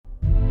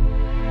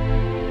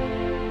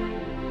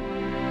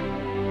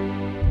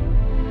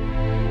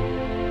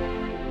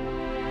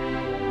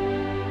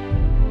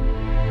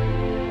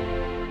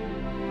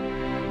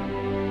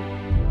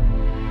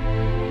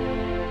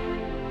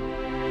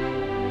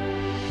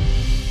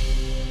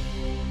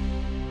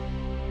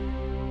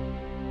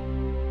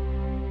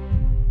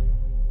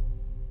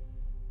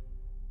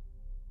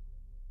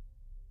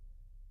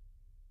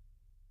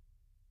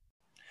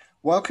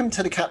Welcome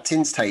to the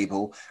Captain's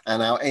Table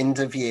and our end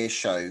of year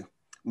show.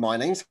 My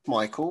name's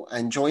Michael,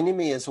 and joining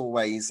me as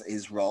always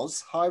is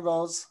Roz. Hi,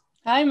 Roz.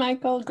 Hi,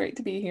 Michael. Great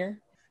to be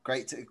here.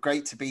 Great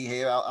to be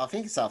here. I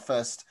think it's our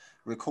first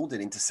recording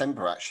in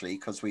December actually,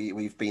 because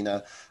we've been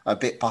a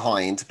bit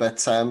behind.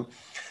 But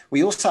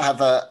we also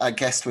have a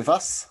guest with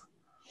us,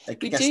 a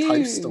We guest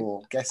host do.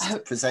 or guest I've,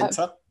 I've,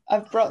 presenter.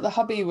 I've brought the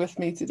hubby with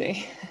me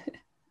today.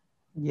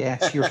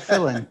 Yes, you're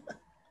filling.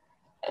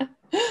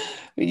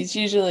 He's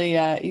usually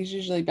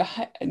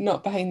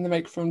not behind the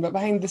microphone, but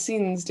behind the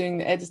scenes doing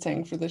the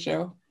editing for the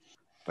show.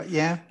 But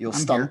yeah, Your I'm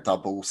stunt here.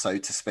 double, so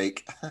to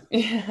speak.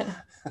 Yeah.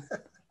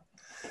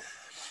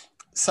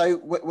 So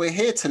we're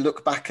here to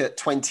look back at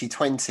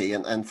 2020,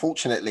 and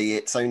fortunately,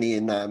 it's only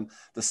in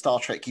the Star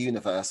Trek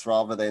universe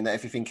rather than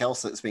everything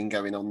else that's been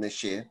going on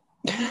this year.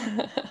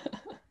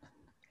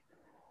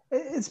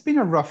 It's been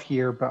a rough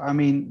year, but I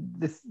mean,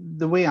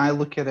 the way I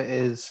look at it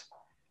is,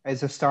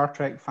 as a Star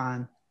Trek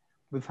fan,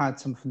 we've had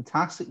some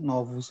fantastic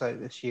novels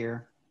out this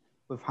year.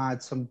 We've had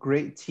some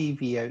great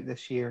TV out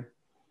this year,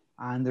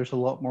 and there's a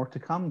lot more to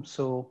come.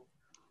 So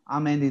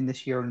I'm ending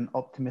this year on an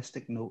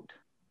optimistic note.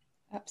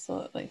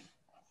 Absolutely.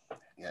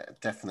 Yeah,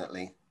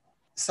 definitely.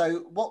 So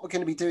what we're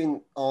going to be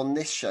doing on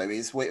this show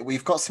is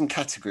we've got some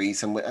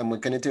categories, and we're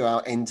going to do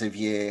our end of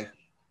year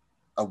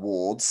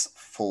awards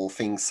for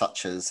things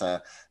such as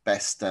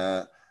best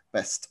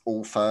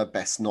author,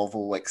 best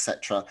novel,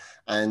 etc.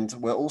 And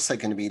we're also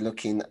going to be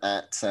looking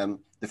at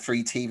the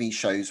free TV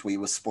shows we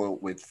were spoilt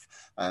with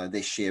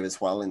this year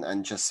as well,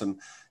 and just some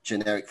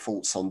generic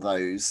thoughts on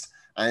those,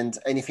 and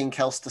anything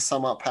else to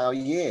sum up our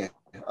year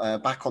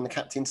back on the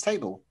Captain's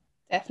Table.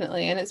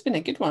 Definitely. And it's been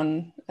a good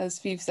one. As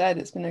Viv said,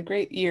 it's been a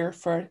great year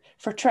for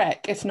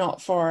Trek, if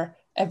not for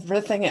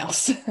everything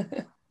else.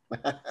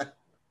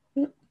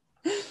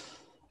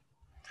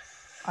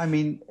 I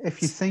mean,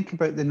 if you think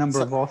about the number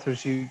So, of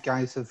authors you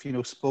guys have,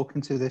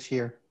 spoken to this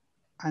year,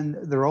 and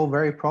they're all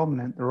very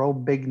prominent. They're all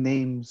big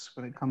names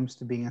when it comes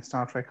to being a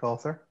Star Trek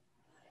author.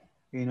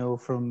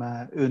 From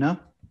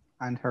Una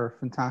and her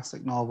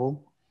fantastic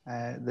novel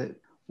that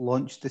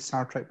launched the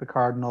Star Trek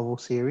Picard novel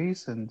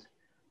series. And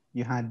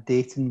you had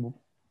Dayton,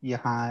 you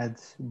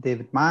had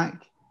David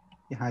Mack,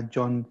 you had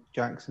John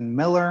Jackson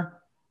Miller,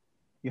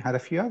 you had a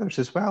few others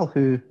as well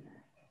who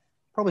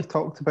probably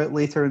talked about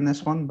later in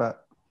this one,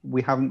 but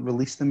we haven't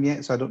released them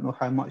yet, so I don't know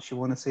how much you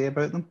want to say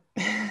about them.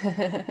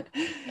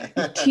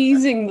 You're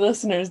teasing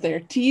listeners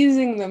there,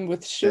 teasing them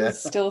with shows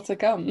yeah. still to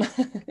come.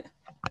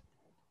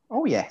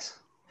 Oh, yes.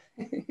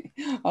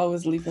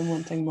 Always leave them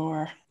wanting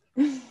more.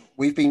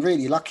 We've been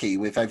really lucky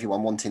with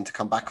everyone wanting to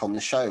come back on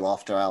the show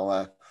after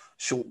our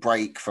short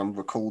break from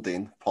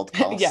recording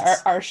podcasts. Yeah,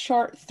 our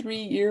short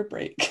 3-year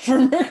break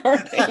from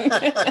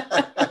recording.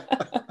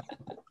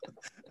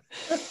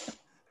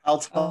 How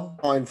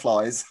time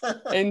flies.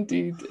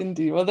 Indeed.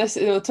 Well,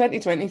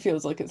 2020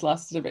 feels like it's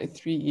lasted about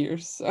 3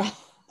 years. So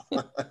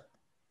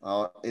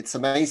It's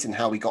amazing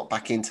how we got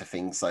back into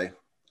things, though,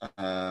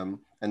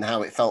 and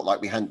how it felt like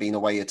we hadn't been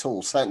away at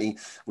all. Certainly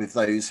with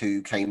those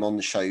who came on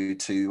the show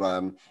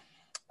to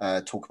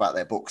talk about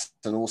their books,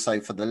 and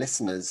also for the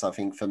listeners, I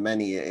think for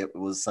many it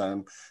was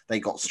they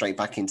got straight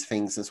back into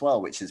things as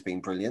well, which has been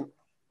brilliant.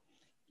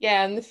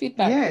 yeah, and the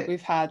feedback Yeah. that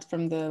we've had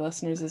from the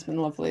listeners has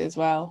been lovely as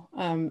well.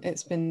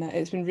 It's been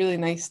really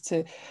nice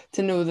to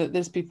know that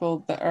there's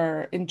people that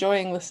are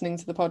enjoying listening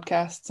to the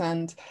podcasts,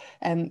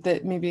 and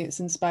that maybe it's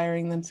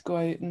inspiring them to go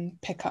out and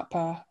pick up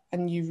a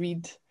new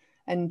read,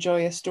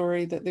 enjoy a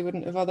story that they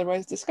wouldn't have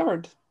otherwise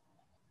discovered.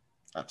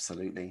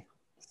 Absolutely.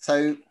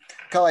 So,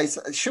 guys,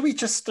 should we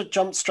just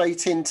jump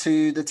straight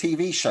into the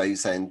TV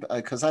shows then?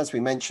 Because as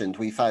we mentioned,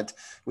 we've had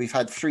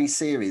 3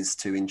 series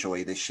to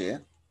enjoy this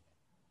year.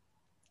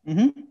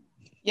 Mm-hmm.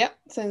 Yep,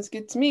 sounds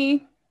good to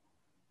me.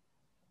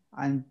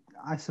 And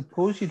I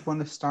suppose you'd want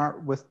to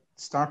start with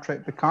Star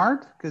Trek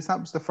Picard, because that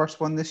was the first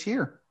one this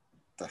year.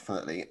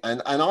 Definitely.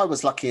 And I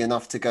was lucky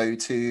enough to go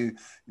to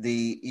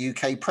the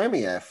UK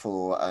premiere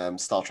for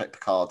Star Trek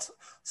Picard.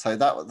 So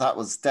that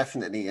was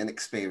definitely an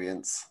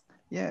experience.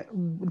 Yeah,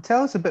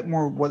 tell us a bit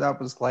more what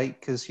that was like,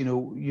 because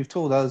you've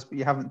told us, but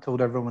you haven't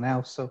told everyone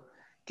else. So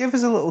give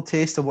us a little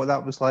taste of what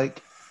that was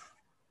like.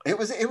 It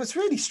was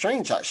really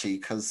strange actually,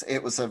 because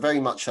it was very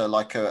much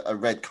like a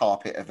red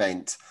carpet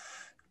event,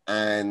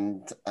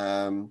 and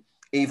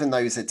even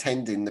those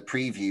attending the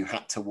preview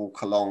had to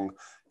walk along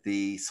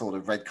the sort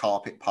of red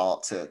carpet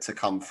part to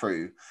come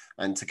through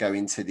and to go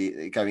into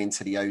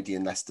the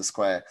Odeon Leicester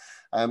Square.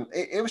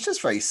 It was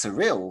just very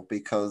surreal,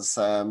 because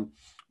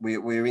we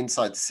were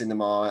inside the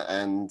cinema,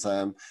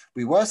 and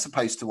we were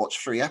supposed to watch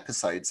 3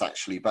 episodes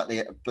actually,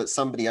 but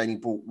somebody only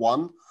bought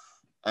one,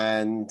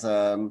 and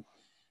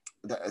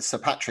Sir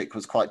Patrick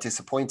was quite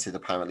disappointed.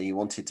 Apparently, he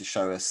wanted to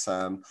show us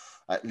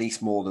at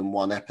least more than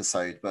one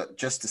episode, but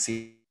just to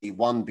see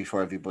one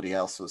before everybody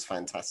else was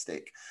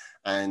fantastic,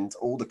 and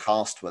all the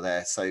cast were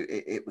there, so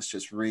it was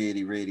just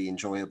really, really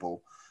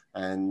enjoyable,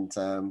 and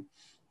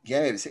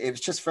yeah, it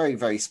was just very,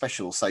 very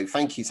special. So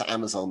thank you to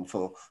Amazon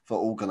for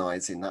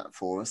organising that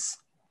for us.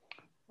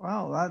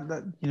 Wow,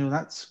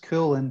 that's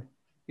cool. And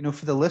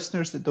For the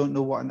listeners that don't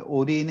know what an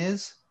Odeon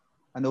is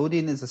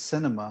a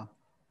cinema,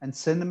 and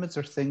cinemas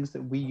are things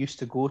that we used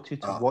to go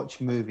to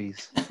watch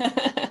movies.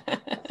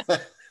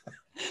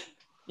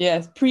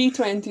 Yes,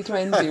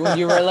 pre-2020, when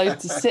you were allowed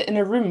to sit in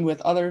a room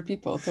with other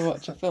people to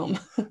watch a film.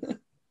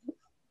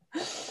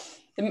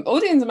 The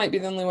Odeons might be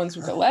the only ones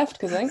we've got left,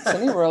 because I think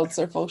Cineworlds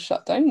are full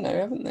shut down now,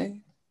 haven't they?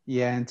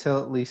 Yeah, until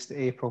at least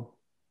April.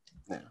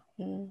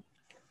 Yeah.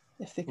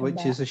 If they come Which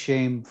back. is a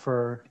shame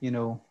for,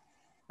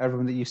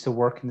 everyone that used to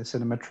work in the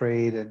cinema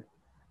trade, and,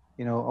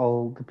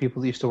 all the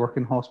people that used to work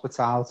in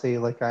hospitality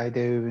like I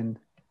do. And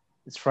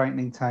it's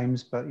frightening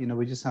times, but,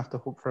 we just have to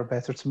hope for a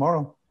better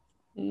tomorrow.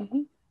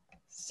 Mm-hmm.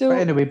 So, but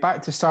anyway,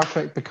 back to Star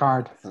Trek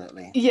Picard.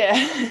 Definitely.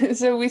 Yeah.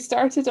 So we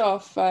started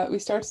off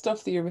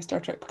the year with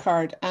Star Trek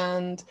Picard,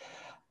 and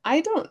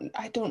I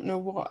don't know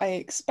what I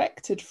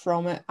expected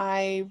from it.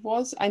 I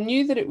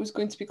knew that it was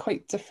going to be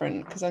quite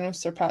different, because I know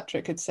Sir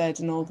Patrick had said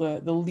in all the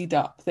lead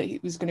up that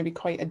it was going to be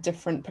quite a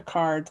different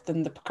Picard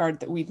than the Picard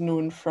that we'd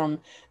known from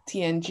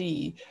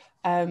TNG.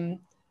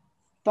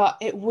 But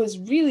it was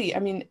really,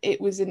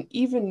 it was an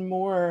even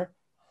more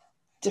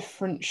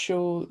different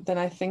show than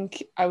I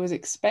think I was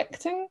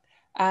expecting.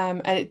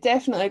 And it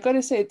definitely, I got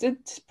to say, it did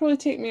probably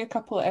take me a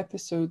couple of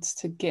episodes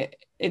to get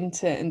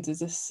into it and to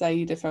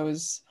decide if I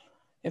was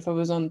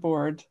on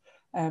board,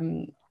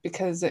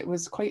 because it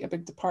was quite a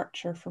big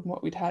departure from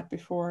what we'd had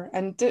before,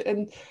 and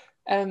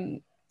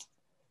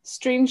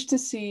strange to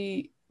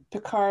see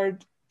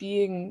Picard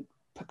being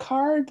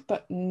Picard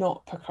but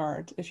not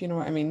Picard, if you know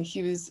what I mean.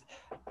 He was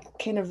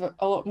kind of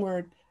a lot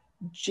more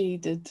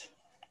jaded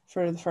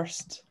for the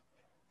first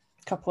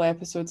couple of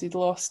episodes. He'd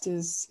lost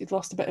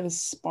a bit of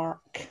his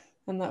spark,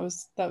 and that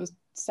was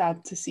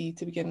sad to see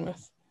to begin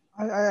with.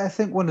 I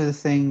think one of the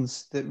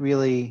things that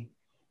really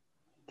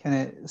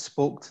kind of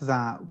spoke to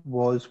that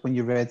was when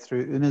you read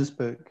through Una's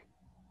book,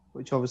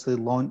 which obviously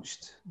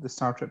launched the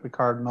Star Trek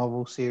Picard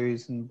novel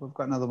series, and we've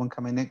got another one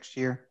coming next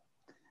year.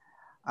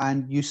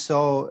 And you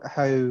saw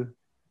how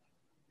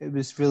it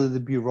was really the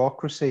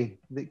bureaucracy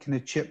that kind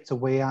of chipped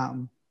away at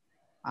him,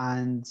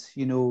 and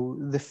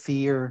the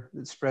fear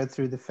that spread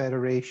through the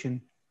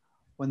Federation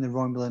when the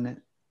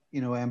Romulan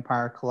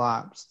empire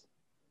collapsed.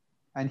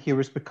 And here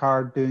was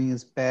Picard doing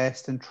his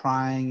best and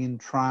trying,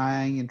 and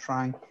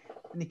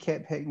he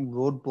kept hitting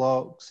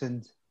roadblocks,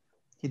 and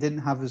he didn't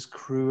have his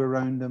crew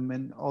around him.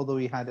 And although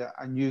he had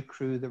a new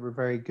crew that were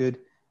very good,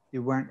 they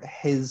weren't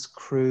his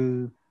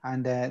crew.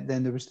 And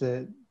then there was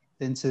the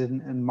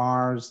incident in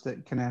Mars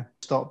that kind of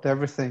stopped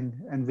everything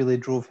and really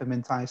drove him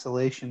into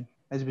isolation,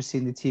 as we see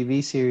in the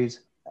TV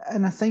series.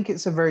 And I think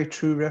it's a very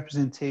true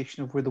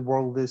representation of where the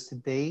world is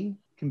today,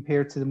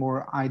 compared to the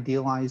more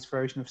idealized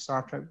version of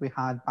Star Trek we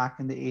had back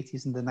in the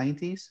 80s and the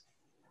 90s.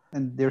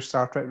 And there's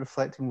Star Trek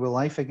reflecting real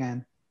life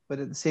again. But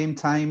at the same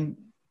time,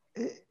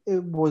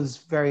 it was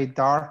very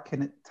dark,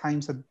 and at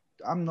times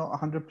I'm not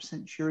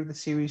 100% sure the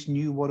series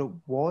knew what it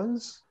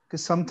was,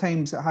 because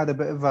sometimes it had a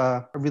bit of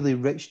a really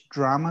rich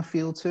drama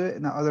feel to it,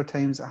 and at other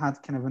times it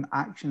had kind of an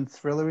action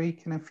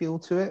thrillery kind of feel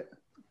to it.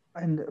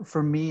 And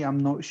for me, I'm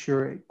not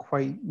sure it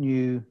quite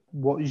knew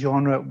what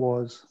genre it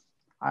was.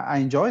 I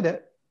enjoyed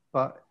it,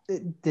 but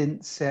it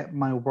didn't set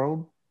my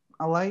world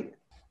alight.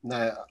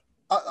 No,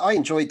 I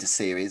enjoyed the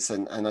series,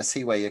 and I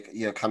see where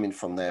you're coming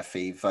from there,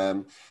 Phoebe.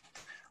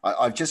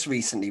 I've just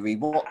recently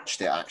rewatched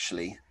it,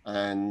 actually,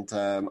 and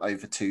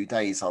over 2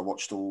 days I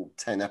watched all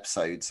 10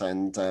 episodes,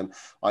 and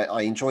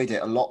I enjoyed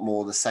it a lot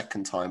more the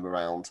second time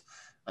around.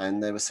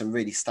 And there were some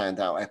really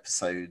standout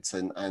episodes,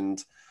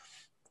 and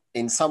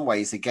in some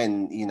ways,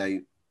 again,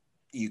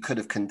 you could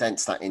have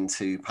condensed that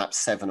into perhaps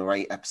 7 or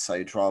 8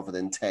 episodes rather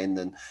than 10,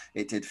 and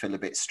it did feel a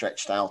bit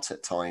stretched out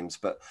at times.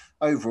 But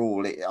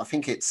overall, I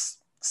think it's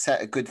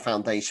set a good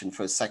foundation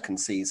for a second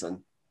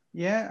season.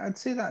 Yeah, I'd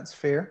say that's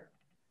fair.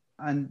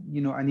 And,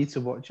 I need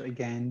to watch it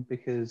again,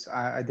 because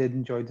I did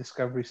enjoy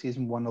Discovery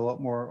Season 1 a lot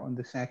more on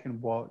the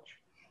second watch.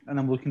 And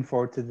I'm looking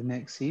forward to the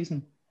next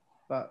season.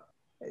 But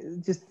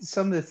just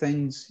some of the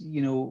things,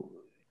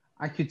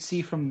 I could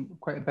see from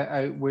quite a bit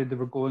out where they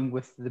were going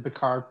with the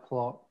Picard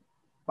plot.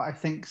 But I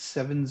think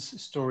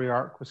Seven's story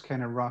arc was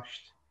kind of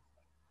rushed.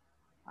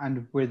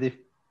 And where they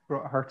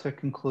brought her to a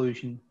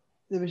conclusion,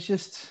 there was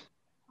just,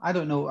 I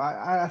don't know.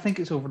 I think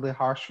it's overly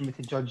harsh for me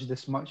to judge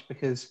this much,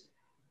 because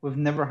we've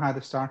never had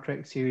a Star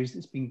Trek series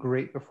that's been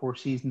great before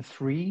season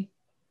 3.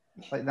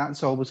 Like,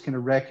 that's always kind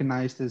of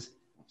recognized as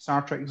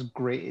Star Trek is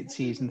great at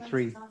season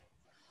 3.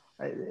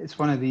 It's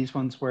one of these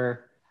ones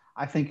where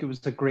I think it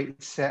was a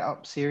great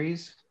setup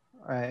series,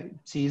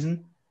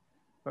 season.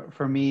 But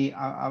for me,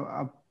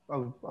 I'm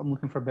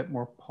looking for a bit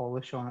more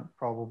polish on it,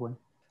 probably.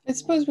 I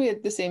suppose we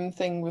had the same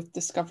thing with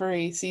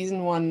Discovery.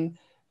 Season 1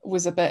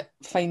 was a bit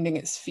finding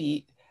its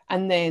feet,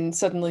 and then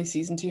suddenly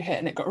season 2 hit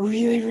and it got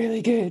really,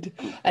 really good.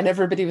 And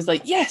everybody was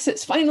like, yes,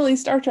 it's finally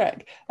Star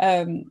Trek.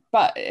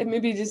 But it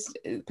maybe just,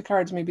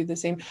 Picard's maybe the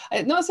same.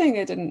 I'm not saying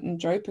I didn't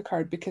enjoy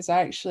Picard, because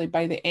I actually,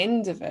 by the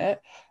end of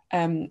it,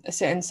 and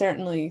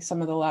certainly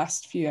some of the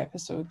last few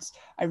episodes,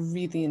 I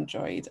really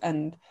enjoyed.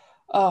 And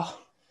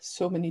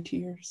so many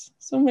tears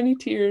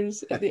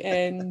at the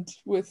end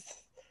with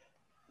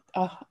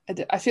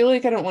I feel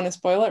like I don't want to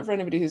spoil it for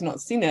anybody who's not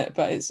seen it,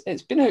 but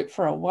it's been out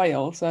for a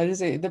while, so I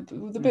just say the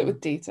bit with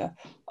Data,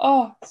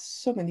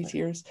 so many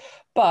tears.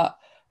 But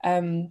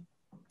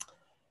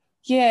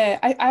yeah,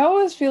 I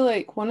always feel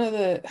like one of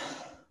the,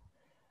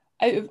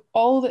 out of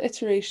all the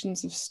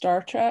iterations of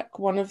Star Trek,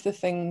 one of the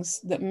things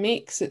that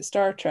makes it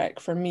Star Trek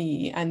for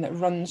me, and that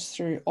runs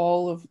through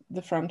all of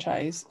the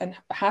franchise and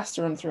has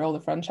to run through all the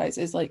franchise,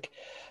 is like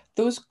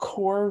those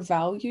core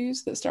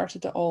values that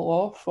started it all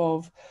off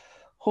of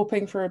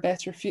hoping for a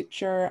better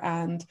future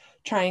and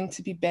trying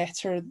to be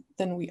better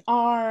than we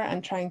are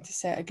and trying to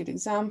set a good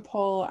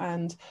example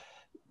and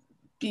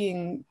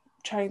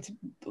trying to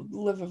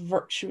live a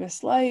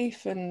virtuous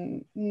life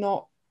and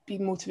not be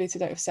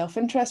motivated out of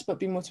self-interest, but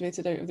be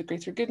motivated out of the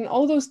greater good, and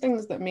all those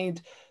things that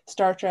made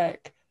Star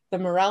Trek the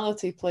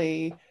morality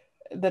play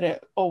that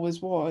it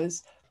always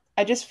was.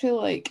 I just feel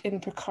like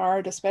in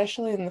Picard,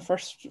 especially in the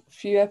first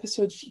few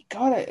episodes, you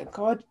gotta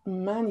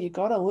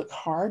look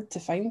hard to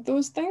find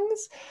those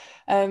things,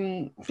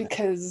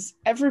 because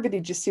everybody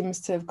just seems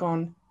to have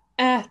gone,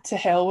 to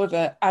hell with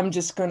it. I'm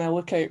just gonna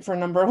look out for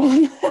number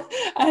one,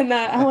 and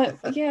I'm like,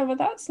 yeah, but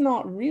that's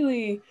not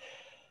really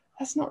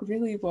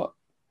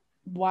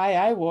why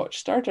I watch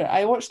Star Trek.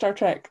 I watch Star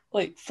Trek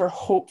like for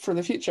hope for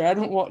the future. I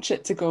don't watch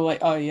it to go like,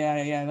 oh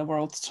yeah, the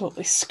world's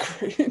totally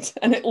screwed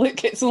and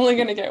it's only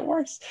going to get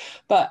worse.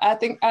 But I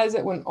think as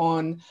it went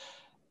on,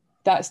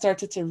 that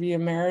started to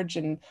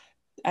reemerge,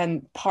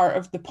 and part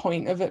of the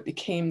point of it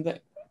became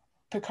that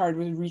Picard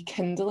was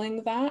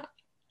rekindling that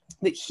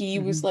he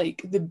was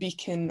like the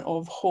beacon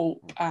of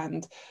hope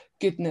and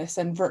goodness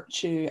and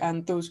virtue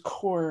and those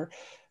core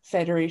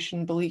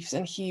Federation beliefs,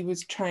 and he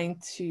was trying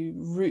to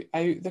root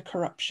out the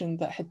corruption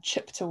that had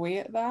chipped away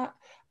at that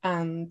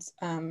and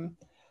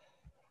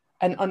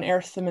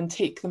unearth them and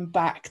take them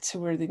back to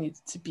where they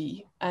needed to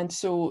be. And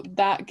so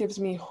that gives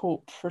me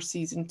hope for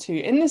season 2,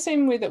 in the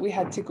same way that we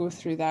had to go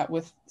through that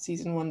with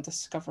season 1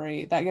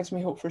 Discovery. That gives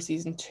me hope for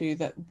season 2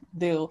 that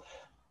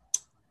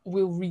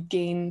we'll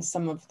regain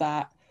some of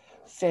that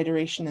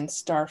Federation and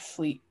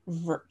Starfleet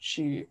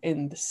virtue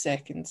in the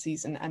second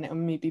season, and it'll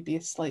maybe be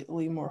a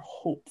slightly more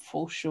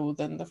hopeful show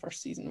than the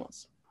first season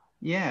was.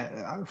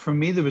 Yeah, for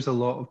me there was a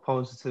lot of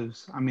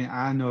positives. I mean,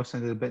 I know I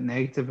sounded a bit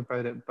negative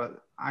about it,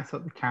 but I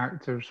thought the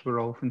characters were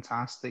all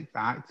fantastic. The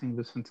acting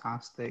was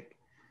fantastic.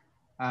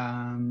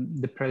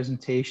 The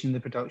presentation, the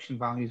production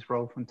values were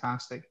all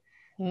fantastic.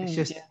 It's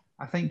just,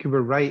 I think you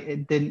were right.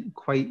 It didn't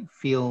quite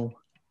feel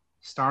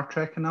Star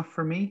Trek enough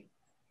for me.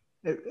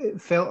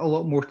 It felt a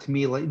lot more to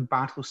me like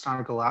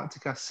Battlestar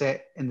Galactica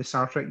set in the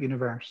Star Trek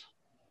universe.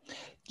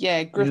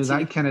 Yeah, gritty.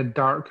 That kind of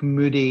dark,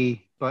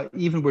 moody, but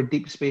even where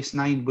Deep Space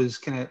Nine was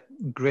kind of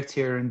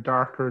grittier and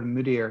darker and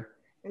moodier,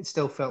 it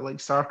still felt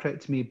like Star Trek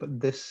to me, but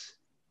this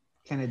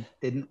kind of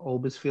didn't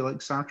always feel like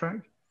Star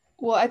Trek.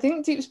 Well, I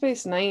think Deep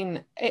Space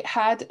Nine, it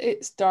had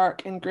its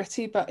dark and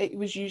gritty, but it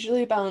was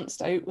usually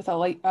balanced out with a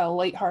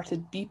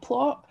light-hearted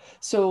B-plot.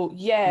 So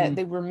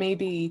they were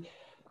maybe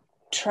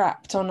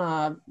trapped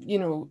on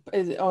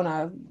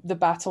the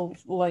battle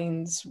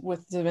lines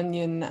with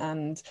Dominion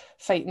and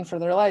fighting for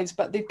their lives,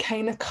 but they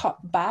kind of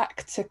cut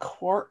back to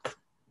Quark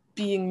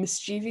being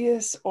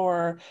mischievous,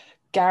 or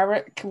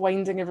Garrick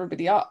winding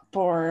everybody up,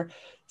 or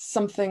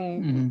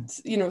something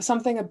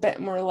something a bit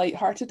more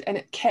lighthearted, and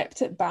it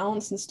kept it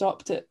balanced and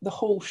stopped the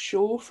whole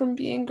show from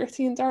being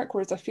gritty and dark.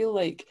 Whereas I feel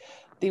like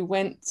they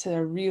went to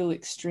a real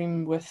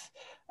extreme with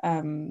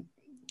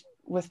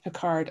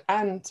Picard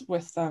and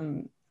with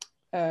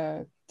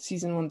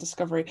season 1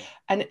 Discovery,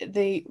 and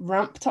they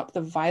ramped up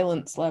the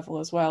violence level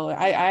as well.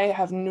 I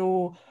have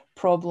no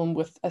problem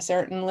with a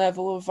certain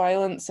level of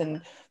violence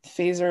and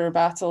phaser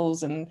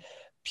battles and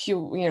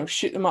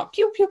shoot them up,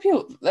 pew pew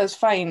pew, that's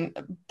fine.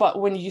 But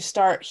when you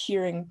start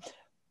hearing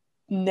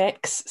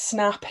necks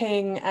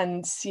snapping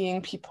and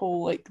seeing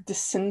people like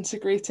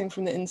disintegrating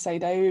from the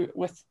inside out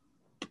with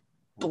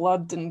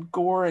blood and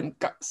gore and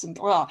guts and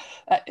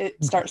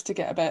it starts to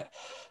get a bit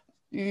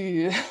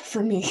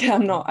for me.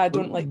 I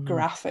don't like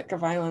graphic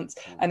violence,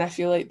 and I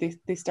feel like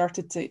they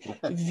started to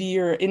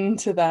veer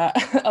into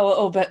that a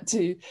little bit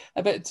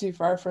too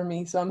far for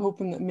me. So I'm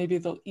hoping that maybe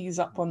they'll ease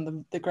up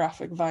on the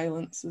graphic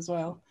violence as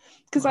well,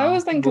 because I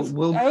always think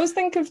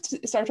of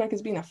Star Trek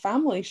as being a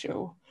family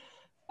show,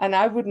 and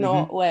I would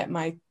not let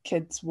my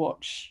kids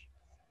watch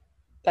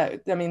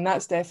that. I mean,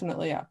 that's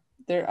definitely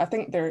I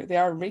think they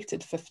are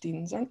rated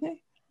 15s, aren't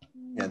they?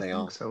 Yeah, they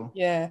are. So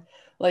yeah,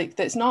 like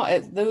that's not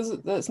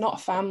a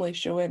family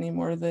show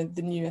anymore, the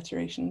new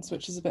iterations,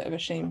 which is a bit of a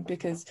shame,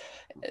 because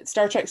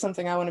Star Trek's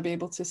something I want to be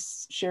able to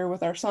share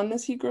with our son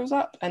as he grows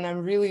up, and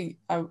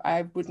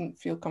I wouldn't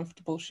feel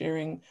comfortable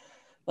sharing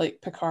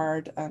like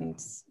Picard and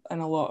a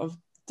lot of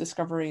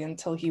Discovery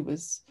until he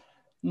was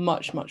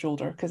much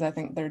older, because I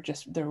think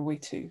they're way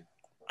too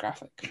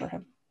graphic for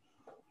him.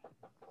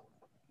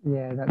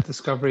 Yeah, that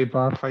Discovery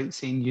bar fight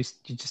scene, you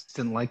just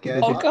didn't like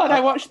it. Oh God, I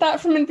watched that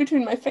from in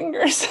between my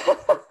fingers.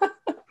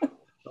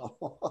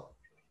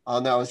 Oh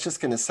no, I was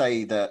just going to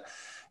say that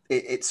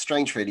it's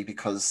strange really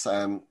because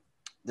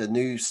the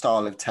new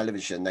style of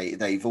television,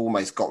 they've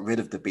almost got rid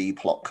of the B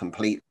plot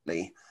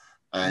completely.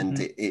 And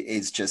it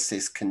is just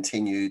this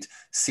continued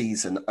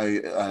season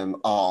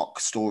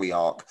story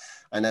arc.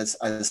 And as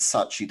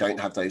such, you don't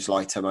have those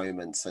lighter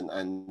moments.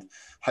 And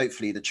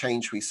hopefully the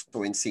change we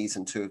saw in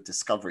season 2 of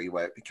Discovery,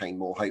 where it became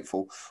more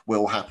hopeful,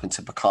 will happen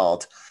to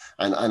Picard.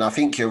 And I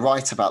think you're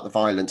right about the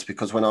violence,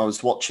 because when I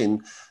was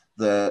watching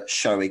the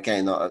show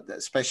again,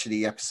 especially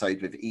the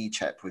episode with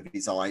Echep, with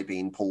his eye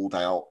being pulled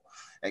out,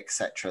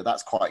 etc.,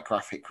 that's quite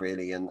graphic,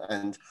 really.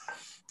 And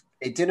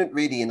it didn't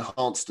really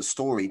enhance the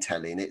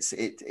storytelling.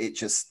 It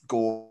just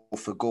gore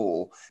for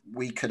gore.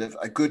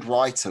 A good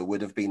writer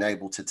would have been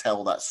able to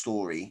tell that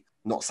story.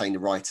 Not saying the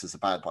writers are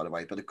bad, by the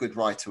way, but a good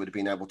writer would have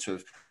been able to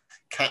have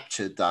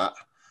captured that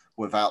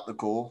without the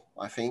gore,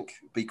 I think,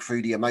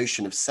 through the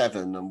emotion of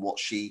Seven and what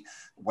she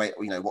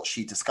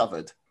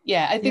discovered.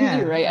 Yeah, I think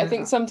you're right. I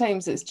think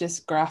sometimes it's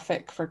just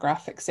graphic for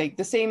graphic's sake.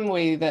 The same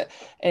way that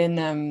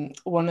in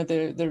one of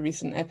the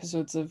recent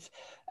episodes of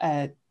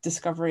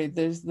Discovery,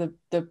 there's the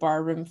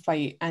barroom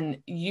fight, and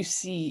you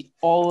see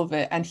all of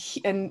it,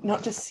 and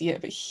not just see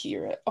it, but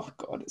hear it. Oh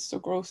God, it's so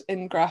gross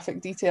in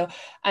graphic detail.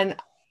 And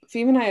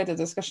Phoebe and I had a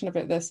discussion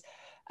about this,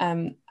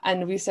 and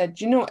we said,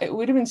 it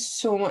would have been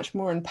so much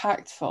more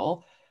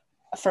impactful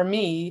for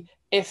me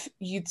if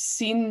you'd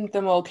seen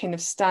them all kind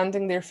of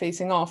standing there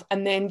facing off,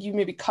 and then you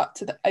maybe cut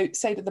to the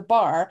outside of the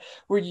bar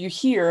where you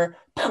hear,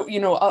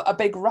 a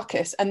big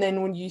ruckus, and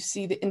then when you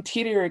see the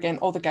interior again,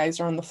 all the guys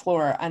are on the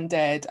floor and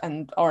dead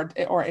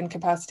or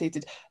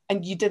incapacitated,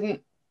 and you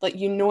didn't,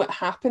 it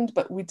happened,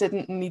 but we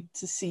didn't need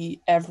to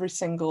see every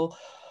single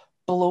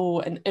blow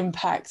and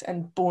impact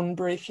and bone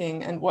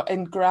breaking and what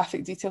in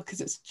graphic detail,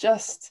 because it's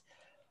just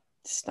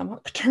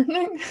stomach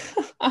turning.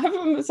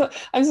 I'm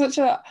such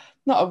a,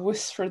 not a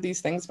wuss for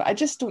these things, but I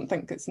just don't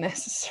think it's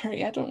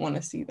necessary. I don't want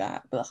to see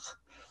that. Ugh.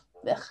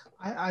 Ugh.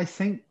 I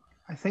think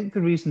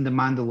the reason the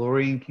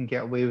Mandalorian can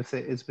get away with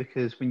it is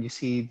because when you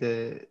see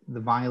the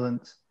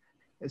violence,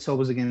 it's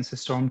always against a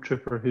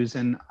stormtrooper who's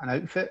in an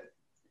outfit,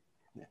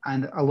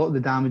 and a lot of the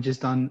damage is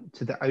done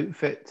to the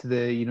outfit, to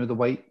the the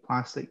white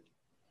plastic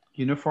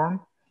uniform.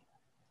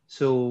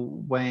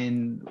 So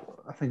when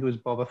I think it was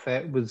Boba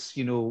Fett was,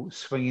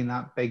 swinging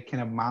that big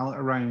kind of mallet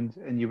around,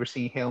 and you were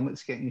seeing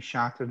helmets getting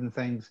shattered and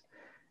things,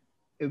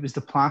 it was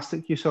the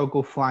plastic you saw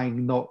go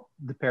flying, not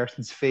the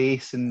person's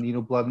face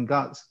and, blood and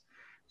guts.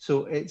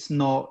 So it's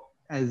not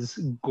as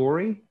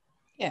gory.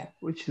 Yeah.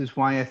 Which is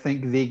why I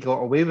think they got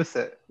away with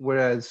it.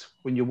 Whereas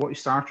when you watch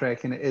Star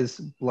Trek and it is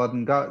blood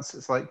and guts,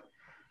 it's like,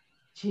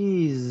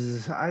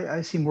 geez,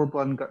 I see more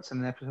blood and guts in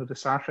an episode of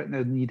Star Trek now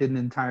than you did an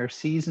entire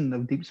season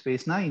of Deep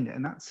Space Nine,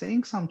 and that's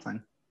saying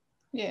something.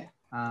 Yeah.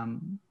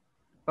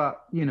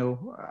 But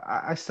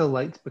I still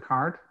liked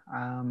Picard.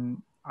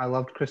 I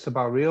loved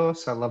Cristobal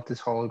Rios. I loved his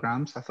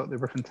holograms. I thought they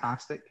were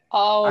fantastic.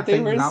 Oh, they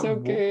were so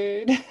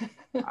good.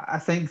 I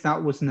think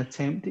that was an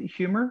attempt at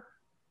humor,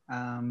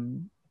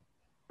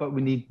 but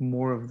we need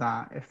more of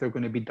that if they're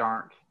going to be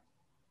dark.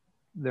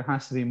 There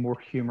has to be more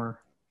humor.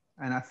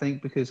 And I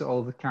think because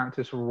all the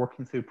characters were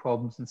working through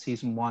problems in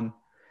season 1,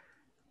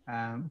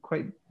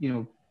 quite,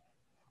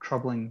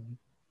 troubling,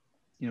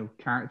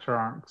 character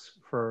arcs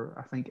for,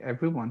 I think,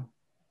 everyone.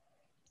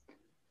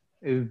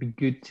 It would be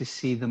good to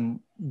see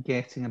them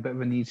getting a bit of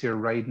an easier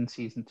ride in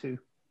season 2.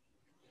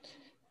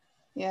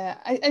 Yeah,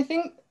 I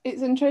think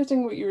it's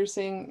interesting what you were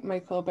saying,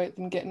 Michael, about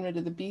them getting rid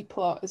of the B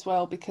plot as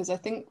well, because I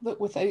think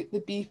that without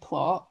the B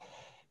plot,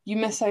 you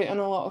miss out on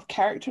a lot of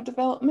character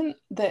development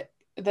that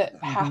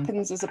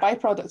happens as a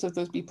byproduct of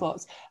those B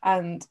plots.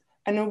 And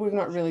I know we've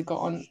not really got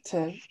on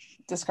to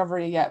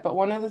Discovery yet, but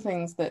one of the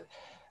things that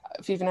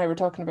Phoebe and I were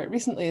talking about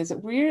recently is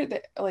that we're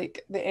at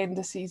the end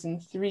of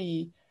season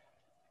 3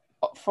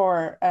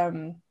 for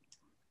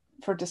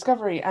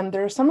Discovery, and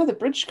there are some of the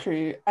bridge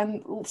crew,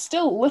 and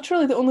still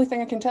literally the only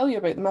thing I can tell you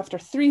about them after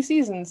 3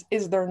 seasons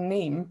is their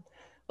name.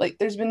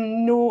 There's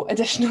been no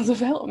additional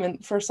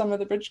development for some of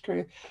the bridge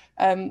crew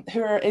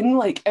who are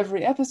in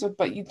every episode,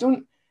 but you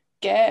don't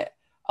get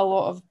a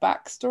lot of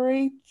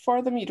backstory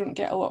for them. You don't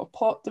get a lot of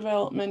plot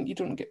development. You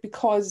don't get,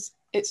 because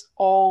it's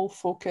all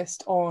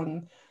focused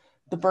on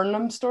the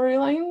Burnham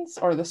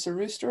storylines or the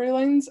Saru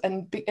storylines.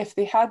 And if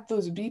they had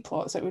those B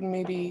plots, it would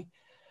maybe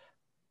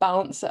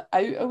balance it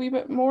out a wee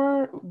bit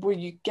more, where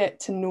you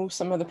get to know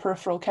some of the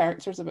peripheral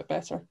characters a bit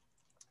better.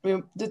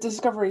 The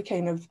Discovery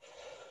kind of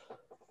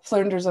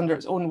flounders under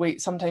its own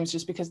weight sometimes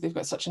just because they've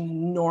got such an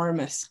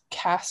enormous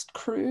cast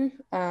crew.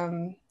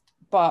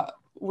 But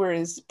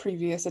whereas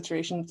previous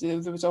iterations,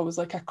 there was always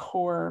a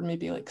core,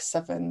 maybe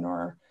 7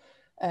 or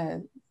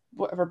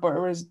whatever. But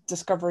whereas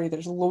Discovery,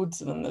 there's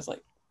loads of them. There's a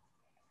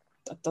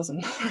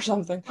dozen or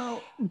something.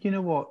 Well, you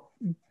know what?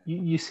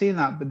 You say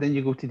that, but then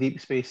you go to Deep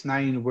Space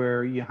Nine,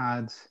 where you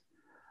had,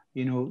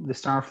 the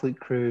Starfleet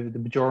crew, the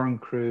Bajoran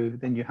crew.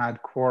 Then you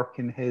had Quark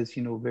and his,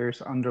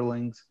 various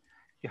underlings.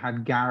 You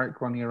had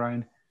Garrick running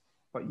around,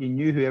 but you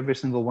knew who every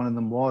single one of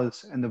them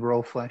was, and they were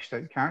all fleshed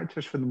out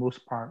characters for the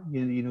most part.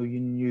 You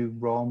knew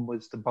Rom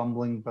was the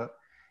bumbling but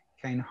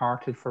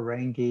kind-hearted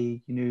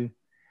Ferengi. You knew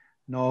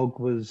Nog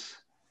was,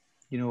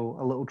 you know,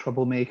 a little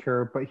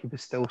troublemaker, but he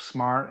was still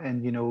smart,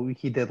 and you know,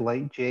 he did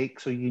like Jake,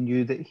 so you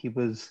knew that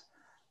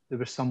there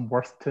was some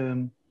worth to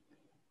him.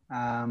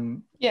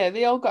 Yeah,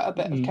 they all got a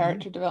bit of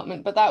character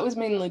development, but that was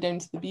mainly down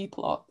to the B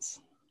plots.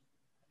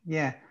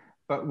 Yeah,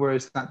 but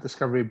whereas that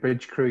Discovery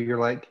Bridge crew, you're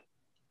like,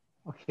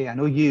 okay, I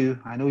know you,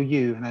 and I know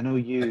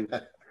you.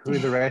 Who are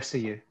the rest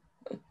of you?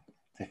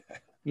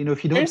 You know,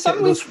 if you don't get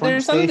those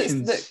front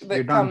stations,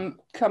 that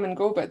come and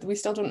go, but we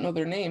still don't know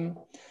their name.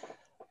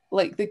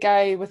 Like the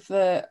guy with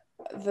the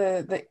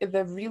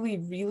really,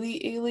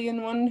 really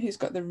alien one who's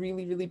got the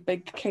really, really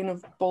big kind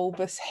of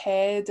bulbous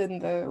head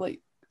and the, like,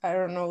 I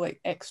don't know,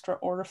 like extra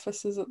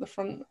orifices at the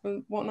front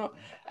and whatnot.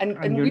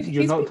 And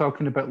you're not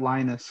talking about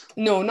Linus.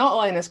 No, not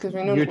Linus, because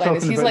we know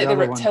Linus. He's like the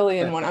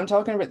reptilian one. I'm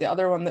talking about the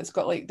other one that's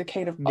got like the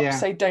kind of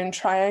upside down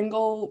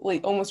triangle,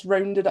 like almost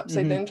rounded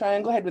upside down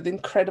triangle head with the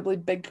incredibly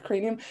big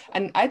cranium.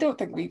 And I don't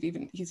think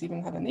he's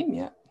even had a name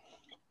yet.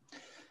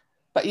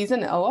 But he's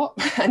in it a lot,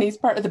 and he's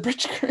part of the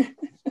bridge crew.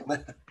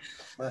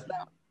 So,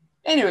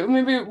 anyway,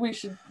 maybe we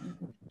should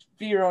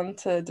veer on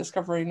to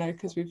Discovery now,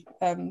 because we've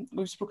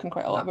spoken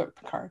quite a lot about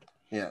Picard.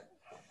 Yeah.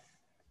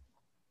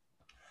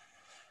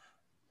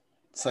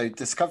 So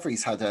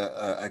Discovery's had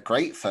a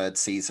great third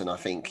season, I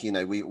think. You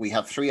know, we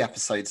have 3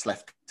 episodes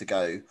left to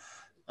go,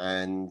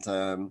 and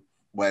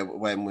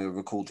when we're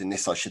recording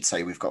this, I should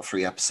say, we've got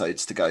 3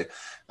 episodes to go,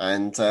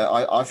 and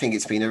I think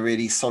it's been a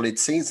really solid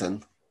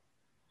season.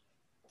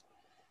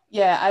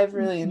 Yeah, I've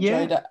really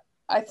enjoyed it.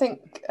 I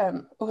think,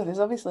 there's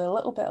obviously a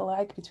little bit of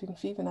lag between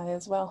Phoebe and I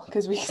as well,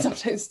 because we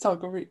sometimes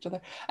talk over each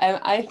other.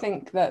 I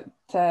think that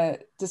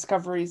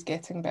Discovery's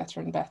getting better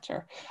and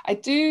better. I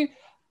do,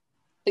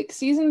 like,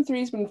 season 3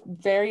 has been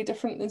very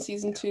different than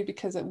season 2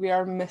 because we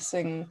are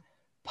missing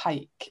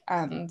Pike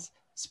and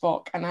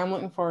Spock, and I'm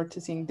looking forward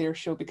to seeing their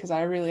show because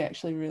I really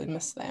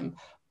miss them.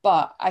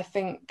 But I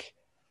think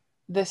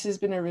this has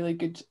been a really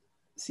good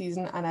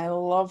season, and I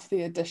love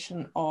the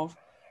addition of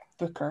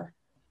Booker.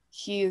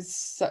 He is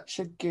such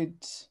a good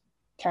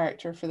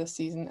character for this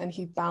season, and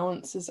he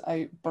balances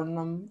out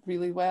Burnham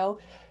really well,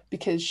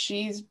 because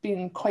she's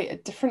been quite a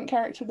different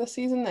character this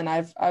season, and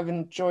I've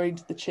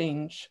enjoyed the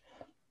change,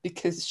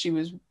 because she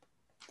was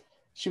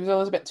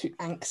always a bit too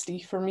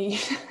angsty for me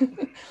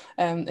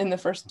in the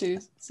first 2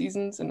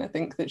 seasons, and I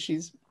think that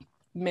she's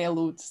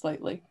mellowed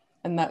slightly,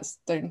 and that's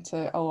down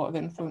to a lot of the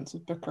influence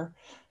of Booker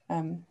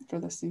for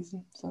this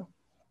season. So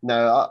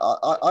no,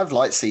 I've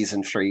liked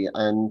season 3,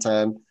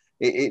 and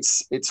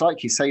it's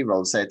like you say,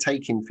 Roz, they're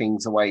taking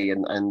things away,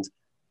 and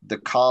the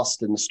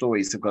cast and the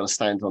stories have got to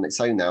stand on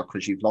its own now,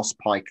 because you've lost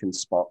Pike and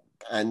Spock,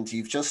 and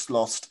you've just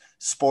lost,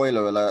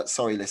 spoiler alert,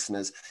 sorry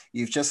listeners,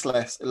 you've just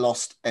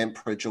lost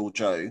Emperor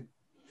Georgiou.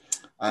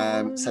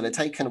 So they're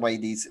taking away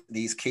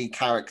these key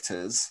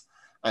characters,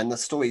 and the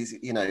stories,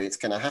 you know, it's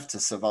going to have to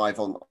survive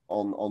on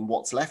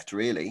what's left,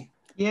 really.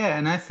 Yeah,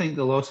 and I think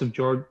the loss of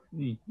George,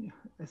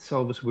 it's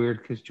always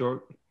weird because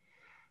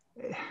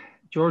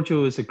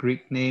Giorgio is a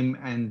Greek name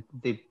and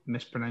they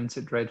mispronounce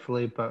it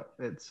dreadfully, but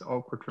it's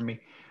awkward for me.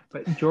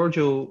 But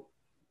Giorgio,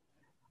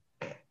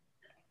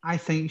 I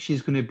think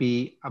she's going to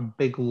be a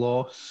big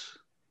loss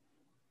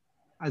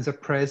as a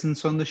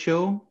presence on the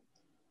show,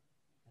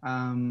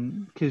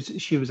 because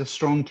she was a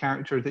strong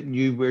character that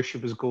knew where she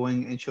was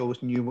going and she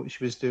always knew what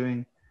she was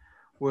doing.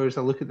 Whereas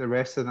I look at the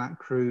rest of that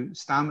crew,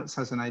 Stamets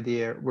has an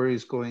idea where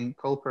he's going,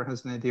 Culper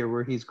has an idea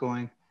where he's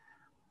going.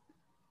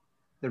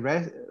 The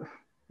rest,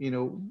 you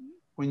know,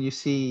 when you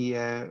see,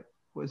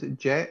 what is it,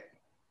 Jet?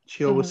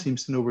 She always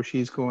seems to know where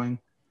she's going.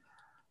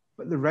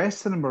 But the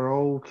rest of them are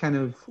all kind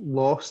of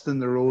lost in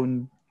their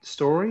own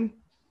story.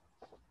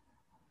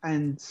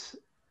 And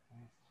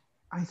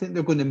I think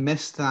they're going to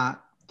miss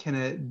that kind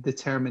of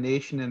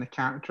determination in a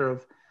character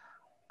of,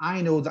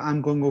 I know that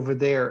I'm going over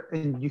there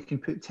and you can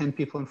put 10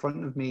 people in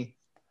front of me.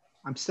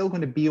 I'm still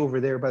going to be over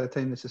there by the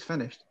time this is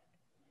finished.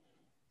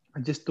 I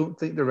just don't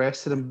think the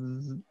rest of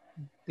them,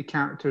 the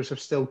characters are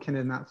still kind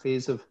of in that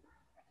phase of,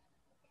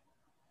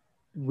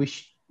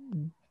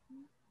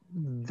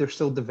 they're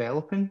still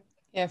developing.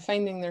 Yeah,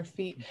 finding their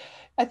feet.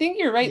 I think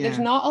you're right. Yeah. There's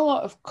not a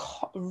lot of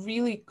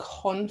really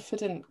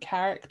confident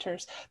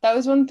characters. That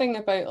was one thing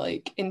about,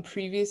 like, in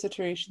previous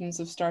iterations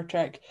of Star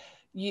Trek,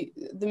 the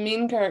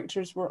main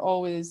characters were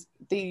always,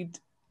 they'd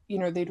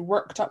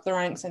worked up the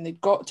ranks and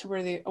they'd got to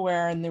where they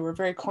were, and they were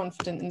very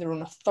confident in their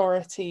own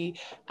authority,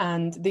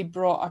 and they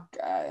brought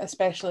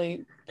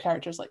especially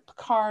characters like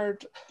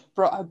Picard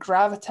brought a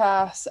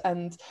gravitas,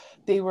 and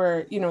they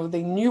were,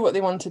 they knew what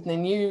they wanted and they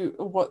knew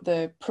what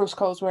the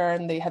protocols were,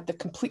 and they had the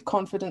complete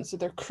confidence of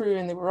their crew,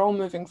 and they were all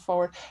moving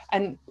forward.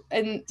 And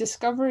in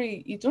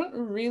Discovery, you don't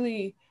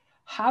really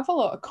have a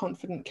lot of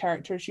confident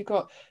characters. You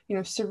got,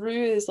 Saru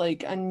is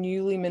like a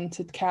newly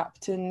minted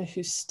captain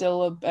who's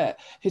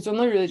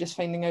only really just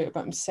finding out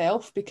about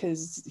himself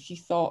because he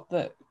thought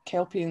that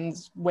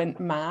Kelpians went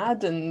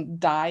mad and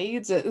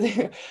died,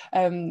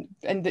 and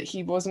that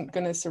he wasn't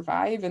going to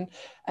survive,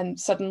 and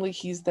suddenly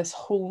he's this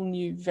whole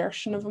new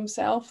version of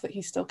himself that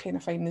he's still kind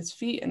of finding his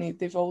feet, and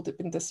they've all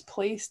been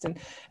displaced, and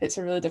it's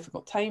a really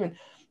difficult time.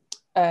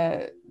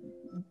 And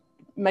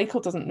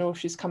Michael doesn't know if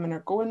she's coming or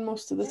going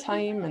most of the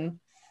time, and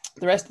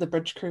the rest of the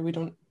bridge crew we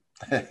don't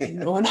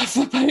know enough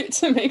about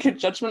to make a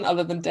judgment,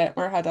 other than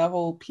Detmer had a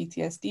whole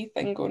PTSD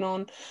thing going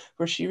on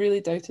where she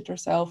really doubted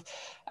herself,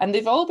 and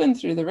they've all been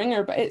through the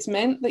ringer. But it's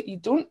meant that you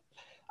don't,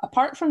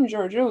 apart from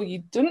Giorgio,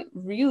 you don't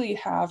really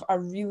have a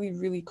really,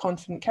 really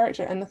confident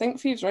character. And I think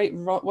Phoebe's right,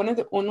 one of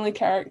the only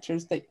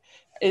characters that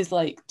is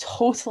like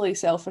totally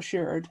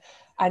self-assured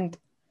and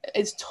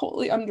is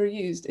totally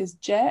underused is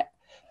Jet,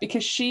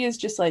 because she is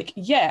just like,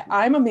 yeah,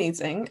 I'm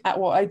amazing at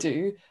what I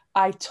do.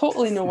 I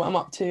totally know what I'm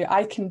up to.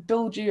 I can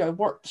build you a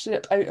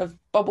warpship out of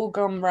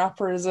bubblegum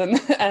wrappers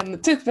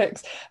and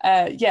toothpicks.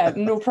 Yeah,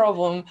 no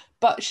problem.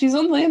 But she's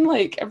only in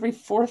like every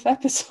fourth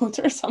episode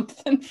or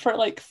something for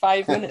like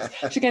 5 minutes.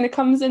 She kind of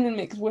comes in and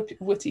makes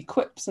witty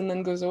quips and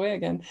then goes away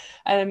again.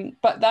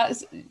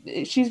 But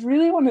she's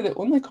really one of the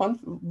only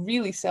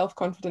really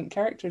self-confident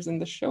characters in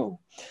the show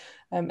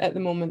at the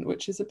moment,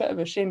 which is a bit of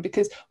a shame,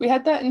 because we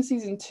had that in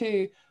season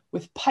 2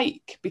 with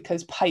Pike,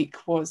 because Pike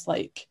was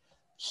like,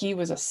 he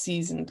was a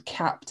seasoned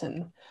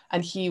captain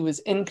and he was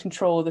in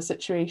control of the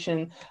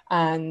situation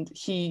and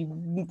he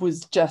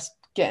was just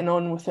getting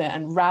on with it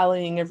and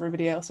rallying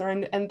everybody else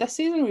around. And this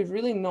season we've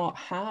really not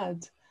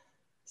had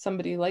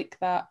somebody like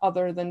that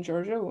other than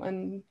Giorgio.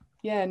 And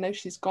yeah, now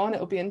she's gone,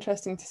 it'll be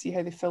interesting to see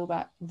how they fill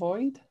that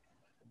void.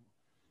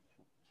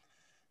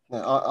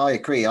 No, I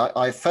agree.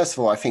 I first of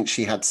all, I think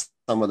she had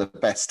some of the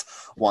best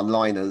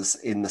one-liners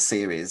in the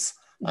series,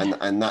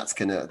 and that's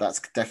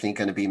definitely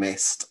gonna be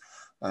missed.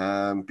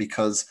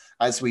 Because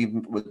as we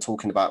were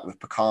talking about with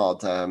Picard,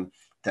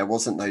 there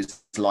wasn't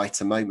those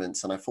lighter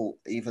moments. And I thought,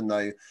 even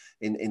though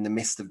in the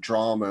midst of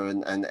drama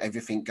and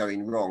everything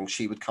going wrong,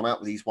 she would come out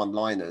with these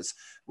one-liners,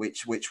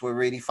 which were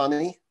really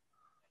funny.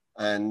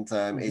 And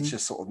it's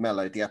just sort of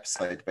mellowed the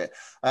episode a bit.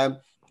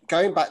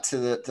 Going back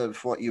to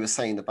what you were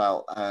saying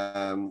about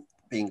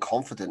being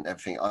confident and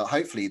everything,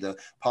 hopefully the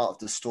part of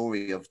the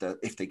story of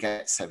if they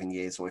get 7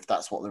 years, or if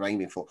that's what they're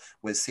aiming for,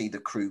 we'll see the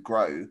crew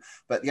grow.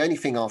 But the only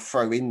thing I'll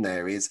throw in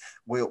there is,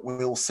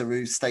 will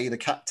Saru stay the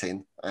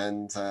captain?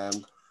 And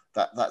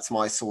that's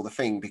my sort of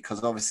thing,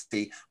 because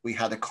obviously we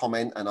had a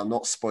comment, and I'm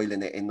not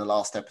spoiling it, in the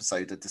last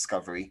episode of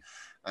Discovery,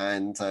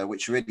 and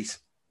which really,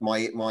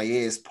 my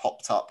ears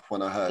popped up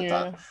when I heard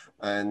that.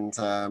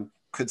 And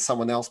could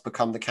someone else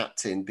become the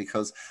captain?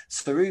 Because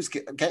Saru's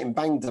getting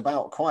banged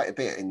about quite a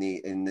bit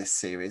in this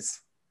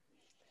series.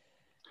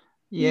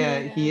 Yeah,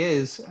 he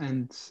is.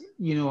 And,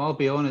 I'll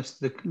be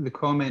honest, the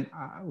comment,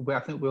 I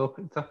think we all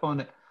picked up on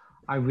it.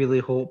 I really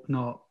hope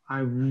not. I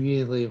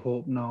really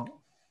hope not.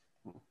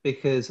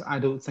 Because I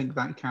don't think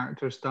that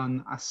character's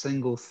done a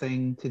single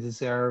thing to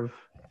deserve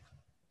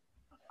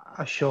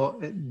a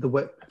shot at the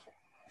whip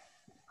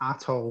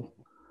at all.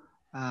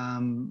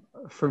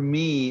 For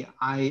me,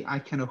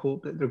 I kind of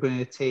hope that they're going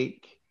to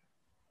take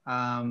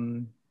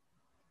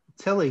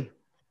Tilly,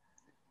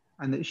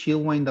 and that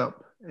she'll wind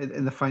up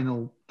in the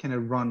final kind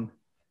of run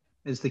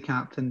as the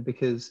captain,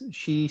 because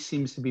she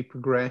seems to be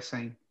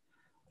progressing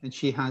and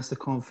she has the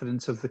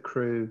confidence of the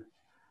crew.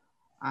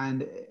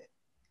 And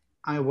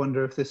I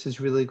wonder if this is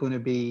really going to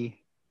be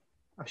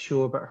a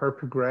show about her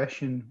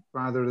progression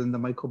rather than the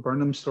Michael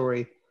Burnham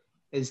story.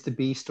 Is the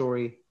B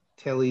story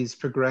Tilly's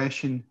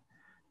progression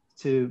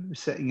to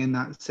sitting in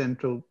that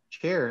central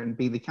chair and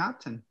be the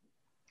captain?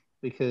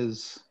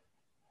 Because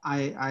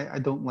I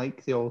don't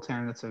like the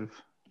alternative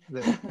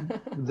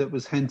that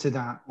was hinted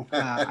at.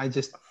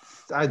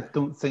 I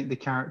don't think the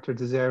character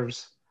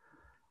deserves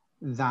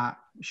that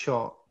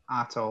shot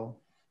at all.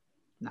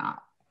 Nah.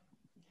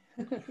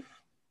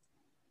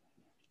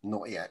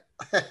 Not yet.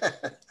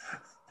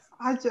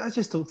 I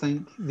just don't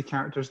think the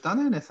character's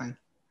done anything.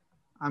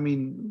 I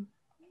mean,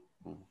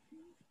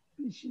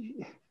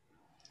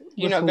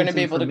 you're not going to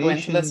be able to go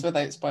into this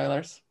without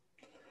spoilers.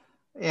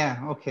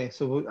 Yeah, okay.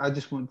 So I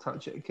just won't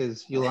touch it,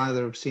 because you'll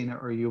either have seen it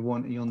or you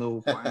won't, and you'll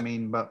know what I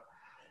mean. But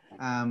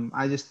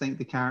I just think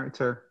the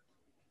character,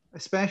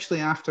 especially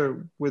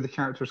after where the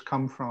characters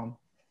come from,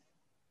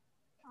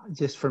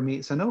 just for me,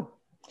 it's a no.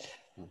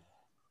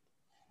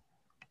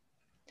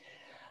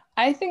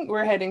 I think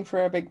we're heading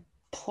for a big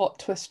plot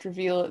twist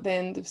reveal at the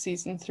end of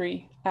season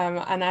 3.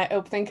 And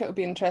I think it'll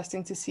be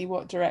interesting to see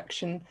what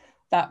direction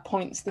that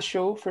points the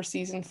show for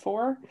season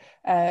 4,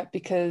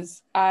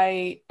 because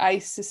I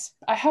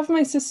have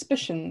my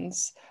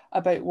suspicions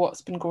about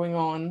what's been going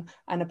on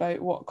and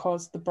about what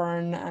caused the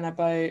burn and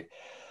about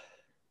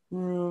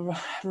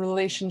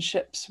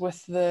relationships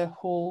with the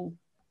whole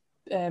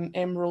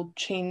emerald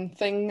chain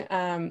thing,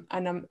 and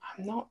I'm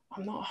not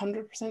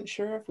 100%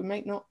 sure if we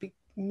might not be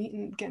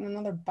getting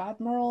another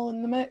Badmiral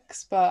in the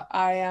mix, but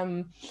I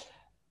am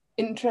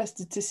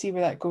interested to see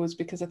where that goes,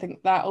 because I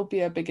think that'll be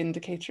a big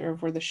indicator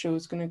of where the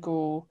show's going to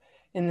go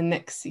in the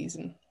next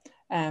season,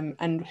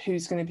 and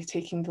who's going to be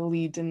taking the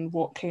lead and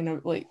what kind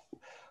of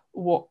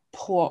what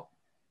plot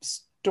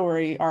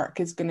story arc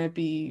is going to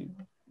be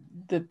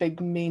the big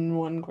main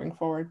one going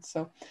forward.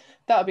 So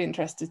that'll be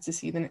interested to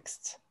see the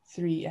next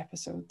 3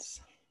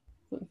 episodes.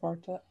 Looking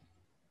forward to it.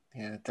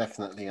 Yeah,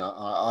 definitely.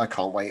 I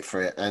can't wait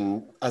for it.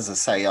 And as I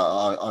say,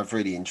 I've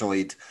really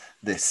enjoyed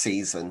this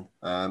season.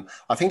 I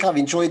think I've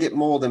enjoyed it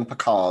more than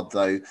Picard,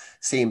 though.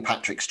 Seeing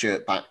Patrick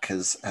Stewart back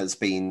has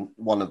been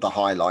one of the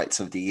highlights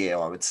of the year,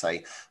 I would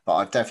say. But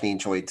I've definitely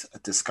enjoyed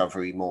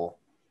Discovery more.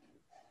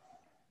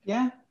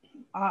 Yeah,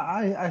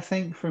 I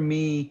think for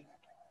me,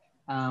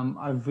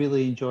 I've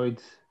really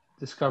enjoyed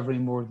Discovery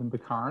more than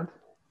Picard.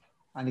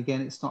 And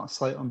again, it's not a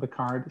slight on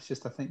Picard. It's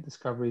just I think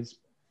Discovery's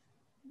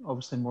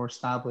obviously more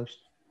established.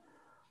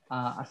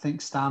 I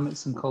think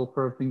Stamets and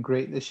Culper have been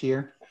great this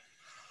year.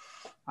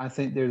 I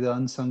think they're the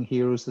unsung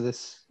heroes of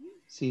this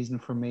season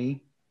for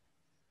me.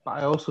 But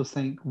I also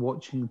think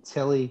watching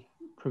Tilly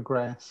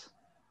progress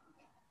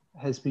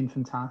has been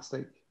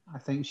fantastic. I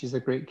think she's a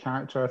great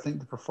character. I think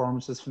the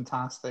performance is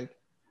fantastic.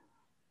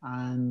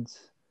 And,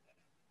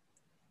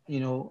 you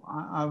know,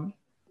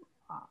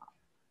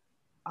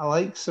 I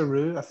like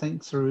Saru. I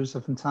think Saru's a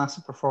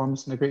fantastic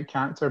performance and a great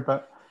character.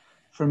 But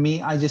for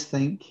me, I just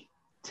think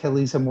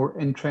Tilly's a more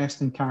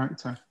interesting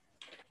character.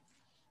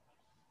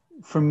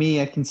 For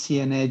me, I can see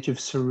an edge of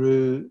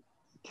Saru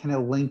kind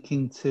of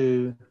linking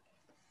to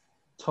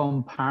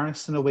Tom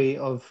Paris in a way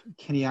of,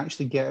 can he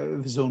actually get out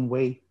of his own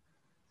way?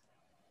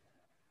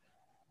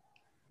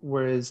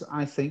 Whereas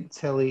I think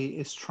Tilly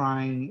is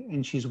trying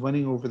and she's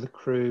winning over the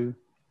crew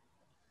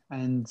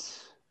and,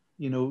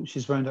 you know,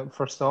 she's wound up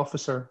first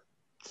officer.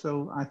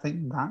 So I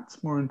think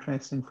that's more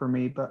interesting for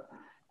me. But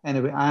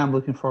anyway, I am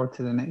looking forward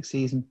to the next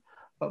season.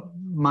 But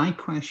my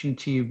question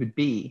to you would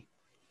be,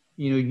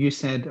 you know, you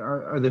said,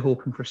 are they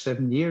hoping for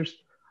 7 years?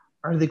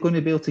 Are they going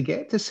to be able to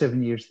get to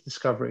 7 years of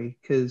Discovery?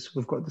 Because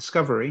we've got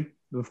Discovery,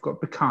 we've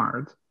got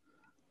Picard,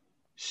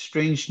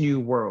 Strange New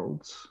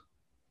Worlds,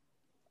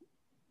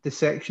 the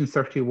Section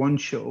 31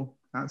 show,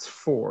 that's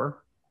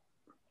 4.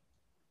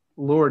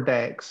 Lower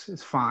Decks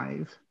is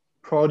 5.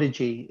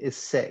 Prodigy is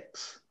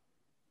 6.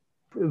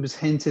 It was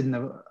hinted in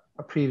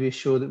a previous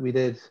show that we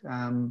did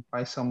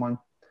by someone,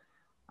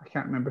 I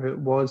can't remember who it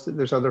was, that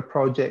there's other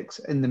projects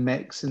in the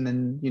mix and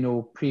then, you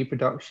know,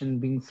 pre-production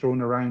being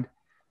thrown around.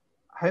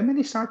 How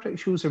many Star Trek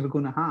shows are we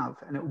going to have?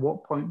 And at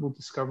what point will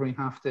Discovery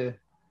have to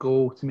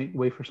go to make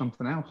way for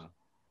something else?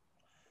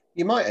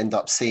 You might end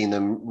up seeing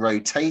them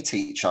rotate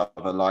each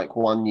other. Like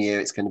 1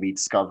 year it's going to be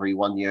Discovery,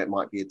 1 year it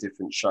might be a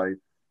different show,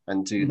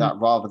 and do that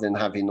rather than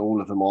having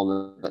all of them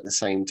on at the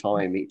same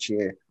time each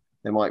year.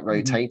 They might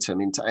rotate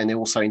them into, and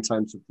also in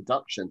terms of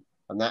production,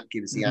 and that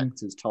gives the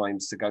actors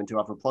times to go and do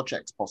other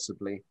projects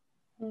possibly.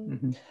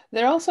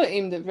 They're also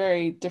aimed at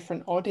very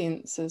different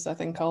audiences, I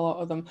think, a lot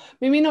of them.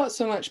 Maybe not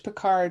so much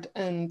Picard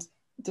and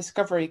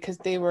Discovery, because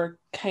they're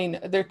kind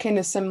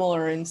of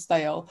similar in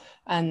style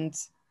and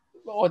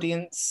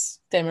audience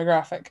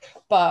demographic.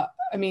 But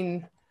I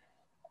mean,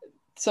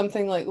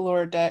 something like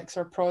Lower Decks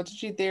or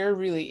Prodigy, they're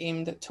really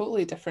aimed at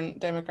totally different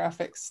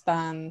demographics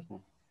than,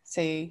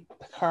 say,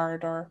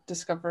 Picard or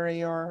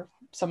Discovery or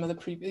some of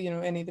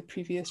the any of the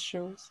previous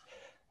shows.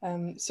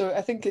 So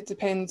I think it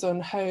depends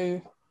on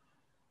how.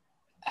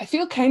 I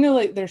feel kind of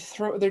like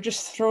they're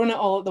just throwing it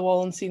all at the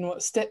wall and seeing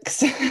what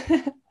sticks.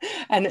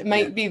 And it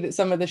might be that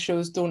some of the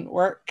shows don't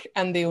work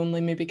and they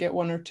only maybe get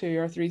 1 or 2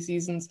 or 3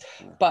 seasons.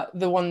 But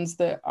the ones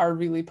that are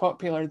really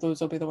popular,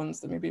 those will be the ones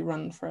that maybe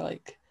run for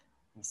like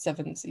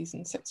 7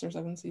 seasons, 6 or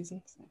 7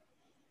 seasons.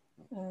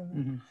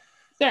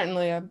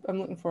 Certainly, I'm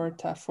looking forward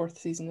to a 4th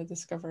season of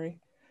Discovery.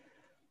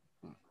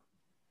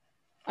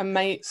 I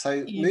might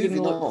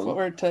even look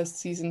forward to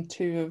season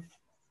 2 of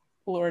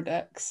Lower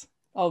Decks.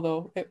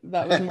 Although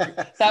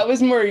that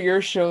was more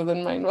your show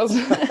than mine,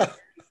 wasn't it?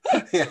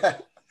 Yeah,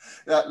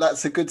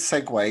 that's a good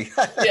segue.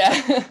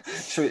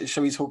 Yeah.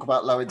 Shall we talk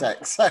about Lower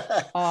Decks?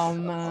 Oh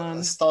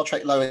man, Star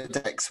Trek Lower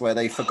Decks, where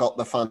they forgot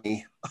the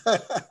funny.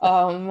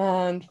 Oh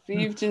man,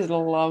 you've just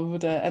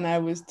loved it, and I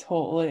was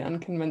totally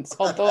unconvinced.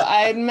 Although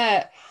I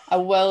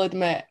will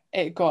admit,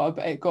 it got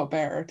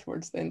better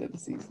towards the end of the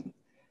season.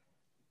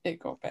 It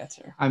got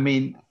better. I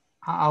mean,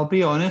 I'll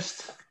be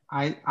honest.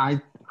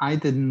 I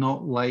did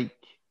not like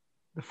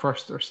the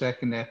first or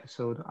second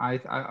episode.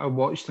 I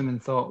watched them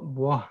and thought,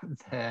 what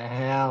the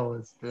hell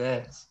is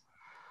this?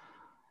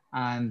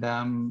 And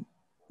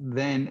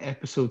then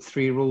episode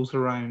 3 rolls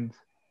around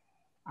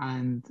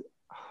and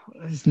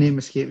his name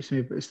escapes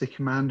me, but it's the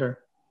commander.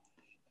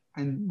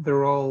 And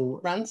they're all...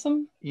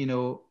 Ransom?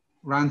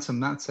 Ransom,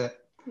 that's it.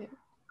 Yeah.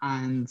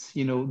 And,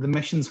 the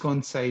mission's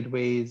gone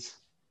sideways.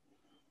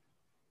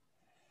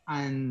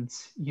 And,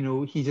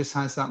 he just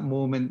has that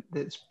moment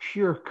that's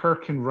pure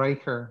Kirk and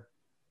Riker,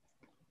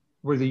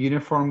 where the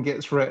uniform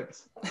gets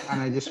ripped,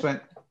 and I just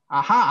went,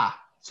 aha!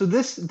 So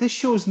this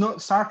show's not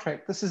Star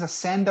Trek. This is a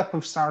send-up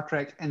of Star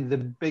Trek in the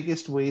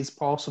biggest ways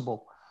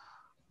possible.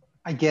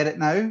 I get it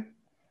now.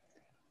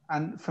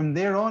 And from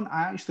there on,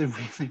 I actually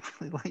really,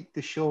 really liked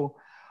the show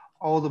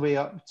all the way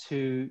up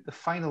to the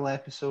final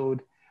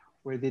episode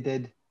where they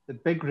did the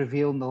big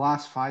reveal in the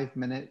last 5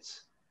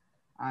 minutes,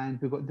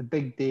 and we got the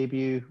big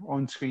debut,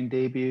 on-screen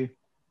debut,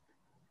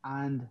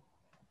 and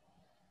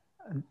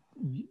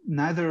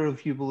neither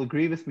of you will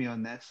agree with me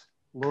on this.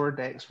 Lower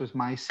Decks was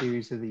my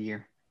series of the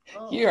year.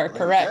 Oh, You are there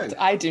correct. you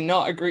I do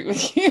not agree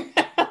with you.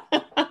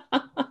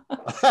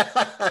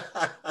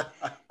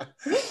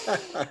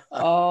 go.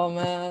 Oh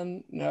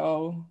man,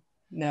 no.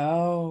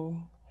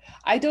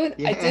 I don't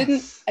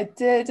Yes. I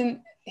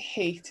didn't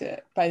hate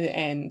it by the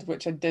end,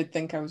 which I did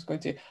think I was going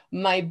to.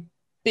 My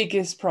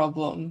biggest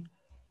problem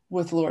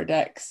with Lower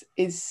Decks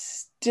is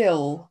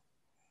still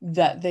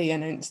that they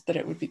announced that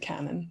it would be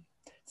canon.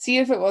 See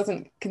if it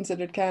wasn't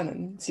considered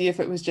canon. See if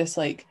it was just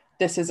like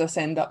this is a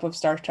send up of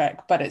Star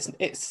Trek, but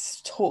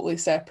it's totally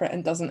separate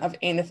and doesn't have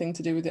anything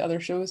to do with the other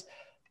shows.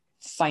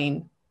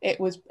 Fine.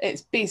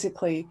 It's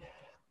basically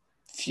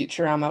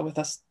Futurama with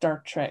a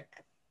Star Trek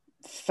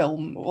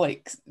film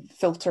like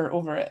filter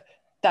over it.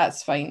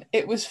 That's fine.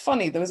 It was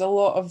funny. There was a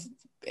lot of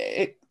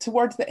it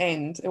towards the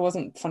end. It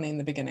wasn't funny in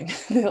the beginning.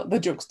 The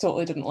jokes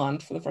totally didn't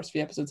land for the first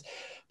few episodes,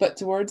 but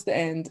towards the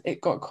end,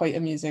 it got quite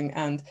amusing.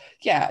 And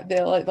yeah,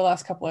 the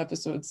last couple of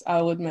episodes,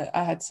 I'll admit,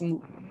 I had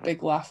some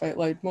big laugh out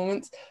loud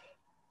moments.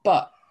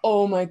 But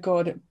oh my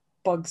god, it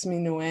bugs me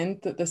no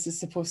end that this is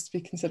supposed to be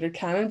considered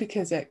canon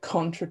because it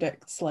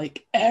contradicts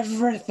like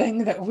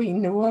everything that we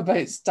know about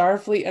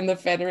Starfleet and the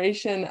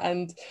Federation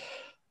and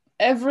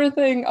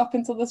everything up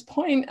until this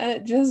point, and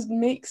it just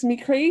makes me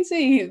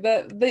crazy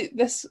that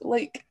this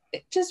like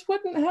it just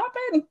wouldn't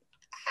happen.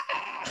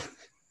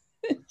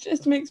 It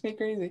just makes me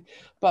crazy.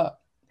 But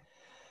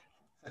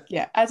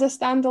yeah, as a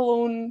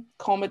standalone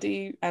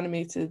comedy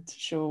animated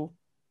show,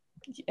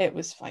 it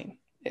was fine.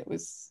 It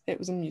was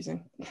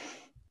amusing.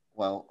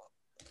 Well,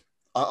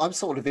 I'm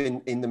sort of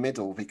in the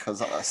middle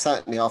because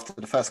certainly after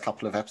the first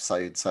couple of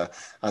episodes, as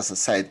I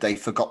said, they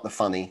forgot the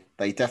funny.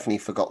 They definitely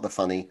forgot the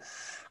funny.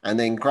 And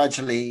then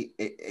gradually,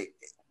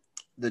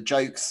 the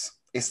jokes,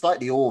 it's like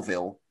the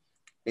Orville.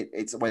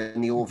 It's when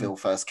the Orville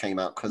first came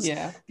out because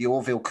the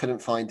Orville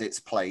couldn't find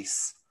its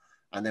place.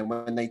 And then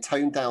when they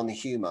toned down the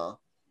humor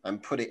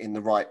and put it in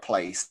the right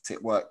place,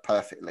 it worked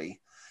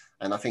perfectly.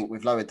 And I think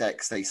with Lower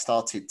Decks, it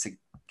started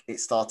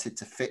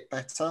to fit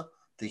better,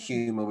 the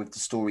humor with the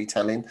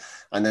storytelling.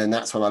 And then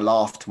that's when I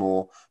laughed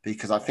more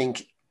because I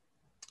think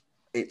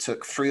it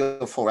took 3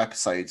 or 4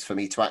 episodes for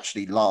me to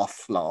actually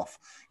laugh.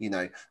 You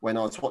know, when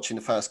I was watching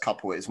the first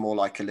couple, it was more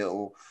like a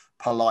little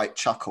polite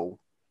chuckle,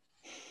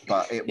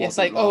 but it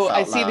wasn't like, oh, laugh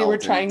I out see they were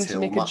loud trying to until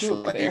make a much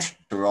joke there.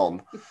 later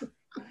on.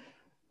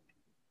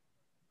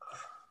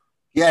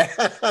 Yeah,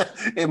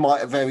 it might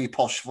have a very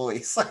posh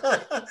voice.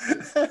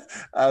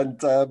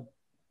 And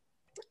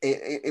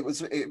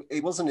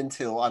it wasn't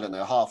until, I don't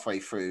know, halfway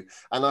through.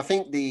 And I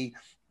think the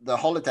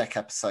holodeck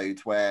episode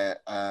where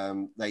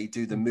they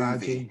do the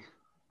movie.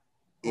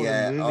 Oh,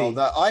 yeah. The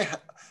movie.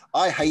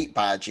 I hate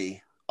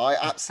Badgie. I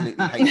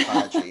absolutely hate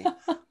Badgie.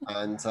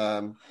 And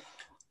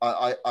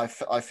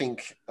I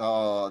think,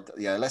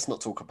 let's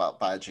not talk about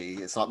Badgie.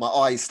 It's like my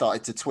eyes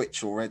started to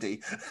twitch already.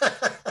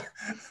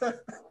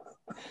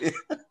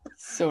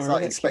 So it's ridiculous.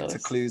 like Inspector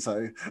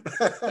Clouseau.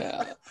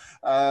 Yeah.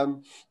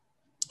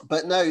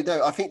 But no,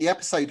 I think the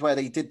episode where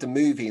they did the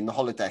movie in the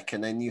holodeck,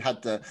 and then you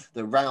had the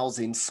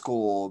rousing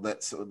score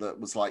that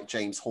was like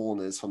James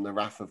Horner's from The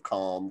Wrath of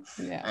Khan,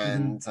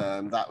 and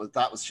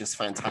that was just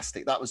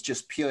fantastic. That was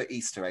just pure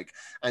Easter egg.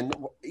 And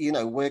you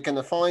know, we're going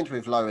to find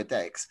with Lower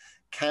Decks,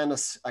 can a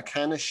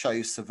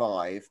show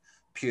survive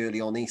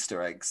purely on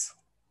Easter eggs?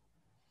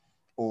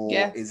 Or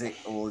is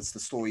the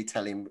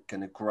storytelling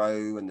going to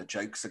grow and the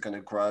jokes are going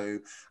to grow?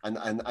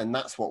 And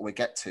that's what we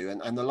get to.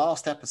 And the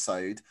last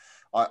episode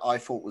I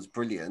thought was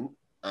brilliant.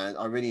 And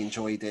I really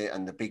enjoyed it,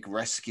 and the big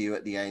rescue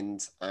at the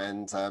end.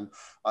 And,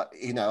 I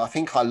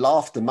think I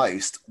laughed the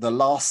most. The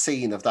last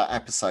scene of that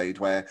episode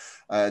where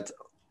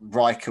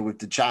Riker with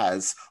the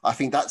jazz, I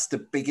think that's the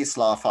biggest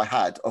laugh I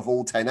had of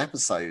all 10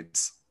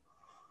 episodes.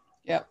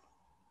 Yep.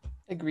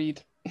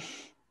 Agreed.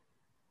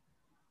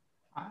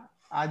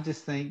 I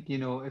just think,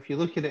 if you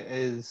look at it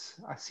as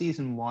a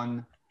season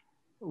 1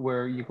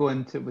 where you go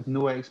into it with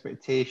no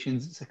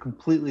expectations, it's a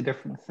completely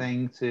different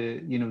thing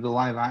to, the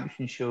live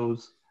action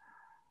shows.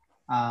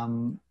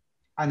 And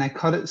I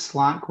cut it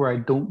slack where I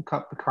don't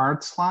cut the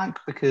card slack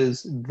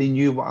because they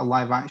knew what a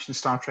live action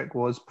Star Trek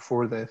was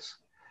before this.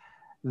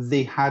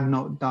 They had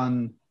not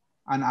done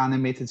an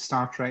animated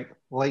Star Trek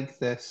like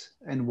this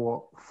in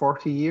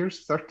 40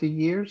 years, 30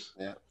 years?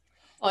 Yeah.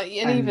 Well,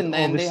 and even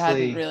then, they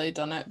hadn't really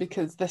done it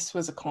because this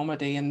was a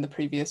comedy and the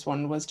previous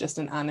one was just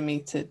an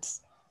animated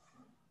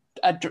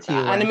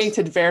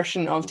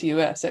version of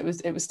TOS. It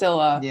was still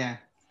a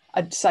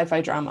sci-fi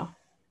drama.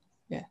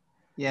 Yeah.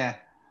 Yeah.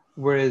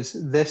 Whereas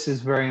this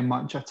is very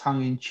much a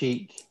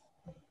tongue-in-cheek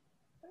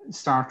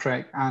Star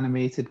Trek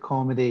animated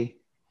comedy,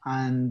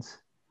 and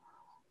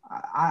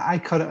I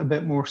cut it a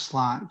bit more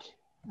slack.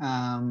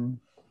 But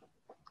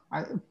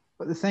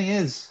the thing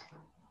is,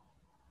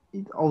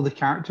 all the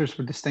characters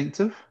were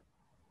distinctive.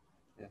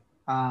 Yeah.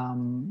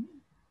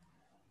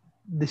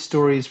 The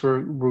stories were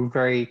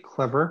very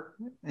clever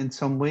in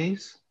some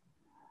ways,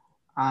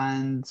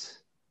 and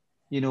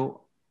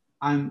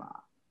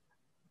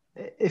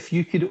if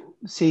you could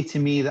say to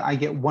me that I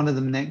get one of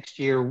them next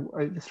year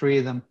out of the 3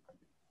 of them,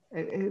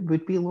 it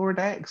would be Lower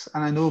Decks.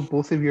 And I know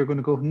both of you are going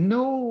to go,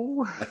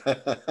 no.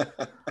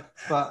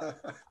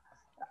 But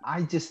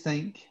I just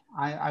think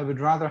I would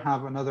rather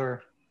have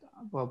another,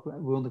 well,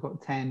 we only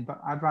got 10,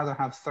 but I'd rather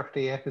have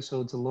 30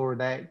 episodes of Lower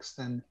Decks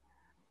than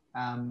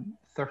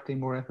 30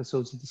 more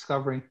episodes of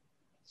Discovery.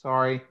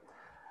 Sorry.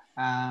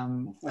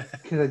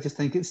 Because I just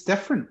think it's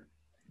different.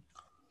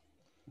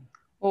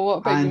 Well, what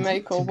about you, And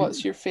Michael?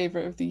 What's your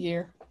favourite of the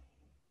year?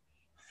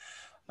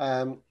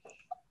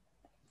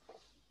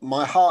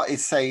 My heart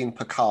is saying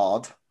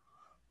Picard.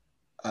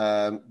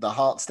 The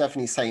heart's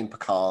definitely saying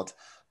Picard,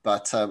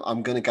 but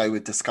I'm going to go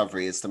with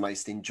Discovery as the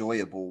most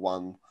enjoyable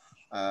one,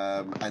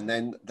 and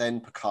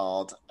then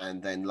Picard,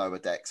 and then Lower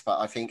Decks. But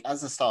I think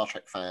as a Star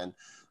Trek fan,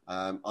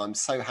 I'm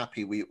so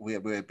happy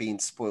we're being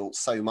spoilt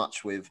so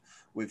much with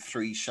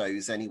 3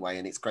 shows anyway,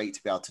 and it's great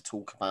to be able to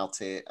talk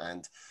about it,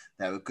 and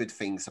there are good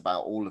things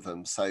about all of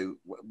them. So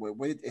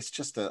it's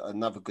just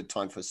another good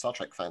time for a Star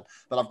Trek fan.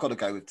 But I've got to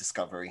go with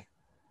Discovery.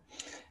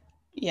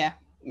 Yeah,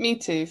 me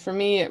too. For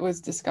me, it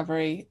was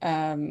Discovery.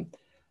 I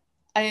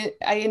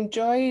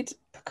enjoyed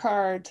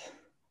Picard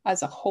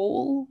as a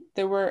whole.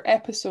 There were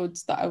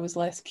episodes that I was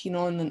less keen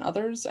on than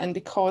others, and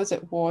because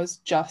it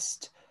was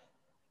just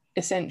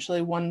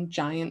essentially one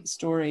giant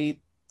story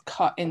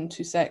cut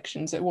into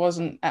sections, it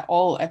wasn't at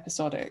all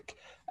episodic.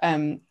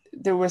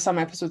 There were some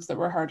episodes that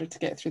were harder to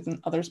get through than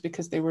others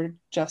because they were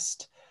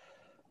just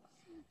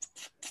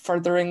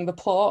furthering the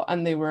plot,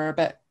 and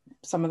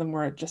some of them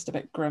were just a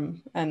bit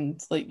grim.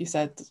 And like you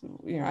said,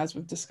 as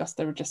we've discussed,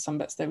 there were just some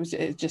bits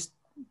it just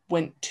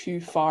went too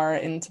far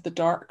into the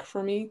dark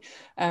for me.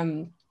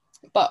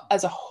 But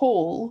as a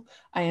whole,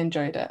 I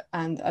enjoyed it,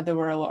 and there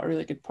were a lot of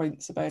really good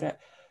points about it.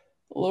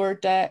 Lower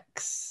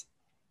Decks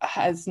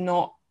has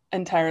not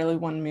entirely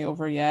won me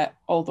over yet,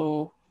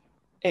 although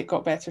it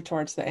got better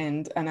towards the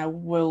end, and I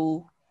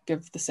will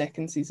give the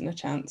second season a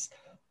chance.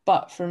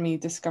 But for me,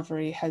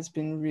 Discovery has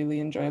been really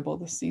enjoyable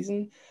this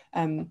season.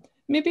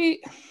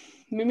 Maybe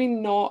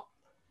not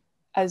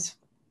as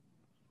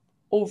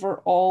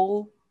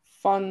overall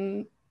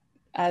fun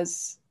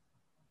as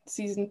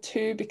season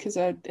 2, because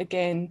I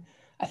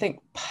think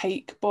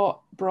Pike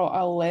brought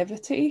a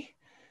levity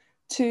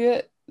to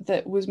it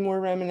that was more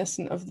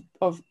reminiscent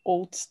of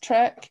old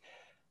Trek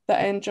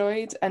that I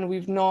enjoyed, and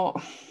we've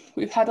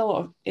had a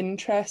lot of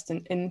interest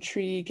and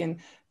intrigue and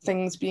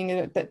things being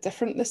a bit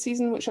different this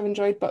season, which I've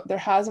enjoyed, but there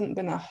hasn't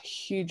been a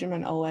huge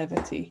amount of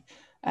levity.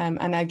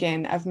 And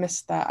again, I've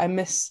missed that. I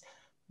miss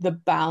the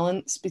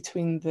balance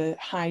between the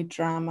high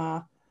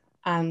drama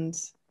and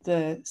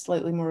the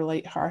slightly more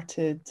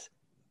lighthearted,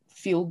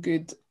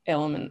 feel-good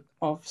element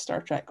of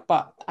Star Trek.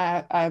 But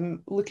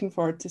I'm looking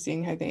forward to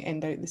seeing how they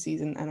end out the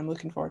season, and I'm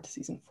looking forward to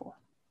season 4.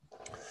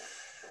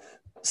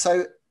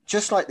 So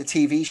just like the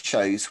TV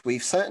shows,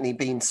 we've certainly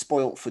been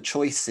spoilt for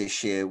choice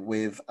this year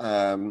with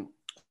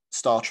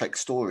Star Trek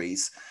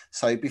stories.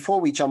 So before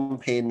we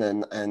jump in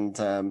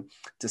and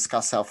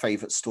discuss our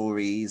favourite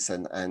stories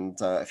and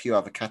a few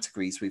other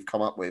categories we've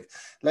come up with,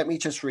 let me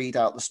just read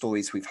out the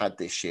stories we've had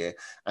this year.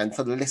 And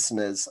for the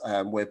listeners,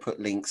 we'll put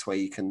links where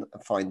you can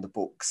find the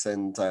books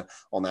and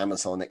on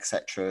Amazon,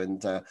 etc.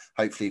 And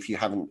hopefully if you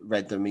haven't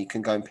read them, you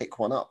can go and pick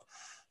one up.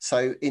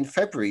 So in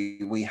February,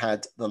 we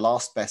had The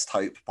Last Best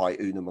Hope by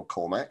Una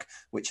McCormack,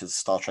 which is a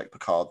Star Trek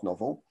Picard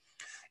novel.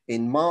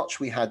 In March,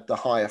 we had The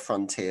Higher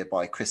Frontier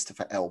by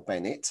Christopher L.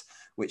 Bennett,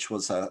 which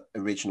was an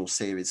original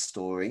series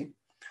story.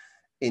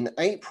 In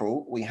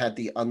April, we had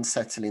The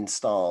Unsettling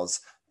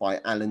Stars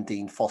by Alan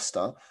Dean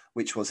Foster,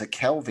 which was a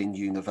Kelvin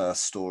universe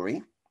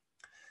story.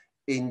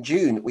 In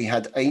June, we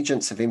had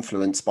Agents of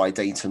Influence by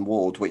Dayton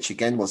Ward, which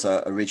again was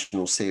an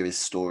original series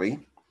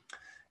story.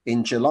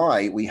 In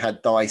July, we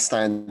had Die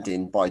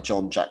Standing by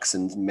John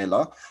Jackson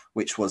Miller,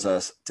 which was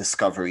a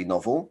Discovery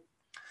novel.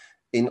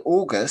 In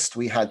August,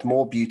 we had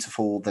More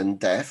Beautiful Than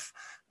Death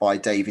by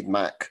David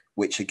Mack,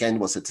 which again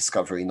was a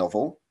Discovery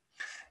novel.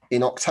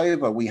 In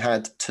October, we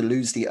had To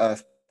Lose the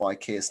Earth by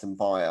Kirsten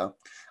Beyer.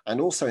 And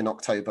also in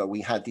October,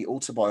 we had the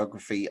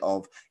autobiography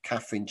of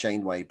Catherine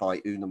Janeway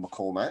by Una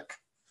McCormack.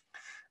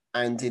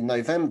 And in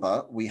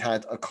November, we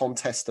had A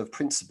Contest of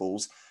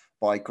Principles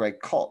by Greg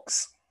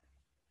Cox.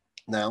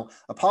 Now,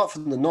 apart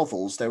from the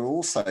novels, there were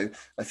also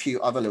a few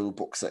other little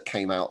books that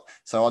came out.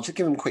 So I'll just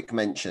give them quick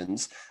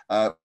mentions.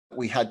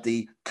 We had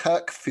the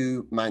Kirk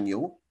Fu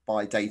Manual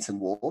by Dayton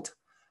Ward.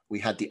 We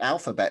had the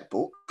Alphabet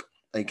Book,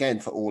 again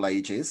for all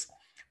ages.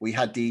 We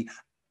had the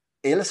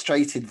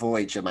Illustrated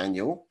Voyager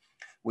Manual.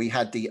 We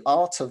had the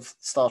Art of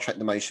Star Trek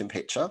The Motion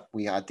Picture.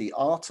 We had the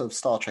Art of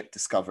Star Trek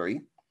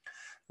Discovery.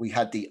 We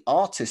had the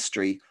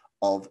Artistry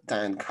of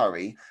Dan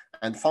Curry.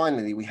 And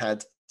finally, we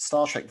had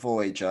Star Trek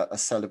Voyager, A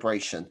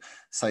Celebration.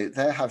 So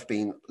there have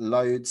been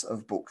loads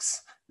of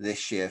books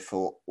this year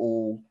for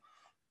all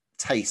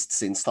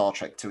tastes in Star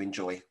Trek to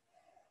enjoy.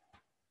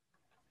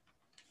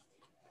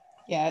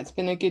 Yeah, it's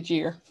been a good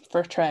year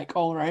for Trek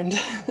all around.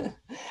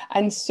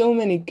 And so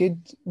many good,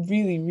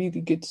 really,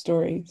 really good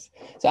stories.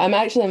 So I'm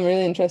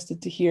really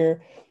interested to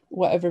hear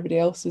what everybody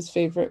else's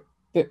favourite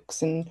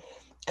books and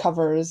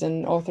covers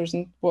and authors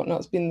and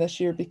whatnot's been this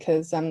year,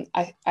 because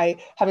I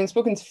having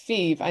spoken to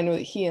Phoebe, I know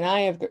that he and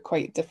I have got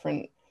quite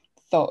different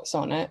thoughts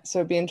on it, so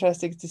it'd be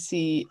interesting to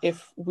see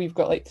if we've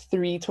got like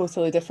three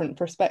totally different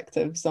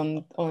perspectives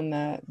on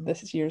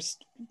this year's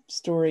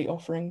story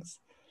offerings.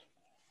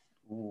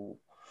 Ooh.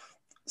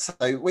 So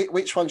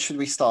which one should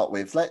we start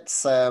with?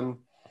 Let's go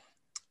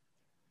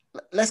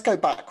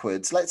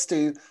backwards. Let's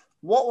do,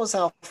 what was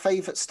our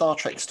favorite Star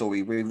Trek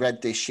story we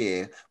read this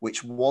year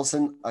which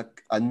wasn't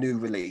a new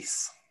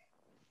release?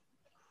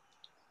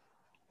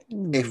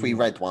 If we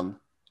read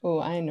one.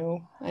 Oh, I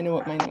know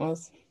what mine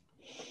was.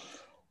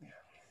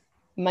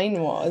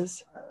 Mine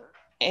was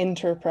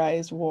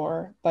Enterprise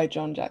War by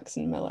John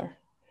Jackson Miller,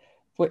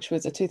 which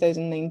was a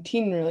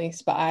 2019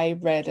 release, but I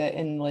read it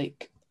in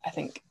like, I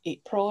think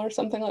April or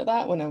something like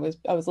that, when I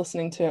was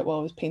listening to it while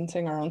I was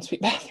painting our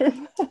ensuite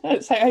bathroom.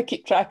 That's how I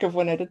keep track of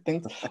when I did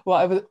things.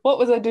 What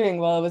was I doing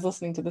while I was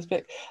listening to this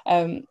book?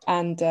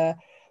 That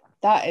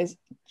is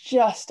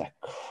just a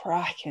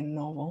cracking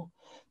novel.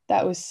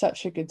 That was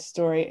such a good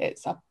story.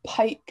 It's a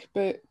Pike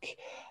book.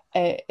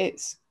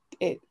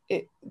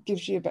 It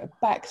gives you a bit of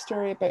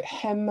backstory about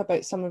him,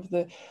 about some of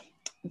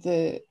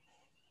the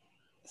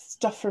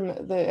stuff from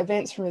the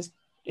events from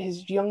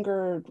his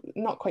younger,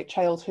 not quite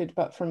childhood,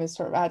 but from his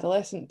sort of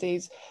adolescent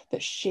days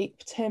that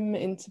shaped him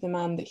into the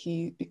man that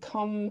he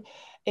become.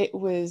 It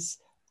was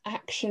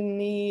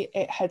action-y.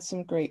 It had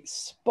some great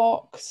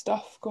Spock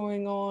stuff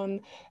going on.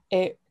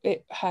 It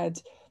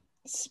had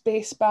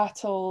space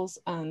battles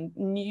and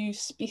new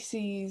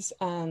species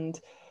and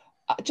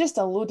just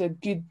a load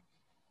of good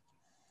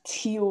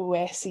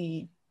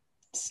TOS-y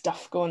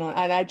stuff going on,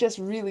 and I just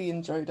really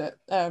enjoyed it.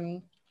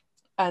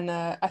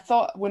 I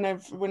thought when I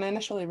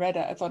initially read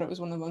it, I thought it was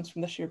one of the ones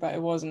from this year, but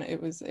it wasn't.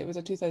 It was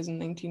a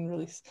 2019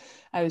 release.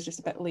 I was just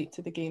a bit late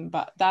to the game,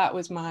 but that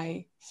was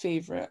my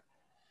favourite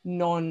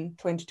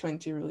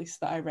non-2020 release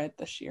that I read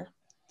this year.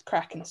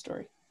 Cracking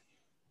story.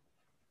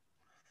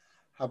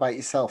 How about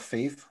yourself,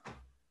 Phoebe?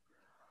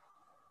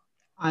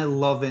 I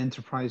love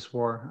Enterprise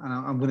War, and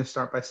I'm going to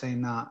start by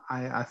saying that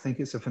I think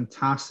it's a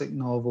fantastic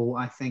novel.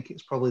 I think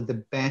it's probably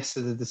the best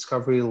of the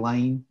Discovery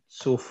line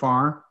so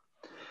far.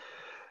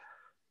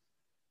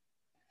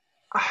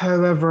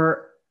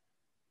 However,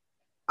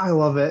 I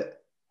love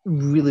it,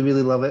 really,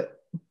 really love it,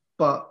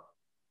 but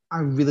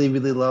I really,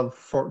 really love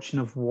Fortune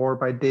of War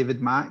by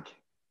David Mack,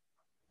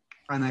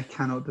 and I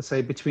cannot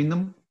decide between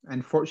them.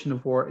 And Fortune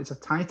of War is a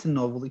Titan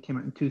novel that came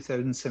out in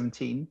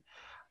 2017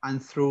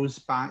 and throws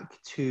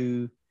back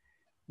to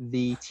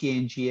the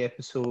TNG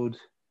episode.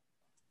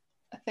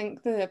 I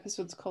think the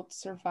episode's called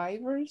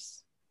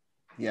Survivors.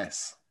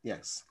 Yes.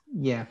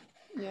 Yeah.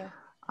 Yeah.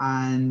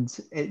 And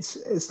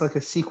it's like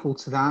a sequel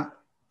to that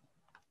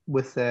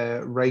with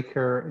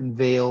Riker and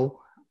Vale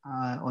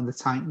on the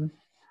Titan.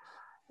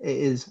 It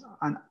is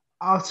an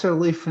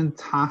utterly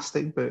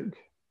fantastic book.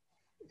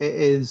 It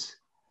is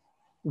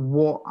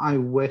what I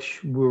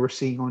wish we were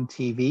seeing on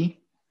TV.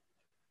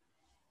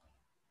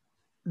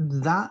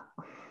 That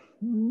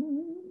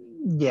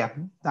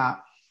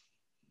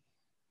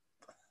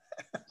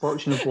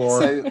Fortune of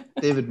War, so,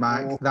 David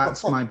Mack,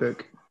 that's my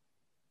book.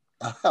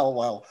 Oh,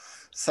 wow.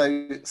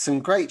 So some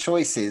great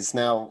choices.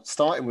 Now,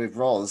 starting with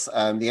Roz,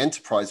 the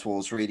Enterprise War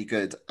is really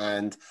good.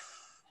 And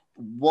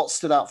what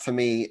stood out for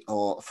me,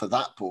 or for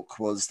that book,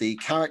 was the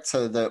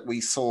character that we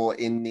saw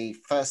in the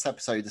first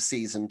episode of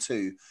season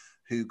 2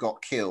 who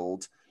got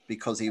killed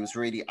because he was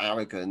really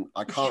arrogant.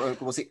 I can't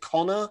remember, was it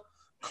Connor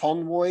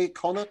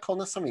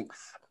something?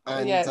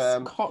 And yes,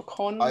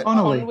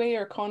 Conway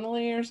or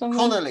Connolly or something.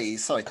 Connolly,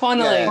 sorry.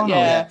 Connolly,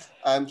 yeah.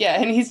 And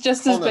he's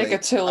just Connolly, as big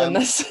a tool in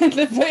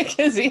the book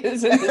as he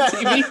is in the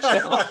TV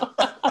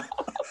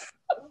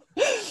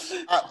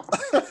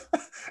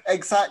show.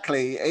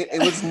 Exactly.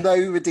 It was no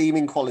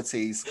redeeming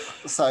qualities.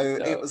 So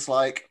no. It was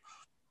like,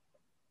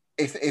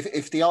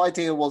 if the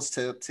idea was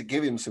to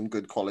give him some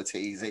good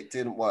qualities, it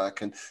didn't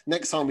work. And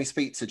next time we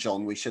speak to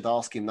John, we should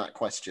ask him that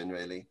question,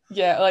 really.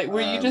 Yeah, like,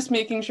 were you just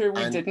making sure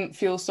we didn't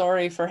feel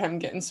sorry for him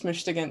getting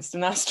smushed against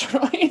an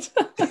asteroid?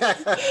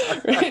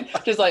 Right?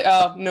 Just like,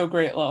 oh, no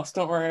great loss,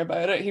 don't worry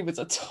about it. He was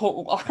a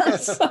total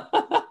arse.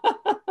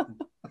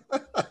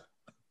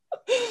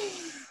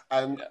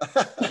 And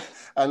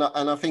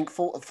I think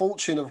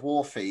Fortune of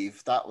War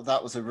Thief, that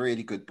was a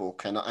really good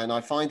book. And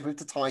I find with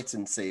the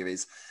Titan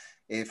series,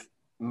 if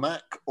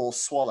Mac or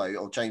Swallow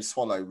or James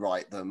Swallow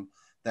write them,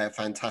 they're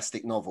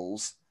fantastic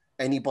novels.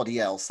 Anybody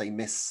else, they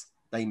miss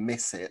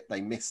it. They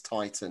miss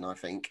Titan, I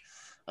think.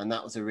 And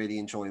that was a really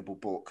enjoyable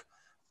book.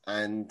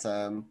 And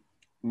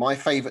my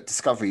favorite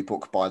Discovery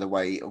book, by the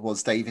way,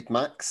 was David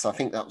Mack's. I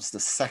think that was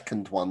the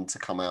second one to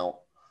come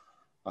out.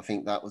 I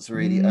think that was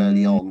really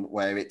early on,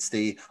 where it's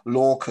the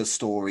Lorca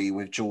story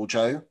with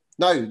Giorgio.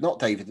 No, not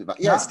David Mack.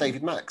 Yes,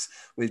 David Mack's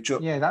with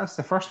yeah, that's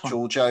the first one.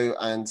 Giorgio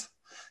and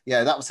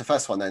yeah, that was the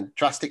first one. Then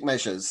Drastic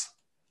Measures.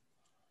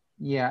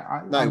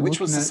 Yeah, which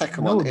was the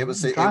second one? It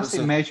was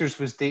Drastic Measures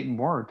was Dayton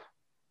Ward.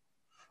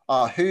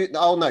 Who?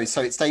 Oh no,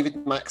 so it's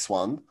David Mack's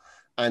one,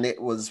 and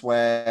it was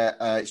where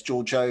it's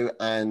Giorgio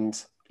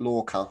and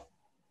Lorca.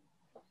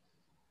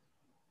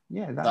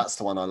 Yeah, that's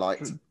the one I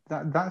liked.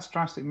 That's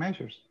Drastic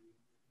Measures.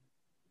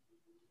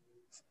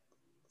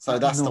 So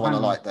that's no, the one I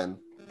hang on. like then.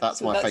 That's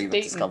So my that's favourite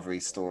Dayton. Discovery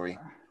story.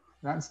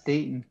 That's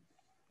Dayton.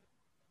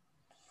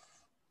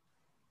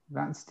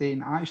 That's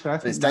Dayton. Actually, I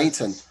So think it's that's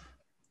Dayton.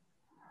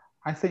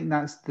 I think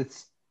that's the.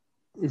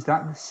 Is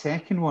that the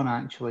second one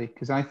actually?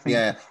 Because I think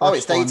Yeah. the first Oh,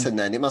 it's Dayton one,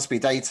 then. It must be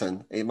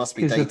Dayton. It must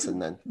be Dayton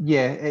then.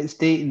 Yeah, it's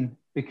Dayton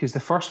because the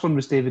first one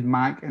was David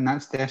Mack, and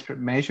that's Desperate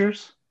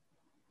Measures.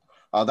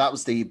 Oh, that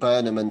was the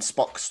Burnham and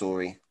Spock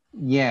story.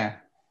 Yeah.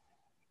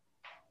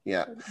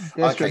 Yeah.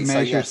 Desperate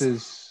Measures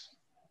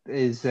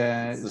is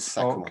the second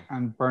Spock one.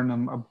 and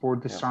Burnham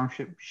aboard the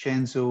starship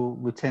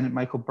Shenzhou. Lieutenant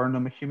Michael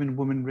Burnham, a human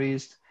woman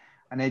raised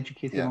and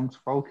educated amongst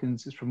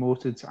Vulcans, is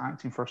promoted to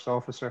acting first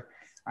officer,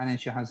 and then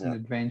she has an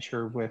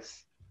adventure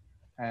with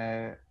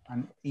an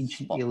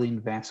ancient alien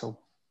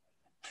vessel.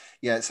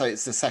 Yeah, so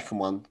it's the second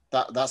one.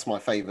 That's my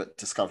favourite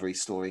Discovery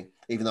story,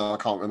 even though I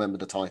can't remember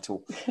the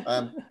title.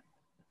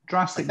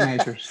 Drastic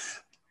Measures.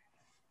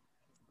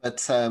 But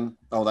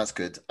that's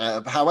good.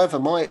 However,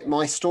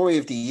 my story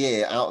of the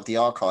year out of the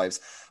archives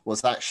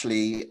was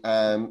actually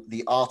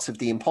The Art of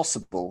the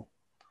Impossible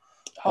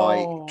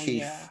by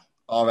Keith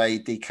R.A.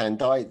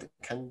 Candido. The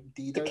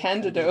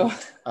Candido.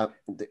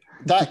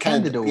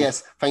 Candido.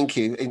 Yes, thank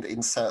you.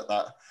 Insert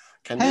that.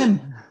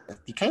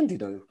 The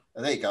Candido.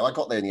 There you go. I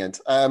got there in the end.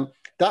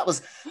 That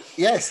was,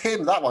 yes,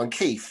 him. That one,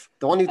 Keith,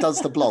 the one who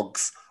does the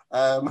blogs.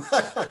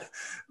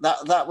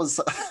 That was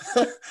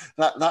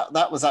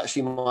that was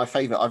actually my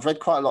favorite. I've read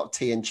quite a lot of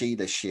TNG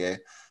this year,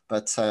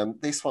 but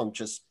this one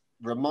just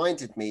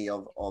reminded me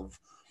of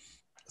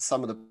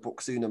some of the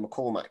books Una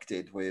McCormack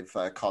did with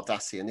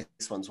Cardassian.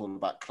 This one's all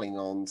about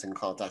Klingons and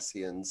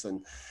Cardassians,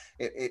 and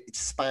it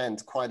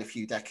spanned quite a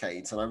few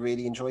decades, and I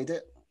really enjoyed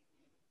it.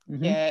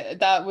 Mm-hmm. Yeah,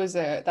 that was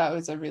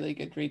a really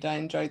good read. I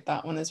enjoyed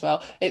that one as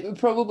well.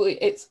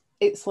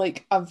 It's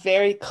like a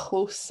very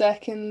close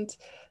second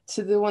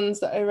to the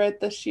ones that I read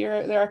this year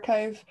at the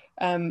archive.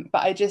 But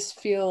I just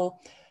feel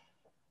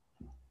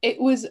it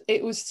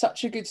was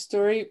such a good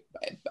story.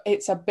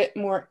 It's a bit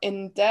more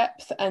in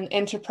depth, and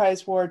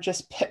Enterprise War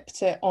just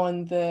pipped it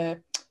on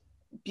the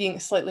being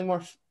slightly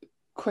more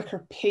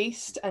quicker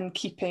paced and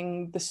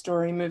keeping the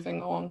story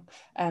moving on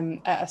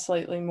at a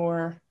slightly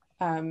more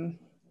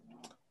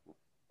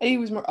it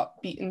was more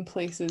upbeat in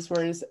places,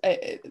 whereas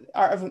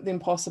Art of the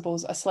Impossible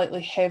is a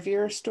slightly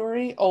heavier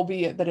story,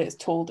 albeit that it's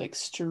told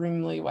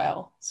extremely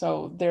well.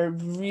 So they're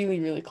really,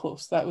 really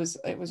close. It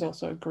was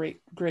also a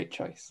great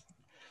choice.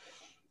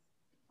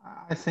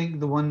 I think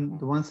the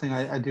one thing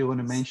I do want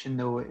to mention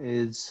though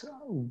is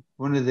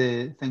one of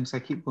the things I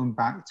keep going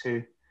back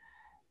to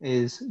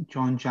is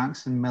John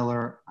Jackson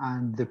Miller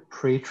and the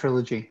Prey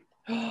trilogy.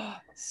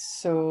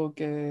 So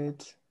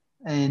good.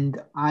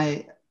 And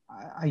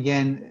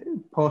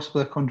again,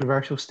 possibly a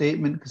controversial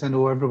statement because I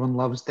know everyone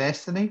loves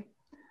Destiny,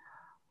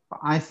 but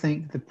I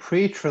think the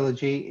Prey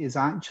trilogy is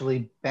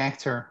actually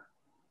better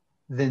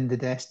than the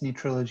Destiny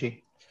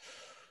trilogy.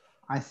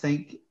 I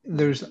think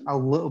there's a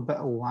little bit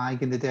of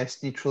lag in the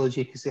Destiny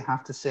trilogy because they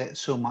have to set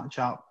so much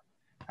up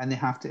and they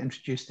have to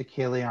introduce the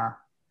Kaliar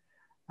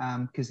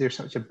because they're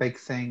such a big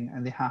thing,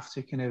 and they have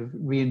to kind of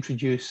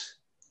reintroduce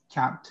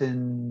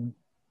Captain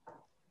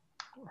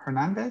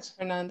Hernandez,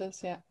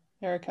 yeah.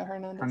 Erica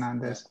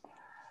Hernandez.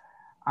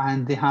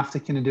 And they have to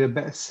kind of do a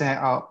bit of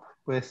setup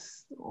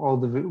with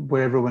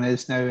where everyone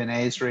is now in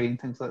Ezra and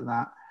things like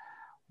that.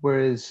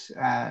 Whereas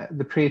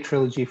the Prey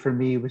trilogy for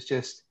me was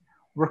just,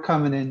 we're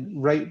coming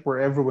in right where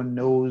everyone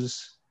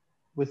knows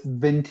with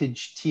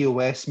vintage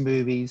TOS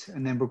movies,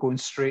 and then we're going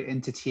straight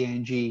into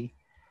TNG,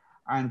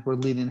 and we're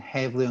leaning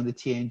heavily on the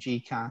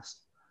TNG cast.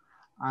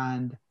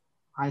 And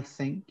I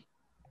think,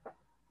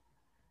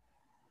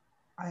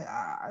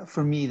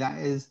 for me, that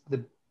is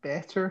the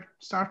better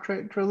Star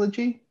Trek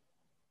trilogy.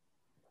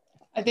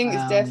 I think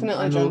it's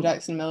definitely John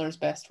Jackson Miller's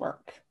best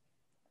work.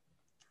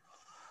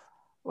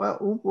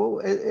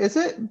 Well, is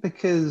it?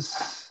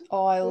 Because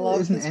I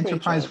love isn't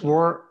Enterprise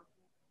War?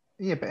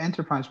 Yeah, but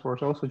Enterprise War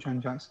is also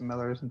John Jackson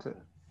Miller, isn't it?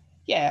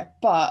 Yeah,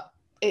 but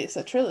it's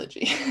a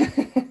trilogy.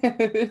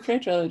 The Prey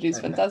trilogy is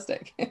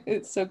fantastic.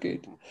 It's so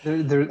good.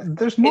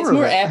 There's more. It's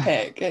more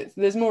epic.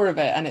 There's more of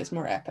it, and it's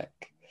more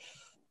epic.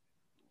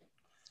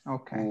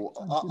 Okay.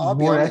 Well, I'll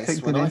more be honest,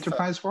 epic than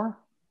Enterprise War?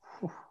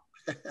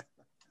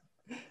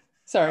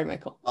 Sorry,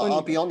 Michael.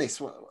 I'll be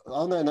honest.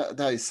 Oh,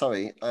 no,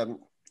 sorry.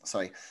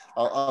 Sorry.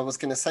 I was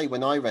going to say,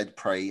 when I read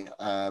Prey,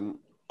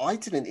 I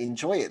didn't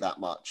enjoy it that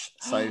much.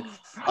 So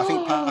I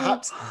think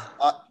perhaps...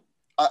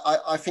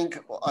 I think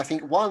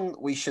one,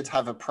 we should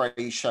have a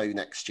Prey show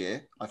next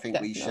year. I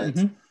think we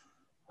should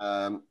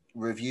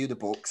review the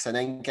books and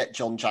then get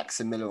John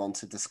Jackson Miller on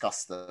to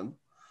discuss them.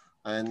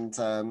 And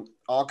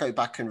I'll go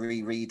back and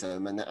reread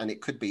them, and it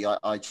could be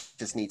I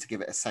just need to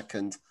give it a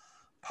second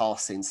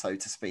passing, so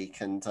to speak,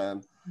 and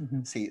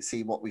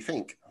see what we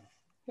think.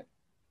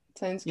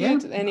 Sounds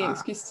good. Any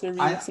excuse to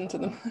re-listen to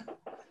them.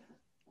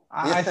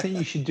 I think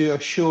you should do a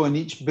show on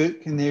each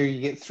book, and there you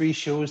get 3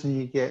 shows, and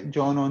you get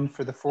John on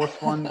for the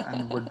 4th one,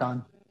 and we're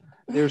done.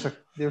 There's a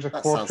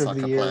quarter of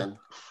the year. Plan.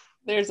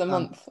 There's a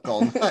month.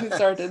 Gone.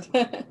 Started.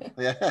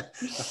 Yeah.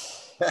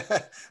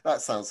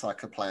 That sounds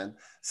like a plan.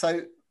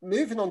 So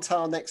moving on to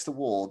our next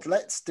award,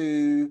 let's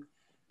do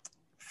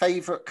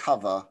favourite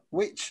cover.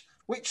 Which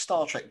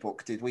Star Trek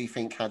book did we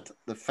think had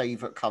the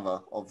favourite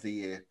cover of the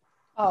year?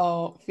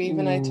 Oh, Phoebe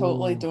and I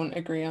totally don't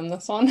agree on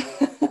this one.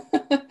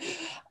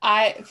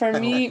 For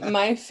me,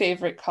 my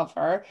favorite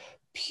cover,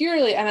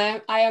 purely,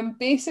 and I am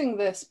basing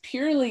this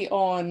purely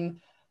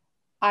on,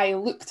 I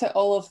looked at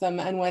all of them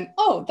and went,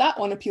 oh, that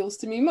one appeals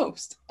to me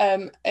most.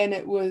 And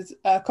it was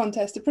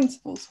Contest of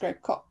Principles,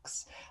 Greg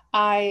Cox.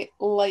 I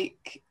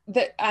like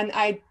that, and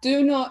I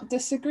do not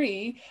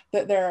disagree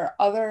that there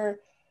are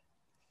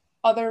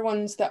other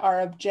ones that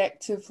are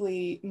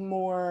objectively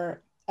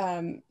more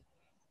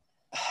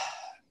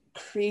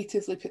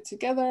creatively put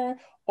together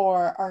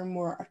or are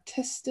more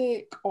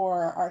artistic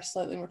or are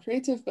slightly more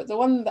creative, but the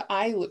one that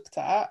I looked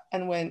at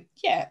and went,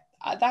 yeah,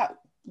 that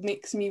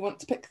makes me want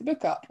to pick the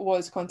book up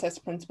was Contest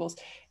of Principles.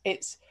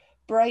 It's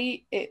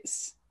bright,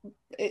 it's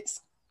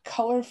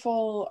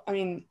colorful. I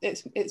mean,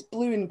 it's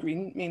blue and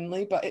green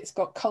mainly, but it's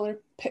got color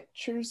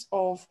pictures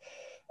of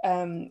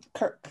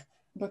Kirk,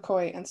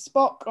 McCoy and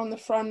Spock on the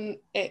front.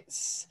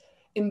 It's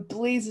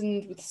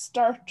emblazoned with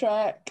Star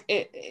Trek.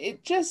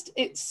 It just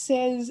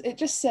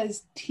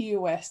says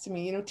TOS to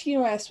me. You know,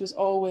 TOS was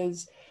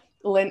always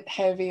lent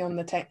heavy on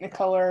the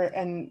Technicolor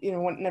and, you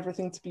know, wanting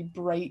everything to be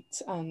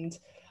bright and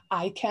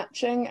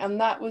eye-catching,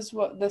 and that was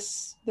what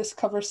this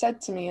cover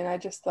said to me, and I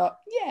just thought,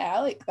 yeah, I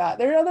like that.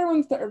 There are other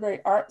ones that are very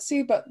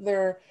artsy, but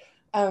they're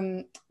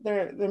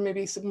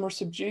maybe more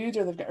subdued,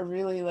 or they've got a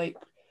really like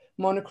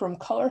monochrome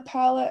color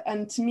palette,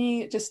 and to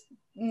me just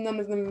none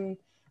of them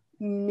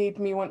made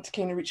me want to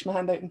kind of reach my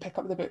hand out and pick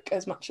up the book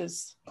as much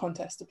as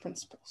Contest of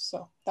Principles.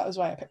 So that was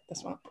why I picked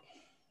this one up.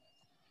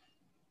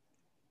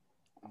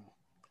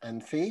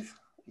 And Phoebe,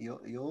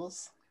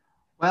 yours?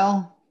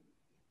 Well,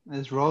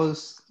 as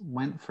Roz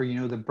went for, you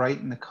know, the bright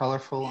and the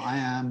colourful, I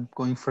am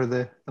going for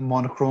the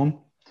monochrome,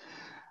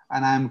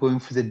 and I'm going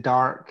for the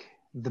dark,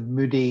 the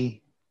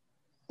moody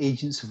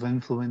Agents of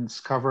Influence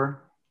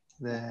cover,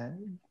 the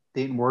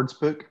Dayton Words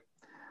book.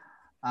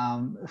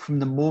 From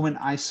the moment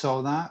I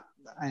saw that,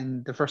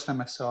 and the first time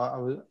I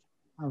saw it,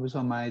 I was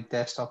on my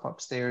desktop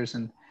upstairs,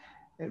 and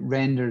it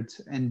rendered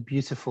in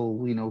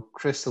beautiful, you know,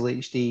 crystal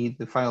HD.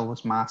 The file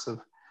was massive.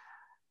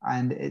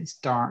 And it's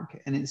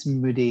dark and it's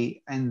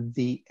moody, and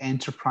the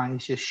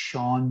Enterprise just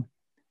shone.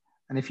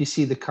 And if you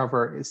see the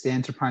cover, it's the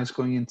Enterprise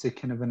going into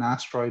kind of an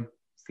asteroid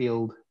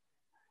field.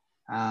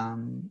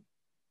 And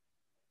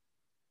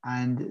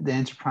the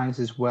Enterprise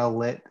is well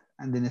lit,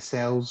 and the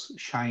nacelles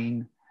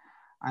shine.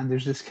 And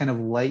there's this kind of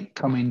light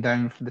coming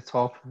down from the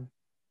top of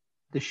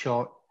the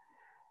shot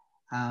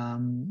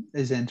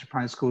as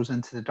Enterprise goes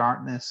into the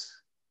darkness.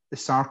 The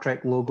Star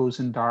Trek logo's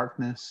in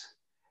darkness.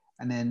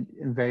 And then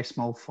in very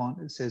small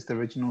font, it says the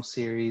original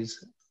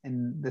series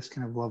in this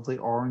kind of lovely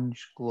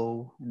orange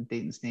glow, and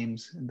Dayton's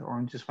name's in the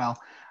orange as well.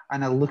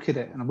 And I look at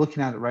it, and I'm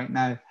looking at it right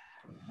now,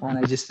 and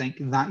I just think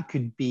that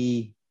could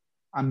be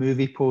a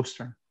movie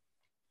poster.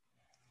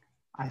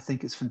 I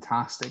think it's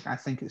fantastic. I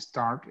think it's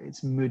dark,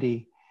 it's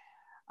moody,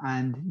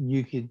 and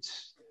you could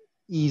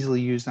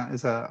easily use that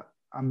as a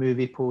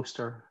movie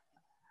poster.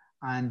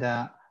 And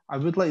I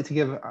would like to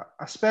give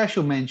a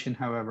special mention,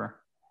 however,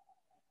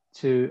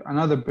 to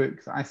another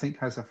book that I think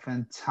has a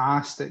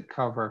fantastic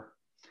cover,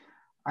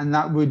 and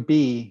that would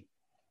be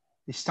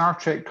the Star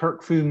Trek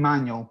Kirk Fu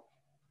Manual,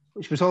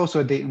 which was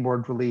also a Dayton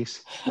Word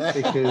release,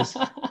 because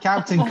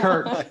Captain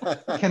Kirk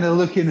kind of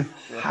looking,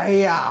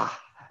 hiya,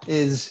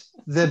 is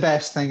the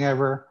best thing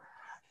ever.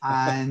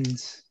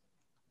 And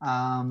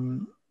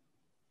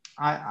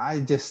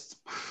I just,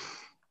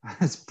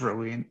 it's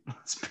brilliant.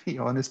 Let's be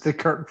honest. The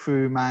Kirk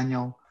Fu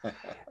Manual.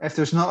 If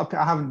there's not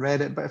I haven't read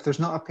it, but if there's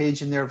not a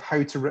page in there of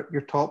how to rip your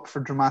top for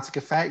dramatic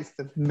effect,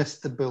 they've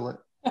missed the bullet.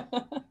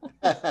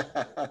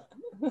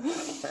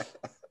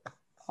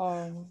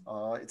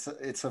 Oh,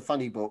 it's a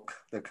funny book,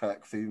 the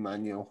Kirk Fu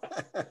Manual.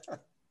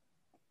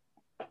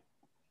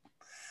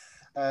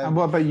 And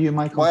what about you,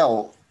 Michael?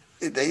 Well,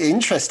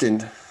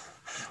 interesting.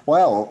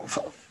 Well,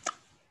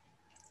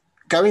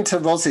 going to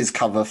Roz's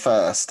cover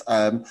first.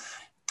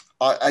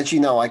 As you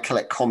know, I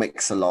collect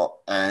comics a lot,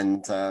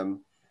 and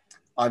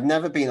I've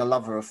never been a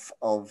lover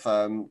of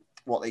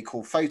what they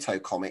call photo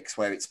comics,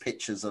 where it's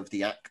pictures of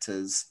the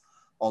actors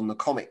on the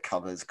comic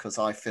covers, because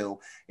I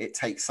feel it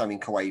takes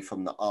something away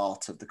from the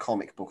art of the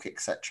comic book,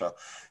 etc.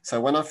 So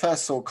when I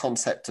first saw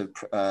Contest of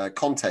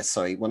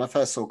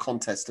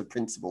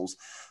Principles,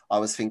 I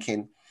was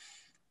thinking,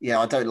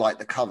 yeah, I don't like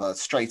the cover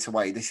straight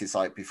away. This is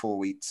like before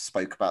we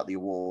spoke about the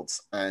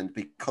awards, and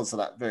because of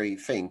that very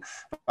thing.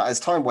 But as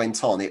time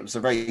went on, it was a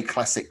very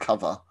classic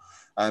cover.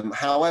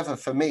 However,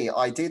 for me,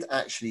 I did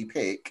actually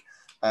pick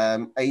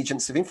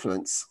Agents of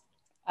Influence.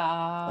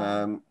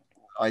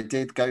 I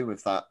did go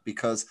with that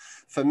because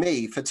for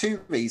me, for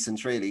two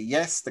reasons, really.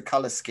 Yes, the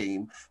color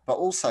scheme, but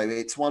also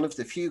it's one of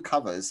the few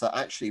covers that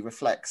actually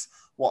reflects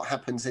what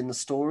happens in the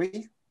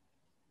story.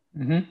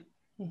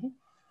 Mm-hmm.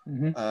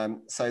 Mm-hmm.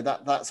 So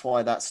that's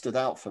why that stood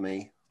out for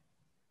me.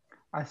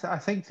 I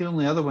think the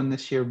only other one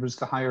this year was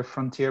The Higher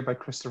Frontier by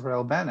Christopher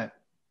L. Bennett.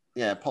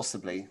 Yeah,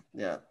 possibly.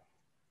 Yeah.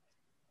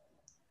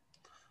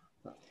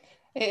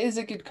 It is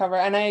a good cover,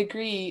 and I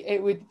agree.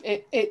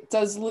 It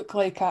does look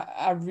like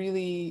a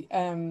really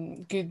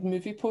good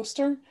movie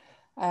poster.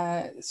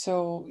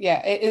 So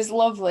yeah, it is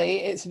lovely.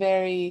 It's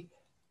very,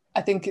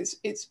 I think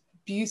it's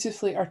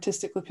beautifully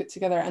artistically put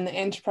together, and the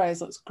Enterprise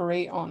looks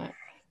great on it.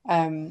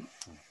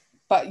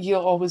 But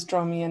you'll always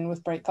draw me in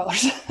with bright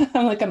colors.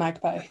 I'm like a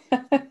magpie.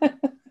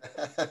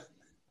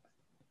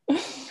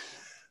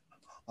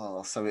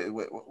 Oh, so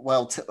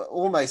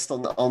almost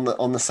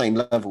on the same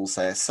levels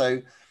there.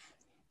 So,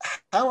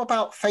 how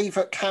about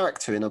favorite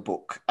character in a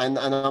book? And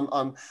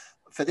I'm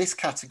for this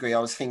category, I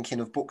was thinking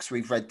of books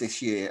we've read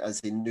this year, as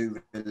in new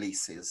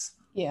releases.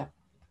 Yeah,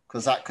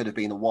 because that could have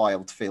been a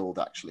wild field,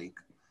 actually.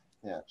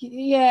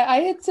 Yeah, I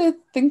had to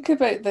think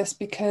about this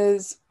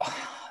because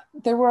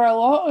there were a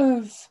lot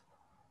of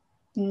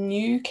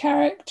new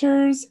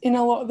characters in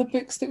a lot of the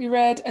books that we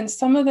read, and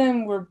some of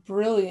them were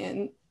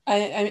brilliant.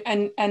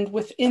 And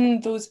within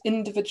those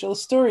individual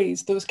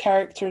stories, those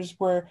characters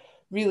were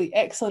really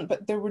excellent,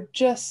 but there were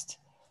just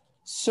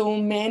so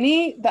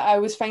many that I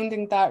was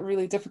finding that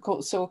really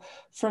difficult. So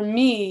for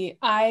me,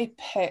 I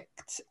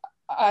picked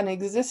an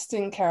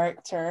existing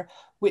character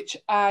which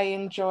I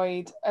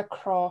enjoyed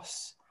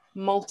across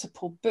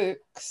multiple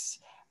books,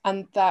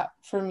 and that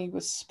for me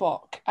was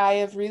Spock. I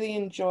have really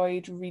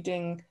enjoyed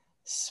reading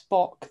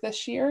Spock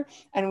this year,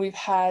 and we've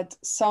had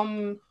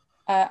some.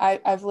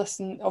 I've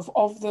listened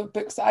of the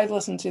books that I've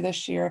listened to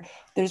this year.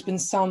 There's been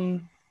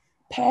some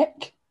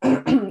Peck,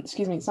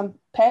 excuse me, some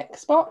Peck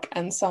Spock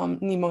and some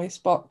Nimoy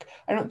Spock.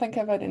 I don't think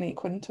I've had any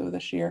Quinto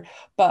this year,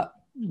 but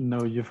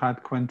no, you've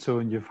had Quinto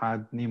and you've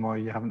had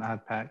Nimoy. You haven't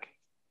had Peck.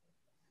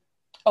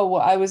 Oh,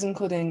 well, I was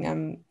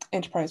including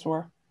Enterprise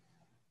War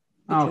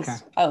because okay.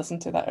 I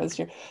listened to that this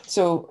year.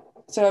 So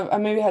I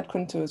maybe had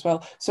Quinto as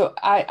well. So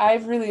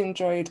I've really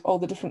enjoyed all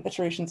the different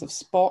iterations of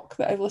Spock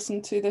that I've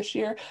listened to this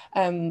year.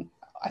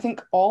 I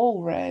think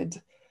all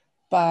read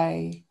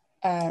by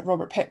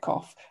Robert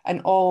Petkoff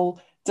and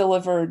all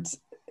delivered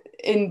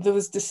in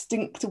those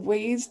distinct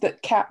ways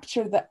that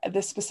capture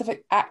the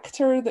specific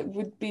actor that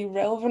would be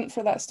relevant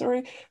for that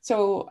story.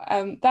 So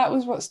that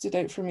was what stood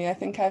out for me. I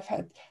think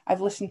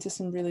I've listened to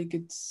some really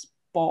good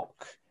Spock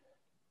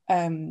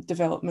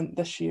development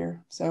this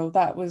year. So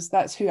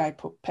that's who I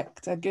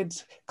picked, a good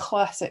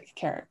classic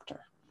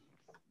character.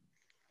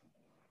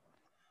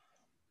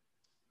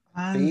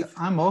 And Steve?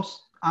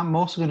 I'm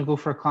also going to go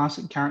for a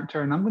classic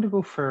character, and I'm going to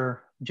go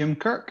for Jim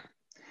Kirk,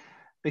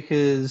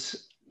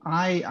 because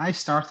I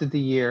started the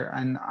year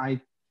and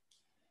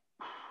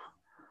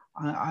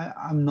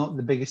I'm not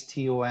the biggest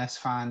TOS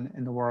fan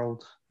in the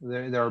world.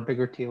 There are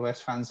bigger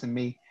TOS fans than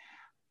me,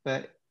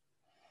 but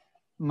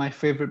my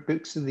favorite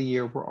books of the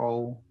year were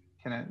all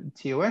kind of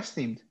TOS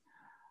themed.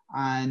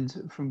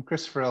 And from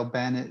Christopher L.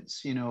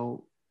 Bennett's,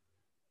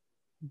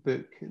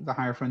 book, The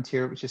Higher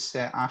Frontier, which is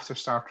set after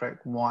Star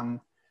Trek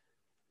 1,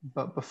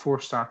 but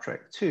before Star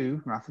Trek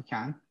 2, Wrath of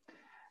Khan,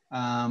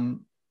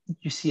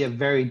 you see a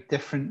very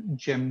different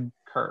Jim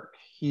Kirk.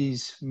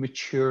 He's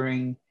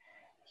maturing.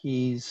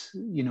 He's,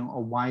 a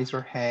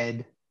wiser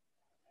head.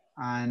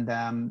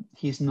 And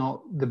he's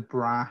not the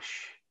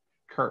brash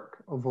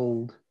Kirk of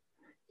old.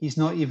 He's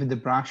not even the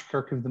brash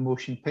Kirk of the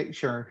motion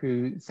picture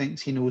who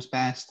thinks he knows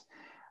best.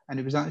 And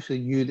it was actually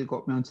you that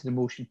got me onto the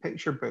motion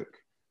picture book,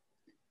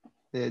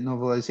 the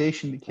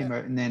novelization that came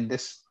out. And then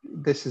this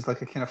is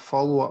like a kind of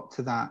follow-up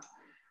to that.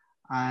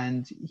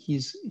 And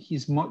he's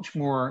much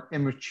more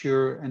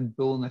immature and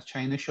bull in a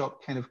china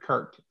shop kind of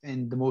Kirk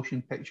in the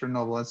motion picture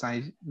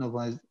novelization.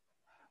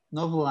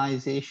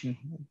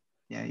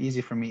 Yeah,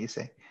 easy for me to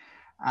say.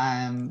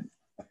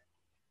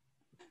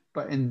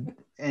 But in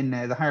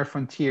The Higher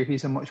Frontier,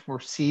 he's a much more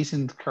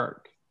seasoned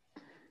Kirk.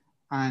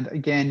 And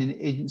again, in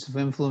Agents of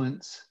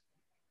Influence,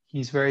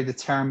 he's very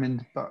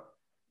determined. But,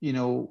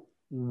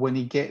 when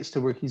he gets to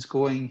where he's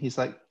going, he's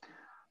like,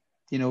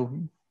 you're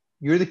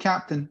the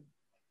captain.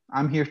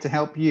 I'm here to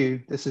help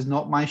you. This is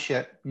not my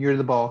ship. You're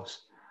the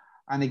boss.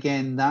 And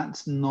again,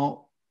 that's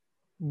not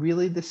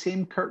really the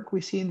same Kirk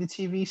we see in the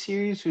TV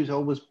series, who's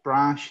always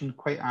brash and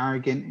quite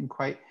arrogant and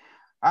quite,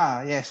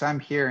 yes, I'm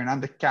here and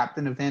I'm the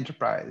captain of the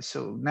Enterprise,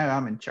 so now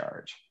I'm in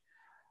charge.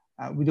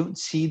 We don't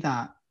see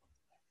that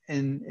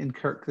in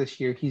Kirk this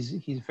year.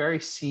 He's very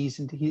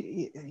seasoned.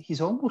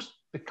 He's almost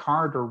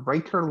Picard or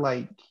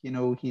Riker-like.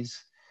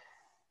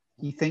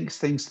 He thinks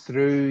things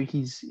through.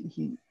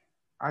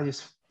 I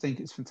just think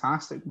it's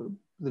fantastic what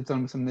they've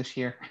done with him this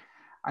year.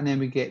 And then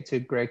we get to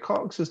Greg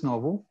Cox's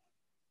novel,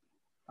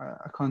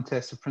 A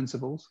Contest of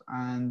Principles.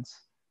 And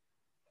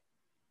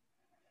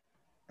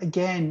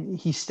again,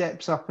 he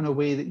steps up in a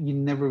way that you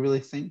never really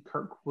think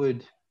Kirk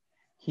would.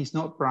 He's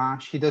not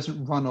brash. He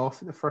doesn't run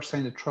off at the first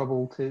sign of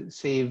trouble to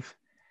save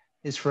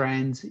his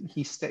friends.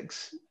 He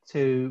sticks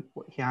to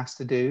what he has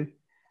to do,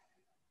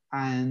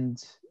 and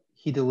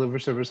he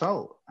delivers a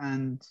result.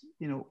 And,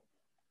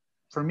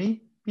 for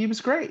me, he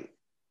was great.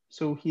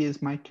 So he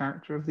is my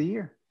character of the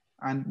year.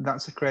 And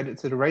that's a credit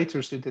to the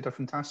writers who did a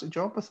fantastic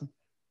job with him.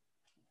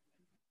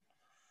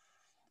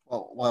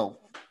 Well,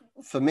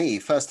 for me,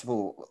 first of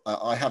all,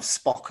 I have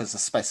Spock as a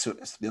special.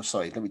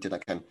 Sorry, let me do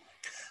that again.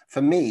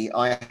 For me,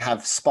 I have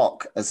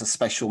Spock as a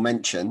special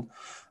mention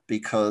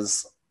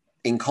because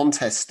in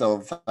Contest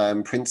of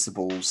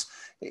Principles,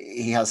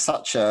 he has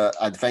such a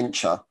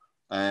adventure,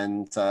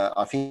 and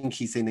I think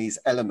he's in his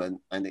element,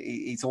 and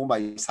he's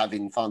almost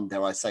having fun.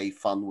 Dare I say,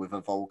 fun with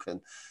a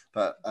Vulcan?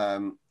 But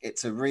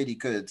it's a really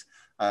good.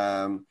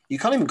 You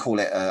can't even call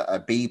it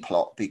a B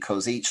plot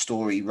because each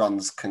story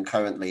runs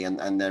concurrently,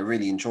 and they're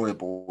really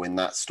enjoyable in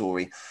that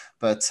story.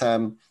 But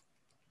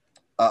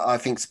I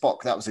think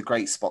Spock, that was a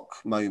great Spock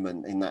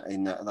moment in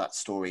that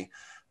story.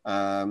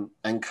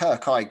 And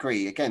Kirk, I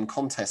agree. Again,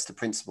 Contest of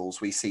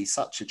Principles, we see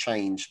such a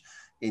change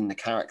in the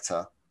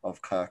character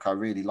of Kirk. I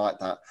really like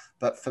that.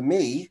 But for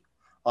me,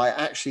 I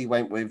actually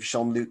went with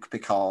Jean-Luc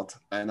Picard,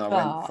 and I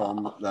went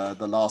from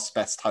the Last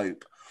Best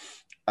Hope.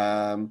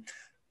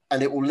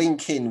 And it will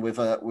link in with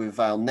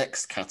our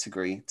next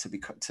category,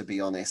 to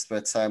be honest.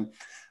 But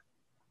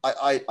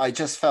I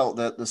just felt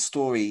that the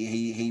story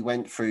he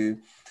went through,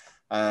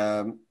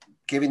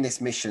 giving this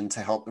mission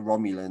to help the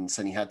Romulans,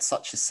 and he had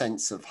such a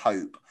sense of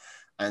hope.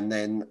 And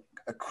then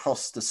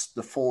across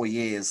the 4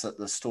 years that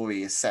the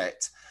story is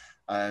set,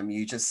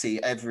 you just see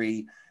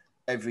every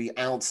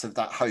ounce of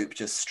that hope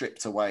just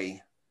stripped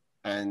away.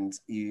 And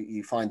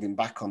you find him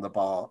back on the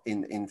bar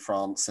in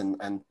France,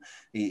 and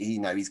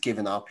he's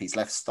given up, he's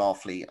left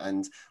Starfleet,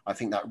 and I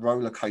think that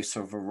roller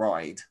coaster of a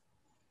ride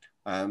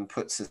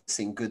puts us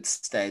in good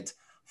stead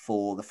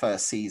for the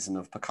first season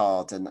of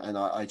Picard, and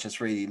I just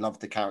really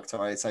loved the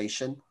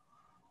characterization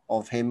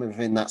of him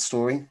within that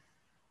story.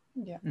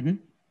 Yeah. Mm-hmm.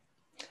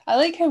 I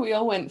like how we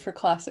all went for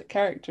classic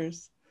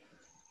characters.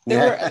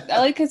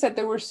 Like I said,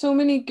 there were so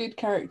many good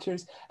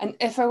characters, and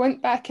if I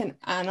went back and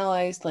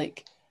analysed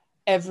like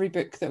every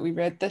book that we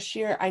read this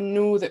year, I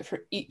know that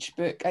for each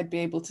book I'd be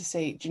able to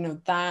say, do you know,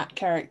 that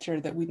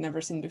character that we'd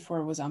never seen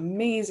before was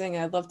amazing,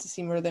 I'd love to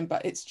see more of them,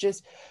 but it's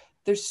just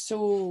there's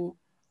so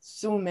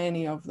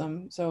many of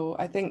them. So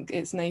I think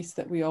it's nice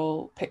that we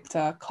all picked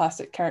a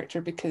classic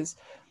character, because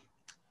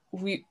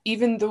we,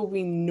 even though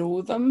we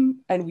know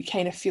them and we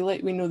kind of feel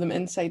like we know them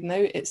inside and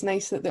out, it's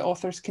nice that the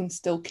authors can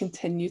still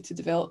continue to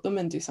develop them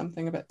and do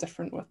something a bit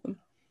different with them.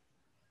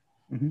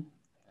 Mm-hmm.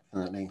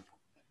 Definitely.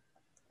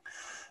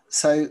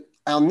 So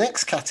our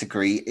next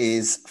category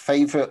is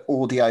favourite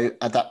audio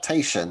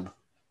adaptation.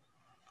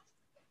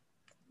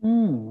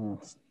 So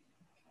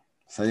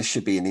this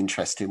should be an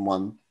interesting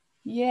one.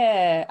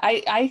 Yeah,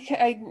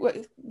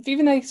 Viv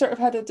and I sort of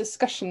had a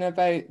discussion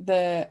about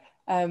the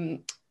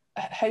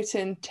how to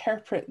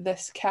interpret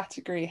this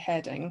category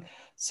heading.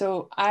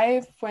 So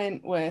I've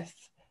went with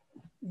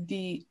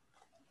the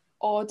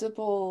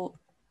audible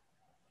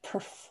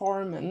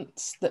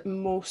performance that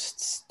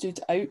most stood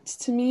out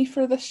to me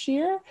for this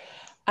year.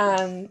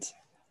 And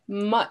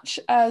much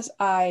as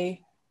I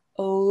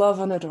love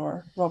and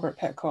adore Robert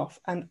Petkoff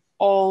and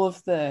all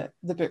of the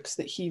books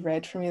that he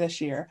read for me this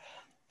year,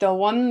 the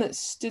one that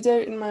stood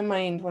out in my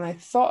mind when I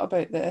thought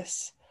about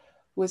this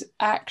was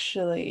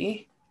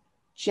actually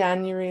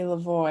January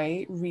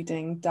Lavoie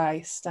reading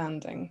Die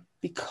Standing,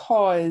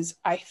 because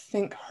I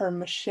think her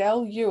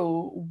Michelle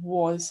Yeoh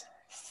was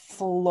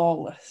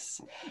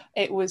flawless.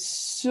 It was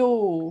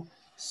so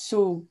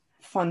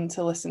fun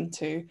to listen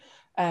to,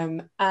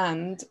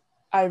 and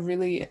I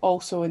really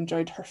also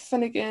enjoyed her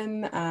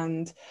Finnegan,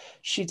 and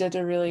she did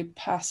a really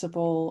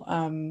passable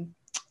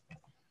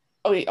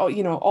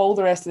all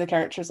the rest of the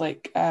characters,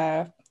 like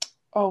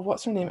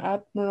what's her name,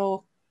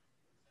 Admiral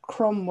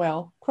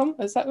Cromwell.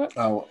 Is that what?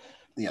 Oh,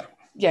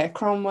 yeah,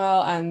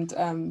 Cromwell,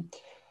 and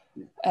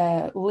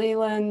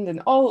Leyland,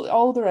 and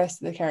all the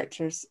rest of the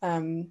characters,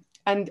 and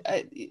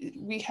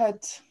we had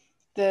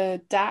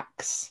the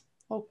Dax.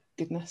 Oh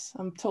goodness,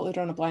 I'm totally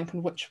drawing a blank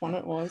on which one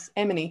it was.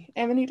 Emily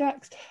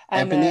Dax.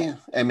 And,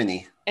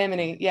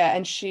 Emily, yeah,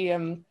 and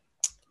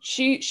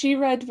she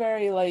read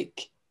very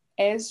like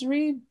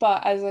Esri,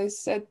 but as I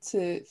said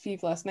to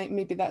Phoebe last night,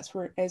 maybe that's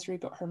where Esri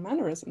got her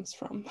mannerisms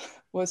from,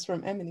 was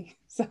from Emily.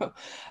 So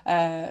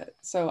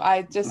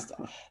I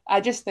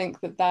just think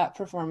that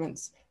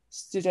performance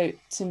stood out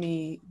to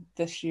me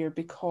this year,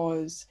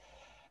 because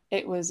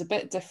it was a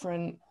bit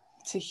different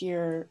to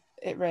hear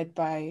it read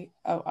by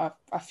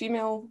a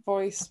female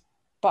voice,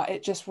 but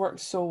it just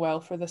worked so well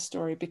for the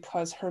story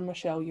because her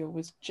Michelle Yeoh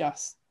was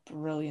just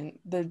brilliant.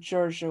 The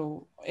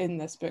Giorgio in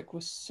this book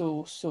was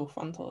so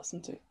fun to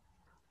listen to.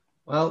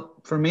 Well,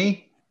 for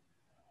me,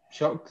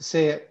 shocked to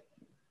say it,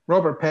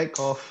 Robert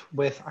Petkoff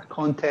with A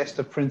Contest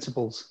of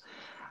Principles.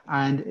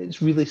 And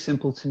it's really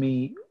simple to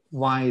me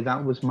why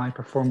that was my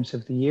performance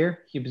of the year.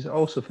 He was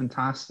also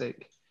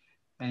fantastic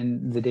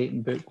in The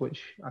Dayton book,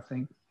 which I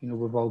think,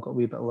 we've all got a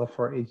wee bit of love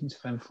for, Agents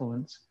of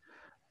Influence.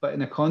 But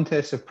in A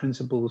Contest of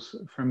Principles,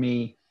 for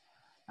me,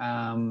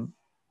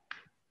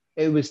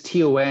 it was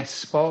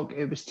TOS Spock,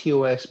 it was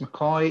TOS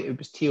McCoy, it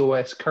was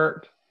TOS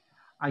Kirk.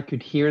 I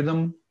could hear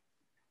them.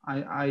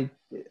 I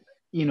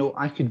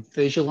could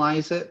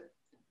visualize it,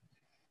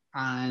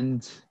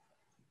 and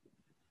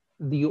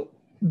the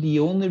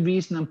only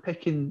reason I'm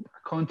picking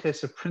A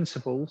Contest of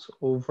Principles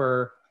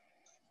over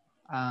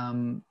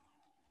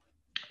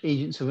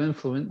Agents of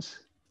Influence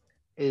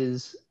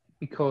is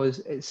because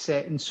it's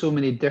set in so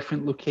many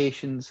different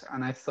locations,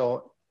 and I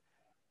thought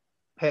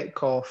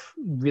Petkoff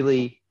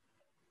really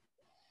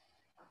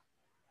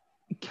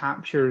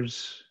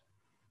captures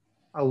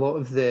a lot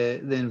of the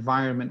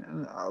environment,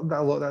 and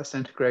a lot of that's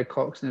down to Greg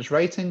Cox and his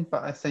writing,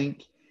 but I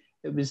think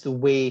it was the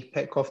way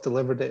Petkoff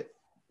delivered it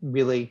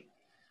really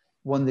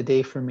won the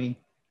day for me.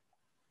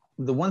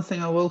 The one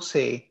thing I will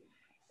say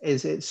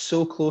is it's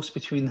so close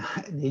between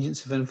that and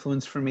Agents of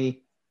Influence for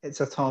me,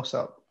 it's a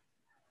toss-up.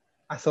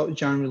 I thought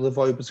Jeremy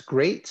Lavoie was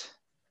great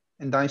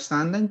in Die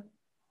Standing.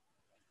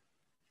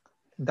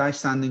 Die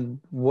Standing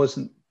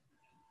wasn't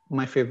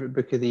my favorite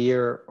book of the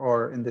year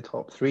or in the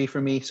top 3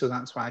 for me, so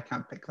that's why I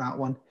can't pick that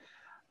one.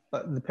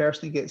 But the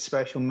person who gets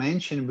special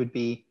mention would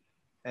be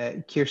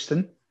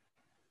Kirsten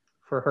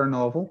for her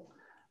novel,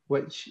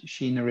 which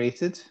she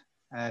narrated,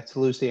 To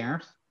Lose the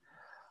Earth.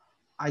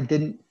 I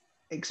didn't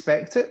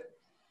expect it,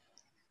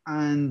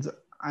 and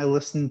I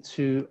listened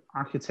to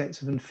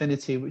Architects of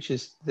Infinity, which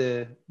is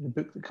the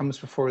book that comes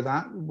before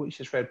that, which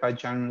is read by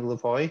Jeremy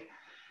Lavoie,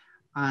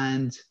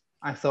 and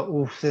I thought,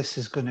 oh, this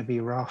is going to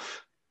be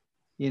rough,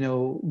 you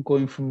know,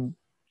 going from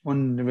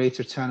one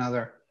narrator to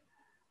another.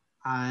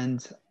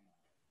 And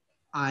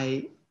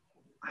I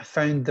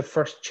found the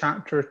first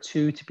chapter or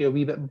two to be a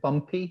wee bit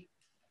bumpy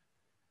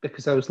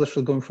because I was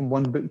literally going from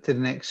one book to the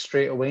next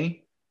straight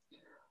away.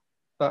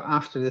 But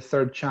after the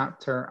third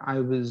chapter, I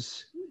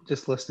was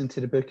just listening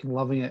to the book and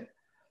loving it.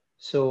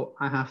 So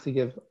I have to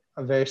give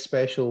a very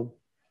special,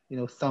 you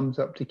know, thumbs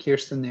up to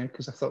Kirsten there,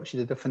 because I thought she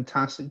did a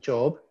fantastic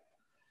job.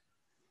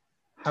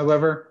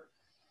 However,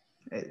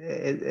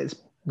 it's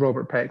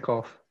Robert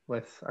Petkoff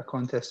with A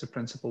Contest of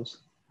Principles.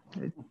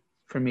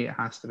 For me, it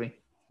has to be.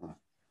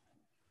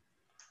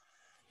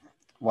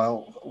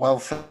 Well,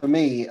 for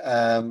me,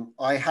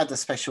 I had a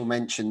special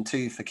mention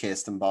too for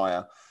Kirsten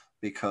Beyer,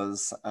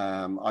 because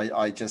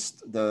I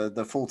just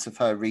the thought of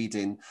her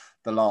reading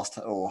her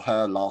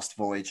last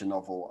Voyager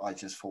novel, I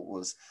just thought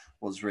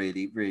was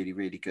really, really,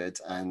 really good,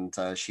 and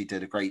she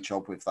did a great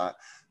job with that.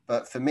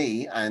 But for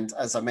me, and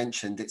as I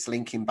mentioned, it's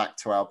linking back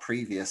to our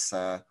previous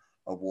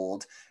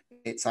award.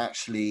 It's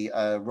actually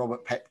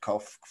Robert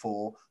Petkoff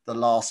for The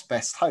Last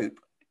Best Hope,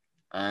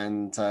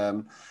 and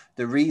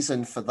the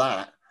reason for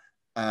that,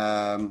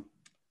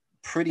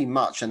 pretty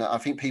much, and I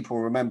think people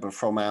remember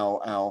from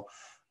our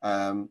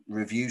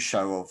review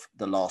show of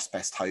The Last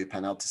Best Hope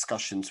and our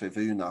discussions with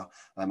Una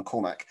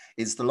McCormack,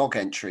 is the log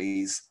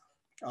entries.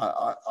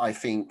 I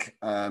think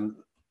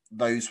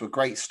those were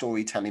great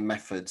storytelling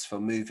methods for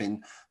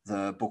moving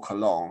the book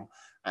along.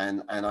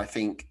 And I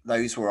think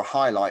those were a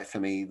highlight for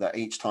me, that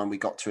each time we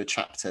got to a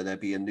chapter, there'd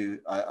be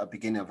a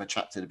beginning of a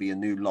chapter, there'd be a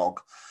new log.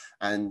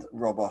 And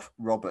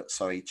Robert,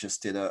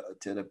 just did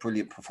a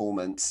brilliant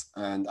performance,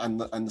 and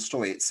the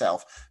story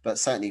itself. But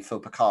certainly for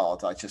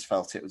Picard, I just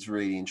felt it was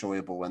really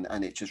enjoyable,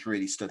 and it just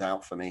really stood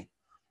out for me.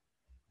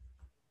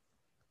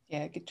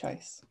 Yeah, good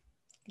choice.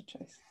 Good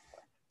choice.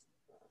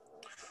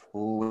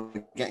 Oh,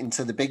 we're getting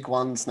to the big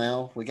ones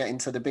now. We're getting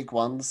to the big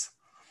ones.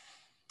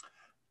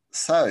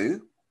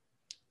 So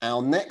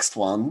our next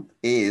one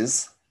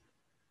is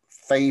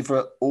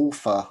favorite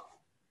author.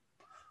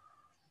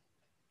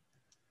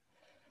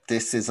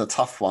 This is a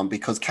tough one,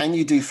 because can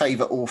you do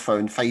favorite author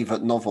and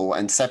favorite novel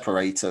and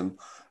separate them?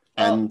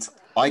 And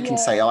I can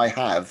say I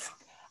have.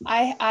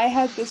 I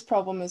had this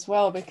problem as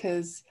well,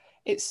 because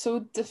it's so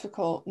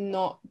difficult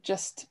not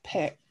just to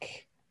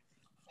pick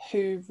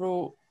who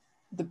wrote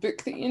the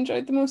book that you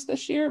enjoyed the most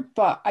this year,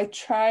 but I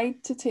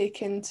tried to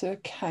take into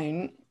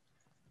account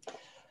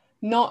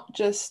not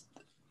just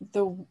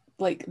the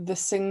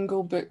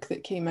single book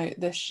that came out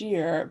this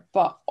year,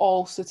 but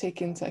also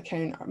take into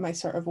account my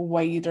sort of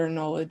wider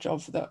knowledge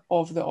of the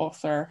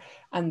author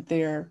and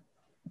their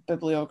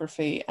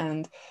bibliography.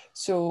 And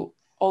so,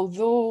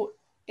 although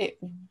it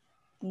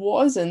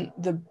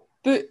wasn't the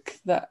book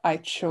that I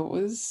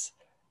chose,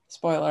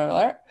 spoiler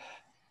alert,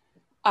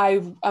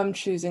 I'm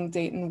choosing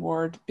Dayton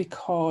Ward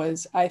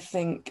because I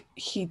think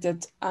he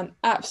did an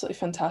absolutely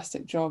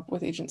fantastic job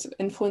with Agents of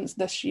Influence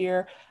this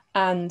year,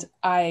 and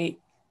I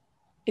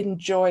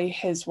enjoy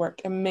his work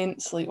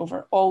immensely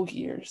over all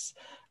years.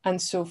 And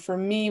so for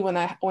me, when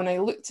I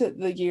looked at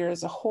the year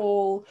as a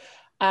whole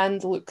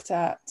and looked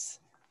at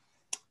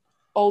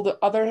all the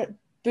other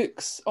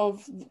books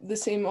of the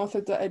same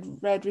author that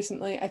I'd read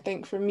recently, I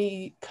think for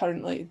me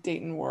currently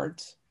Dayton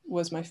Ward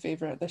was my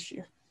favorite this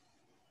year.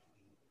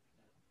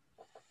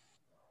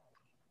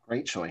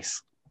 Great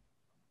choice.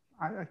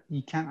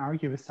 You can't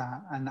argue with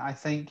that. And I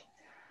think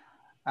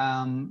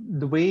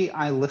the way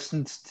I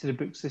listened to the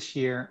books this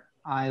year,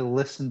 I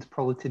listened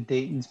probably to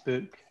Dayton's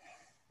book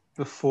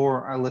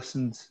before I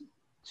listened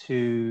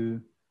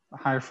to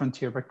Higher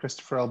Frontier by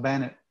Christopher L.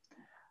 Bennett.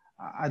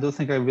 I don't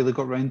think I really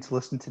got around to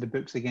listening to the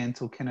books again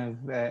until kind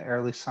of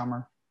early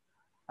summer.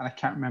 And I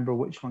can't remember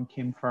which one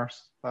came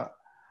first. But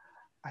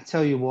I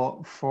tell you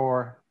what,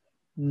 for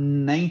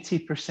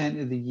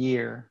 90% of the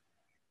year,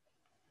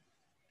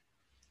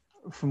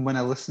 from when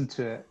I listened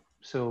to it,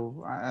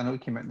 So I know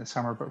it came out in the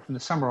summer, but from the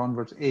summer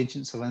onwards,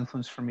 Agents of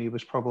Influence for me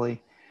was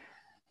probably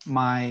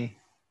it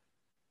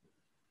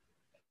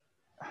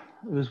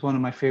was one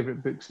of my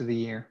favorite books of the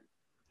year.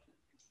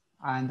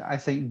 And I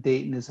think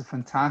Dayton is a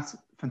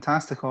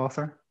fantastic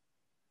author.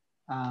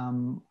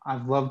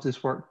 I've loved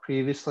his work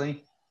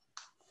previously.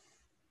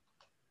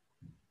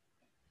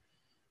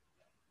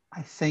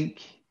 I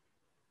think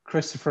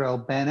Christopher L.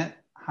 Bennett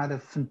had a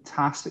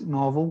fantastic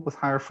novel with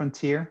Higher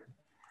Frontier,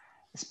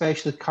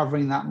 especially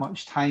covering that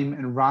much time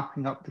and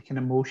wrapping up the kind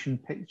of motion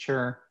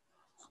picture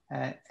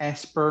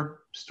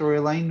Esper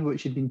storyline,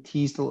 which had been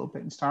teased a little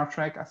bit in Star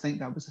Trek. I think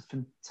that was a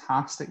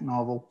fantastic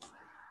novel.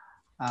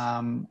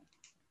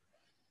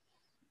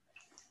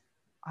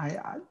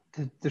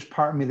 There's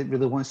part of me that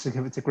really wants to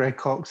give it to Greg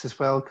Cox as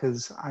well,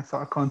 because I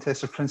thought A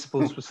Contest of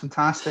Principles was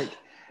fantastic.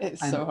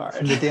 It's and so hard.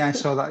 From the day I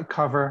saw that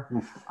cover,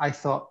 I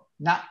thought,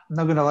 nah, I'm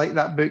not going to like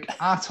that book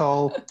at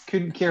all.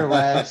 Couldn't care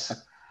less.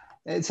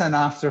 It's an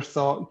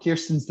afterthought.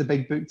 Kirsten's the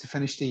big book to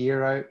finish the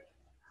year out.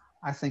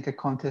 I think A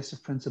Contest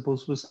of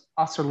Principles was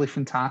utterly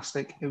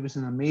fantastic. It was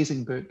an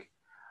amazing book.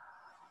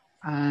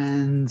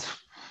 And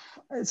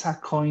it's a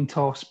coin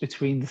toss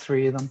between the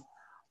three of them.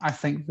 I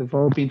think they've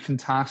all been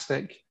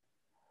fantastic.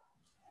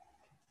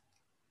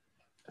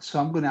 So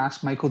I'm going to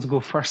ask Michael to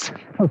go first.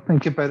 I'll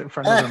think about it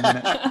for another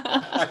minute.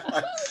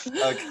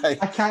 Okay.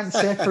 I can't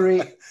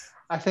separate.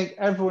 I think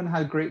everyone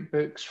had great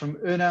books, from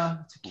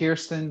Una to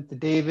Kirsten to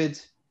David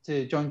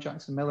to John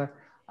Jackson Miller.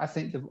 I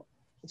think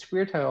it's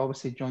weird how I always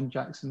say John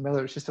Jackson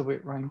Miller. It's just the way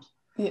it rhymes.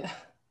 Yeah.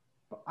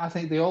 But I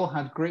think they all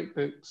had great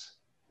books.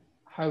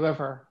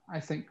 However, I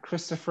think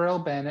Christopher L.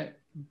 Bennett,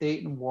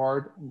 Dayton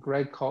Ward, and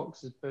Greg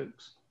Cox's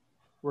books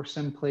were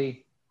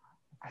simply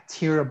a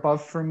tier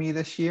above for me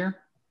this year.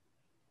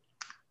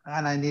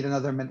 And I need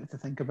another minute to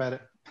think about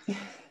it.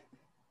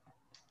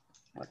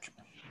 Okay.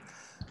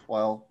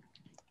 Well,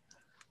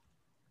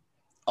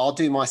 I'll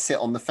do my sit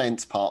on the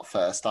fence part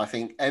first. I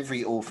think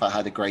every author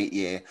had a great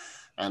year.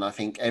 And I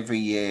think every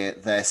year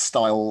their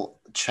style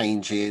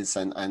changes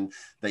and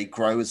they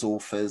grow as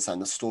authors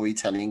and the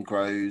storytelling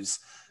grows.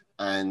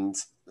 And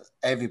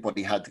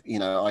everybody had,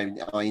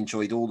 I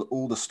enjoyed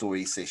all the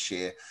stories this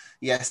year.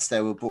 Yes,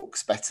 there were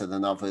books better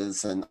than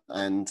others. And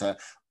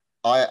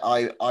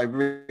I'm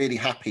really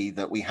happy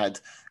that we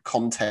had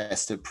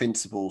Contest of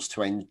Principles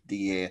to end the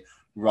year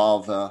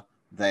rather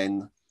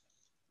than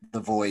the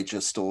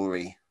Voyager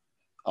story.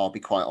 I'll be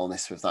quite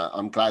honest with that.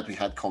 I'm glad we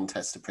had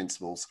Contest of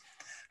Principles.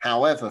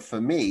 However,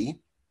 for me,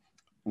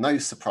 no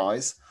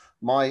surprise,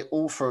 my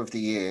author of the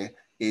year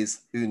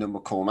is Una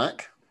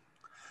McCormack.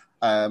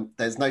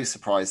 There's no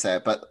surprise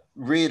there, but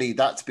really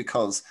that's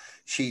because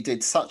she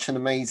did such an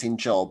amazing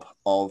job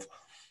of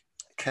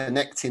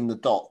connecting the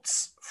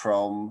dots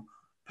from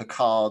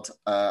Picard,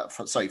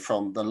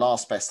 from The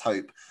Last Best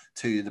Hope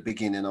to the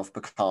beginning of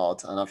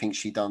Picard. And I think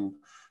she done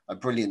a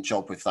brilliant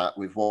job with that,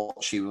 with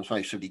what she was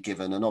mostly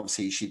given. And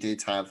obviously she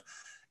did have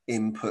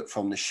input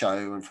from the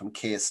show and from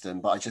Kirsten,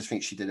 but I just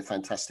think she did a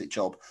fantastic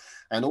job.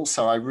 And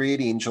also I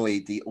really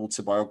enjoyed the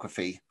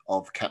autobiography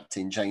of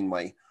Captain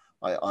Janeway.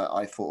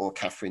 I thought, or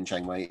Catherine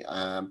Janeway,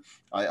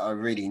 I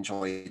really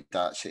enjoyed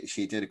that.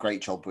 She did a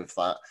great job with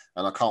that.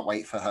 And I can't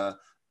wait for her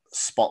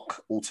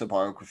Spock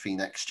autobiography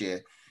next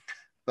year.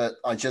 But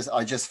I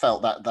just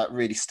felt that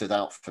really stood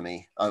out for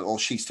me, or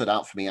she stood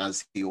out for me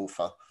as the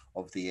author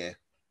of the year.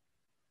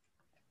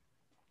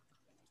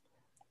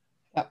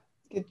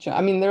 Good choice.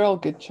 I mean, they're all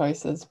good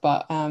choices,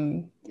 but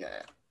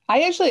yeah.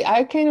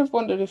 I kind of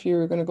wondered if you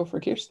were going to go for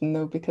Kirsten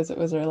though, because it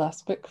was her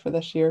last book for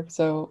this year.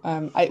 So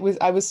I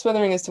was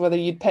swithering as to whether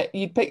you'd pick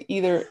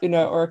either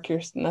Una or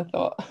Kirsten. I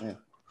thought.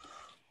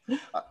 Yeah.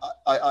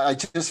 I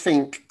just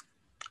think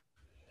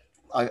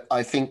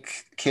I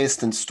think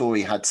Kirsten's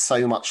story had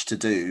so much to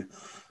do.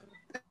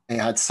 It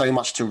had so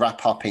much to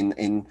wrap up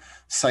in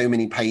so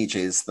many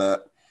pages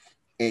that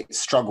it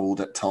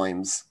struggled at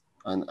times,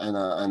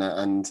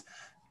 and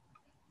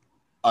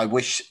I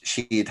wish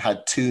she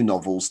had two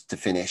novels to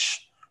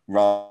finish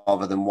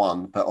rather than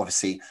one. But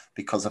obviously,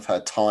 because of her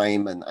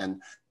time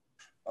and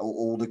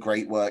all the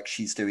great work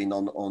she's doing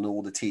on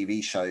all the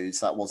TV shows,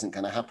 that wasn't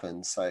going to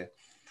happen. So,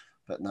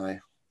 but no.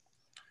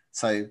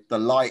 So the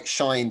light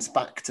shines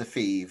back to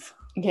Phoebe.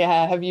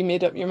 Yeah. Have you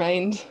made up your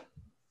mind?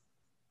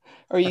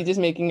 Or are you just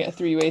making it a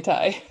three-way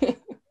tie?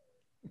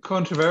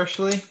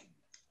 Controversially,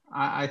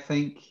 I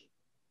think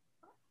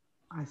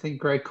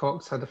Greg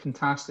Cox had a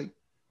fantastic,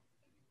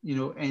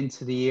 end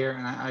to the year,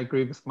 and I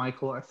agree with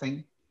Michael. I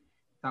think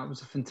that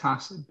was a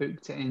fantastic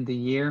book to end the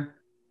year.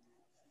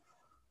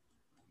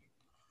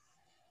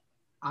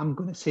 I'm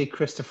going to say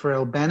Christopher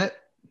L. Bennett.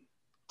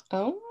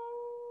 Oh.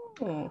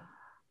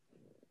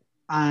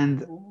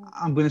 And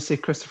I'm going to say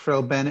Christopher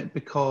L. Bennett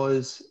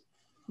because,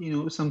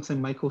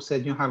 something Michael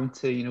said, having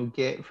to,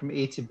 get from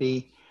A to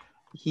B.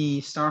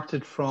 He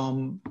started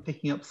from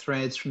picking up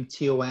threads from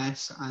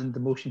TOS and the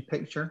motion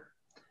picture,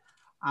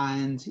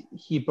 and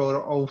he brought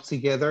it all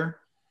together.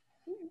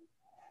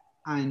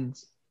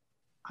 And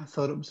I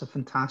thought it was a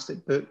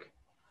fantastic book.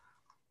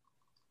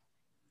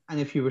 And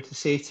if you were to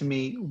say to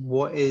me,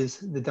 what is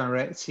the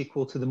direct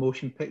sequel to the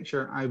motion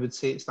picture, I would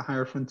say it's The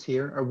Higher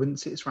Frontier. I wouldn't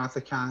say it's Wrath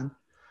of Khan.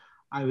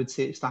 I would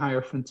say it's The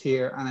Higher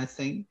Frontier. And I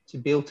think to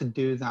be able to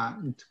do that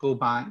and to go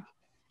back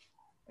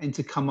and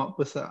to come up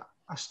with a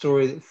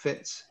story that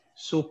fits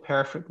so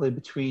perfectly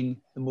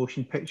between the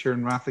motion picture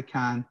and Wrath of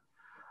Khan,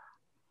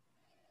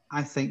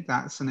 I think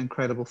that's an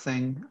incredible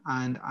thing.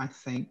 And I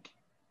think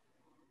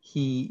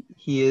he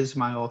is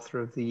my author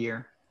of the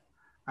year.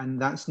 And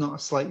that's not a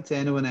slight to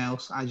anyone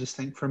else. I just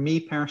think for me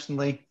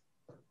personally,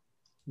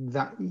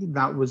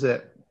 that was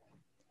it.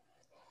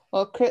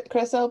 Well,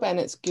 Chris L.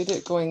 Bennett's good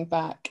at going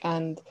back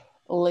and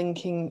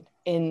linking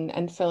in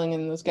and filling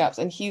in those gaps.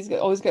 And he's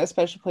always got a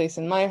special place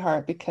in my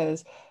heart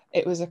because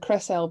it was a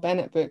Chris L.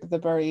 Bennett book, The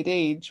Buried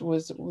Age,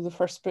 was the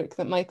first book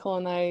that Michael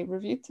and I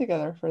reviewed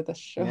together for this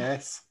show.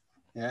 Yes,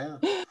 yeah.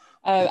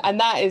 And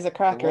that is a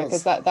cracker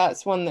because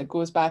that's one that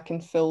goes back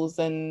and fills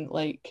in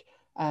like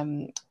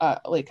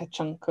a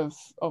chunk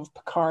of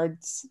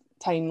Picard's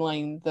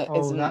timeline that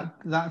isn't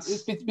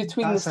that's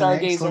between the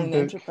Stargazer and the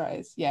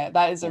Enterprise. Yeah,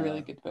 that is a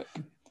really good book.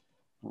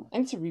 I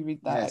need to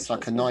reread that. Yeah, it's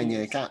like a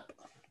 9-year gap.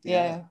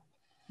 Yeah.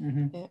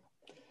 Mm-hmm. Yeah.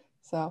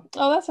 So,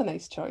 that's a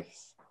nice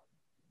choice.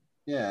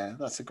 Yeah,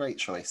 that's a great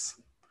choice.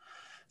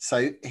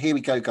 So here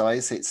we go,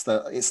 guys. It's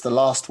the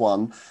last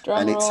one, Drum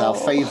and roll. It's our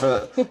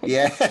favorite.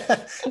 Yeah,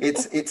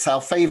 it's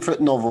our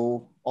favorite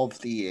novel of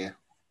the year.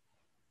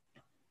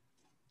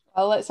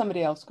 I'll let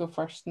somebody else go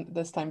first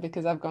this time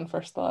because I've gone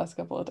first the last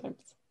couple of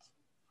times.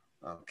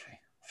 Okay,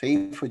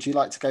 Phoebe, would you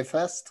like to go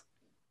first?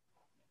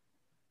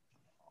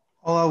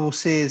 All I will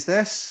say is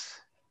this: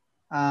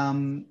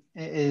 it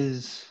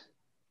is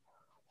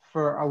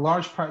for a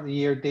large part of the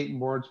year Dayton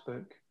Ward's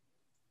book.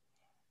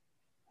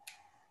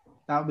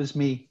 That was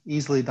me,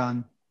 easily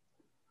done.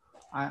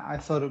 I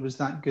thought it was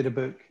that good a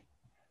book.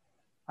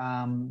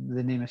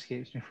 The name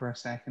escapes me for a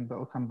second, but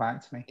it'll come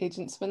back to me.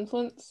 Agents of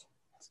Influence?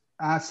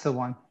 That's the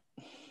one.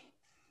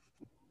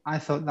 I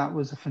thought that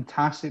was a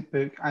fantastic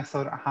book. I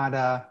thought it had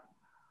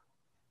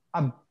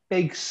a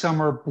big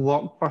summer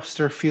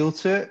blockbuster feel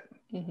to it.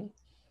 Mm-hmm.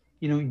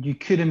 You know, you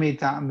could have made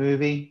that a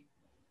movie.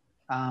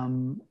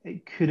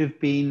 It could have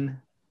been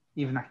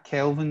even a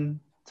Kelvin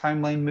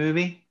timeline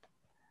movie.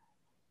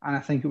 And I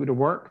think it would have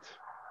worked.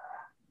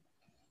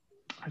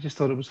 I just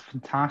thought it was a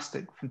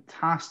fantastic,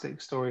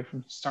 fantastic story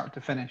from start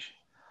to finish.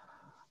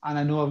 And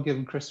I know I've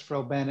given Christopher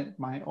L. Bennett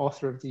my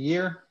author of the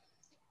year,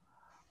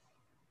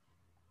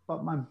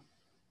 but my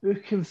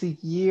book of the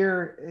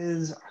year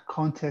is A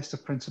Contest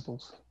of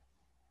Principles.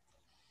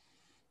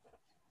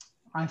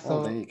 I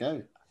thought, there you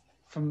go.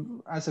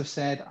 As I've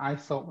said, I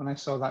thought when I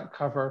saw that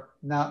cover,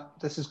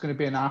 this is going to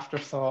be an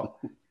afterthought.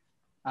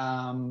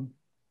 And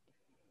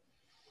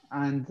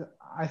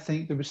I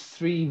think there was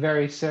 3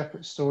 very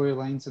separate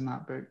storylines in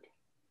that book.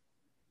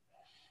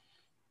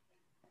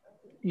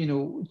 You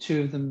know,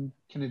 2 of them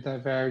kind of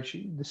diverge.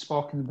 The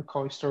Spock and the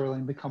McCoy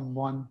storyline become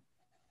one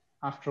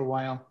after a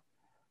while.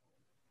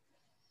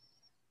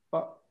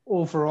 But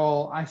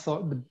overall, I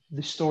thought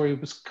the story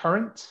was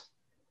current.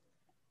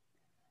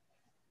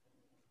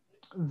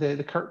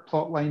 The Kirk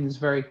plot line is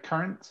very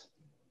current.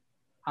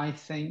 I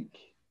think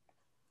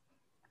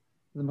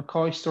the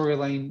McCoy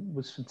storyline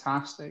was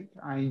fantastic.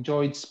 I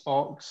enjoyed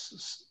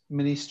Spock's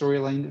mini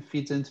storyline that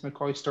feeds into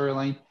McCoy's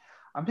storyline.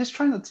 I'm just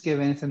trying not to give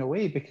anything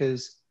away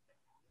because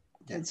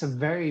it's a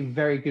very,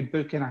 very good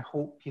book, and I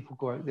hope people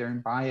go out there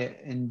and buy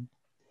it. And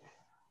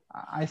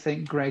I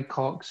think Greg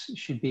Cox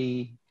should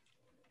be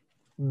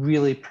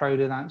really proud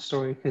of that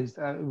story because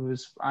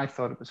I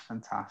thought it was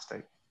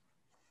fantastic.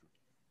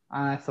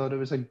 And I thought it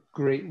was a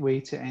great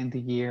way to end the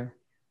year.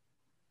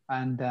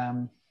 And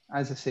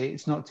as I say,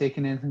 it's not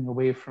taking anything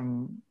away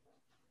from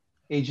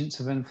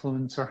Agents of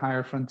Influence or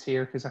Higher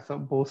Frontier because I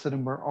thought both of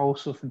them were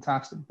also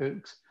fantastic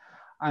books.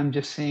 I'm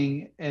just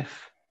saying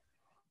if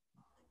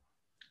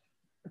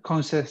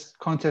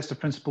Contest of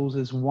Principles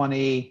is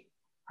 1A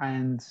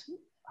and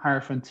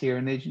Higher Frontier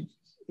and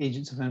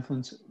Agents of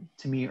Influence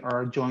to me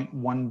are a joint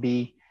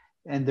 1B,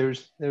 and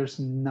there's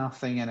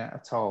nothing in it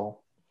at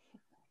all.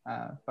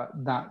 But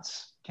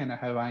that's kind of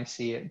how I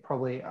see it.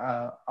 Probably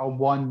a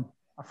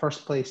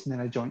first place and then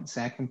a joint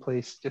second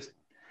place, just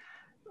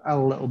a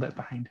little bit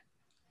behind.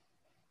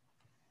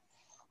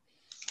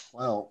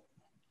 Well,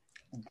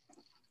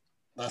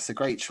 that's a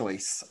great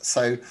choice.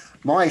 So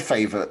my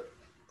favourite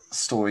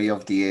story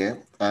of the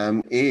year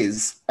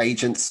is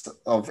Agents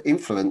of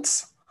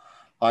Influence.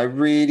 I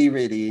really,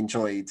 really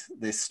enjoyed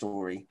this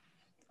story.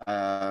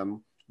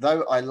 Though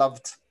I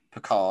loved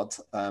Picard,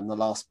 The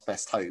Last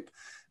Best Hope,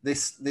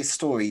 this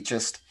story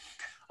just,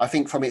 I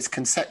think from its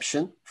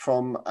conception,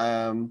 from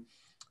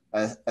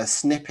a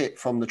snippet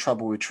from The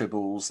Trouble with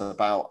Tribbles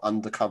about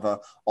undercover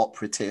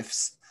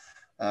operatives,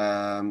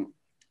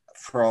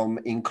 from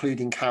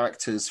including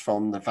characters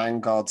from the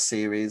Vanguard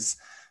series.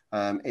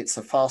 It's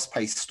a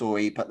fast-paced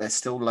story, but there's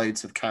still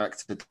loads of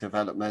character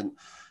development.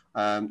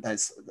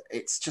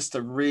 It's just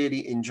a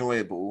really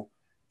enjoyable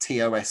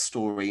TOS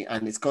story,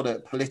 and it's got a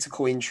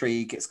political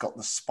intrigue. It's got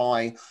the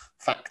spy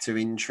factor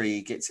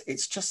intrigue.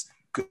 It's just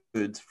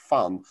good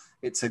fun.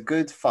 It's a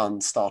good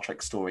fun Star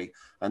Trek story,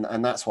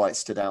 and that's why it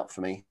stood out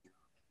for me.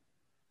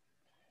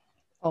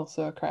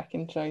 Also a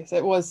cracking choice.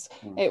 It was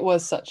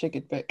such a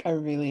good book. I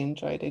really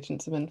enjoyed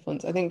Agents of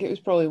Influence. I think it was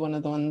probably one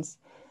of the ones.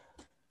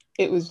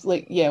 It was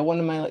like, yeah, one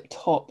of my like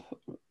top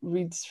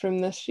reads from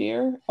this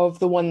year of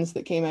the ones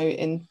that came out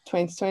in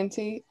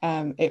 2020.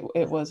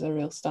 It was a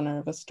real stunner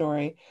of a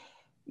story.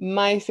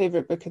 My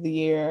favorite book of the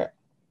year,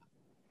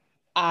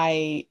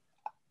 I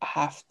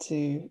have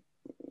to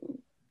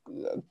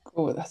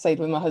go aside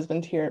with my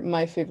husband here.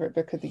 My favorite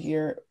book of the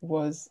year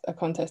was A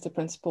Contest of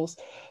Principles.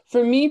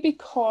 For me,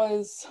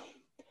 because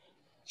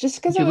just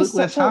because You it was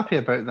look less such a happy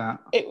about that.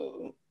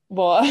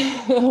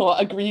 well,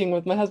 agreeing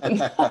with my husband.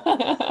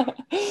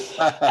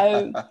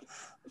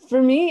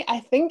 For me, I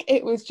think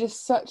it was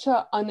just such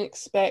an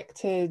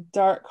unexpected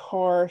dark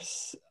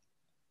horse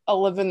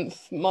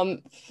 11th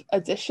month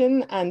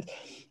edition, and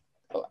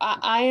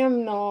I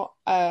am not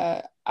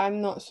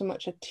I'm not so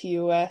much a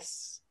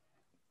TOS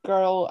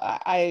girl.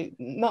 I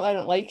not that I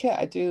don't like it.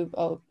 I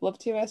love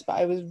TOS, but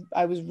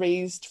I was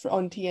raised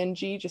on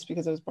TNG just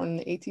because I was born in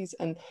the 80s,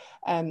 and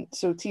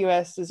so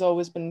TOS has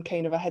always been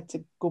kind of, I had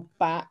to go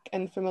back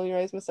and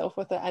familiarize myself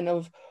with it. And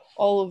of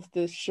all of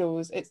the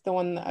shows, it's the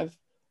one that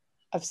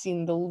I've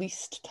seen the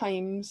least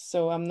times,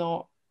 so I'm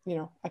not,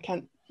 I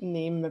can't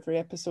name every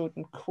episode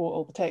and quote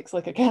all the text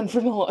like I can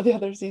from a lot of the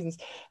other seasons.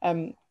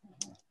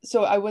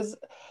 So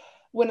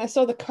when I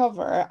saw the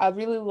cover, I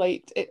really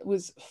liked it.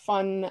 Was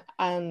fun,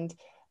 and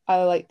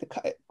I liked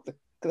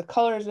the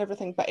colors and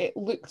everything, but it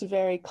looked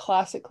very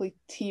classically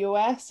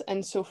TOS.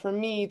 And so for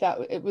me, that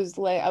it was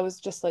like, I was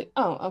just like,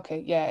 oh,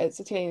 okay, yeah, it's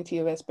a tiny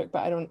TOS book,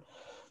 but I don't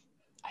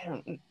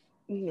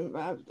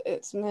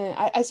it's me.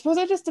 I suppose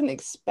I just didn't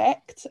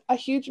expect a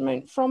huge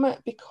amount from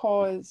it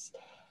because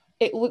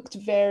it looked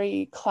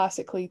very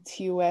classically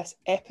TOS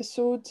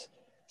episode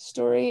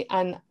story,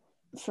 and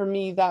for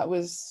me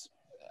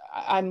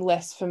I'm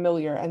less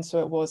familiar, and so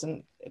it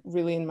wasn't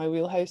really in my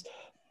wheelhouse.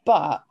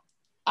 But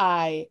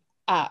I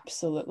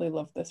absolutely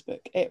loved this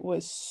book. It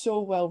was so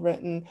well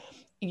written.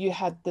 You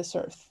had the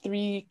sort of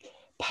 3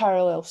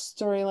 parallel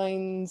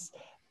storylines.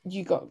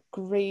 You got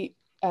great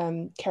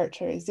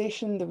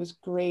characterization. There was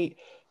great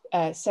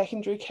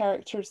secondary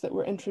characters that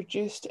were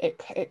introduced.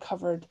 It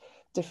covered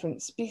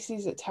different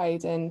species. It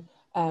tied in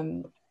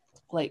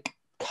like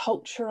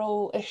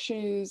cultural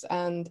issues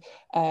and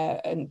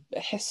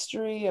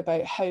history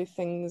about how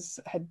things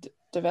had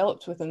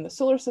developed within the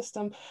solar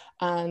system,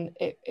 and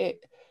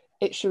it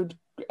showed,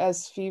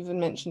 as Phoebe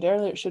mentioned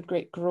earlier, it showed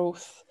great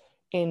growth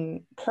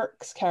in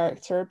Kirk's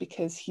character,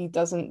 because he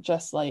doesn't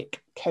just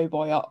like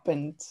cowboy up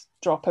and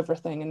drop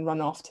everything and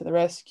run off to the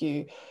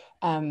rescue.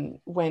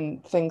 When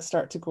things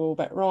start to go a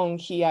bit wrong,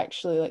 he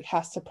actually like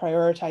has to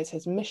prioritize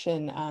his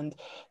mission and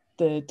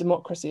the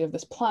democracy of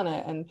this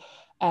planet, and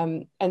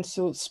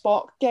so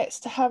Spock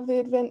gets to have the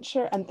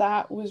adventure, and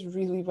that was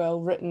really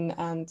well written,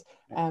 and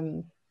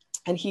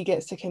he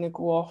gets to kind of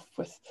go off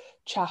with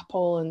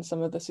Chapel and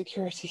some of the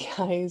security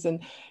guys and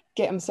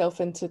get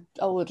himself into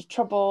a load of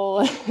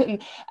trouble.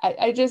 And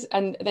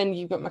and then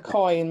you've got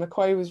McCoy, and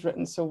McCoy was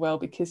written so well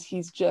because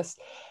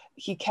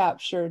he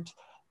captured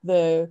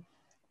the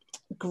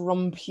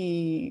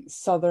grumpy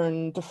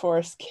Southern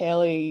DeForest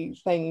Kelley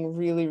thing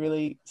really,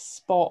 really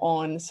spot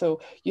on.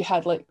 So you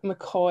had like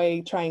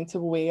McCoy trying to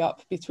weigh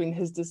up between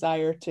his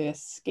desire to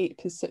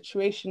escape his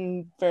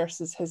situation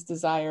versus his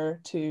desire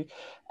to,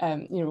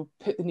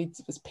 put the needs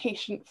of his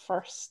patient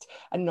first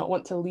and not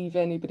want to leave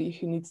anybody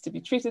who needs to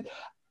be treated.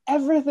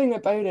 Everything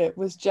about it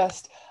was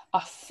just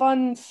a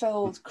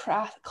fun-filled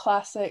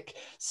classic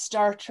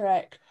Star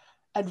Trek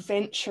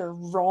adventure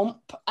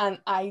romp, and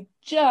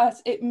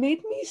it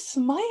made me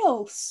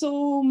smile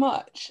so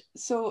much.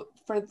 So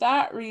for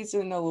that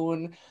reason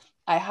alone,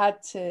 I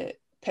had to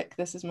pick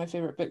this as my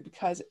favorite book,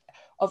 because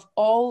of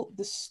all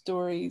the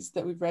stories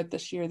that we've read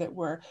this year that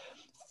were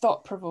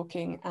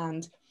thought-provoking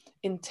and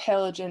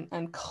intelligent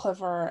and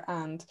clever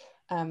and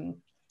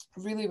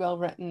really well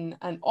written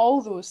and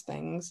all those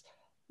things,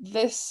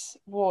 this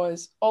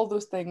was all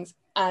those things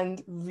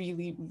and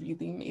really,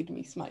 really made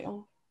me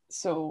smile.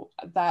 So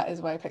that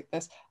is why I picked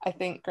this. I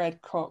think Greg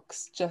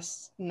Cox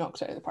just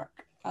knocked it out of the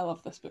park. I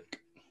love this book.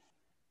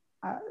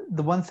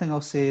 The one thing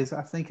I'll say is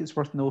I think it's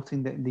worth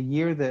noting that in the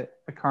year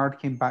that Picard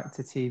came back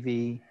to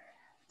TV,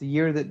 the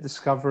year that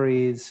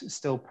Discovery is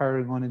still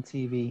powering on in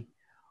TV,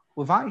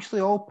 we've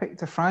actually all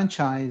picked a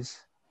franchise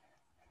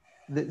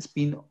that's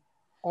been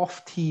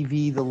off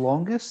TV the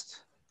longest.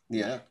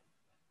 Yeah.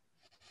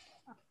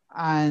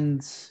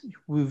 And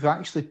we've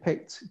actually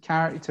picked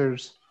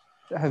characters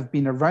that have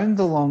been around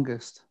the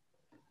longest.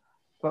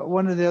 But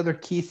one of the other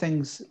key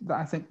things that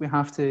I think we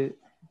have to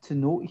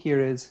note here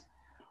is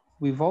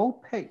we've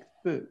all picked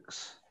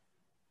books.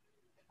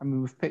 I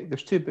mean,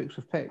 there's 2 books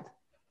we've picked,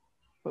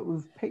 but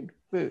we've picked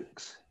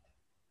books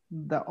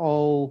that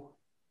all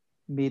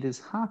made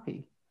us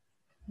happy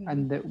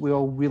and that we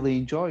all really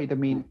enjoyed. I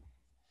mean,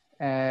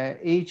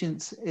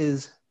 Agents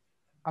is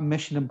a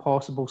Mission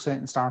Impossible set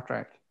in Star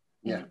Trek.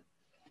 Yeah.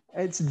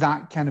 It's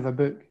that kind of a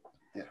book.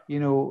 Yeah. You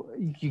know,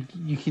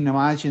 you can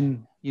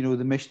imagine, you know,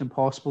 the Mission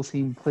Impossible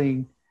theme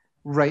playing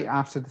right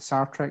after the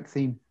Star Trek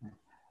theme.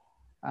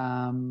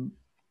 And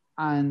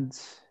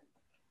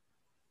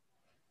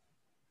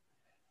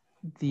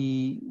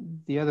the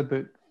other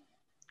book,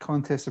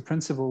 Contest of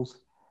Principles,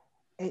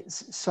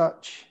 it's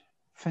such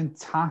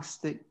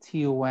fantastic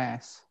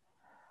TOS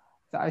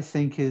that I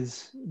think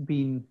has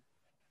been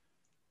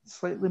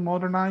slightly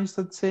modernized,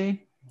 I'd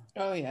say.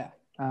 Oh yeah.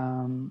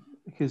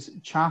 Because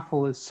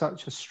Chapel is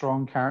such a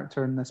strong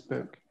character in this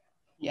book.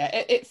 Yeah,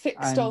 it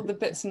fixed all the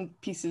bits and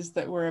pieces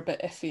that were a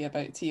bit iffy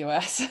about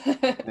TOS,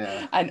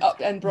 Yeah.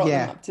 and brought them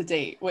Yeah. up to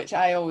date, which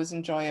I always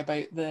enjoy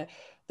about the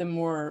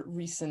more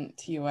recent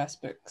TOS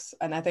books.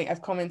 And I think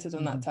I've commented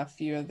on that to a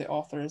few of the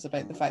authors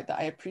about the fact that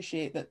I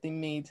appreciate that they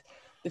made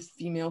the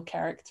female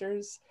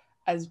characters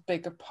as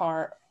big a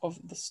part of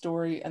the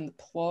story and the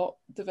plot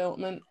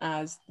development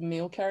as the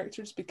male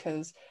characters,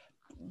 because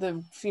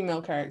the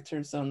female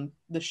characters on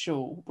the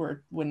show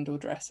were window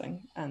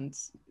dressing and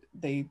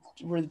they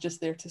were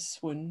just there to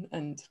swoon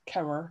and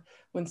cower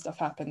when stuff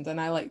happened. And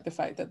I like the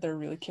fact that they're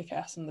really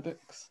kick-ass in the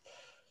books.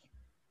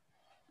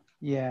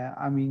 Yeah,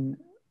 I mean,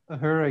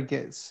 Uhura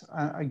gets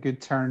a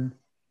good turn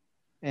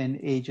in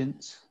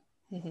Agents,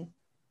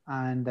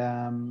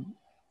 and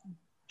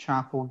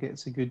Chapel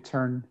gets a good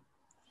turn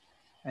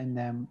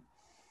in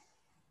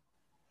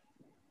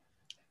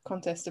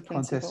Contest of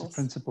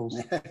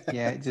Principles.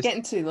 Yeah, it's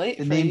getting too late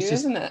the for you, names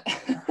isn't it?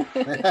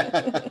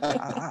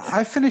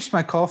 I finished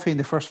my coffee in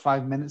the first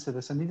 5 minutes of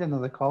this. I need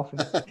another coffee.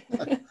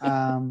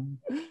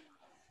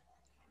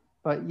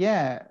 But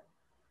yeah,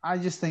 I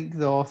just think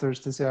the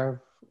authors deserve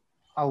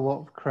a lot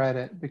of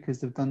credit because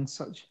they've done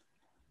such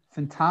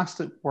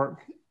fantastic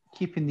work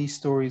keeping these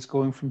stories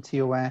going from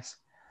TOS,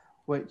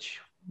 which,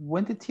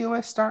 when did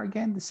TOS start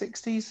again? The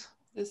 60s?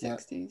 The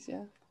 60s,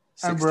 yeah.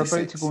 And we're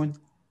about to go in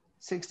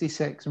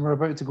 66, and we're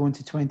about to go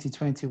into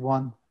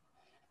 2021.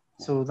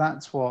 So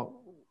that's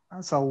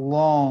a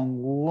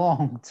long,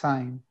 long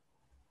time.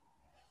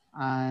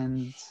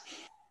 And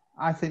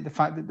I think the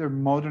fact that they're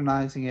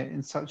modernizing it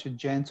in such a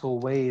gentle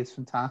way is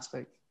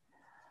fantastic.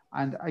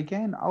 And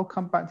again, I'll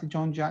come back to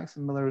John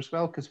Jackson Miller as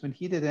well, because when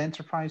he did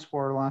Enterprise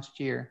War last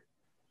year,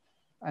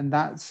 and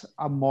that's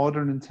a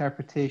modern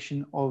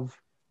interpretation of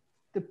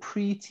the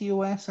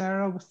pre-TOS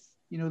era with,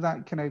 you know,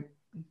 that kind of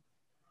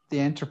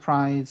the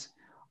Enterprise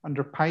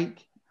under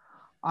Pike,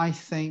 I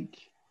think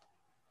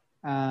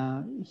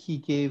he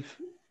gave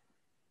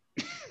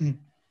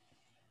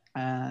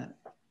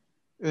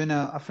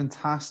Una a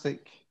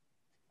fantastic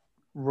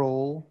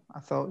role. I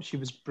thought she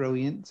was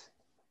brilliant.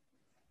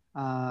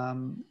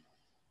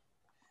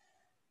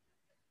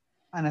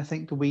 And I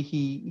think the way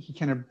he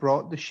kind of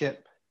brought the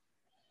ship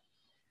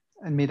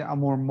and made it a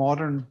more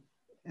modern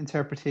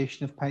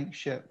interpretation of Pike's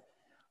ship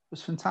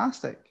was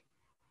fantastic.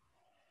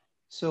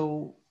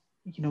 So,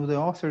 you know, the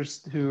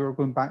authors who are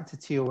going back to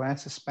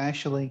TOS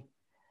especially,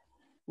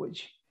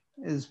 which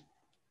is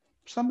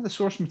some of the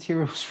source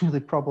material is really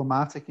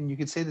problematic, and you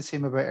could say the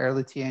same about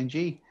early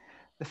TNG.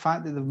 The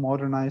fact that they've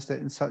modernized it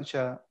in such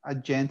a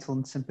gentle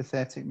and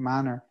sympathetic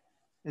manner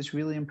is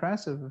really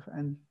impressive,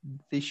 and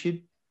they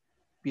should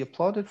be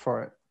applauded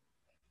for it.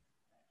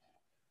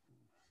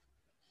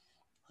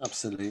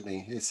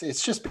 Absolutely.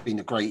 It's just been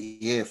a great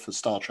year for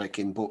Star Trek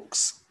in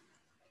books.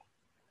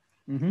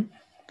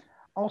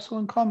 Also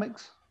in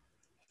comics.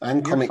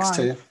 And comics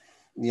too.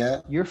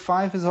 Yeah. Year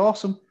 5 is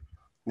awesome.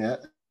 Yeah.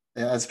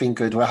 It has been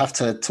good. We'll have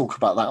to talk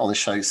about that on the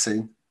show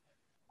soon.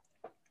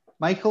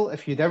 Michael,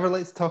 if you'd ever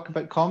like to talk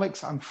about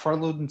comics, I'm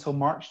furloughed until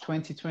March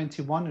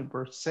 2021, and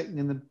we're sitting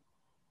in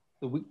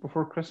the week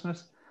before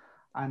Christmas,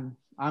 and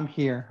I'm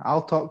here.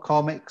 I'll talk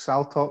comics.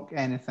 I'll talk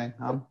anything.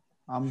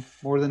 I'm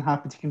more than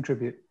happy to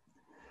contribute.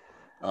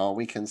 Oh,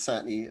 we can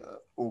certainly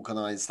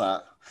organise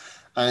that.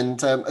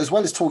 And as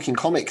well as talking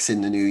comics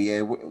in the new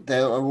year,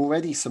 there are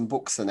already some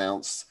books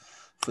announced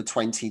for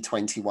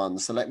 2021.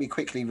 So let me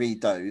quickly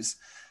read those.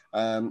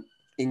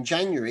 In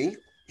January,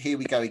 here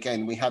we go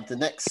again, we have the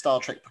next Star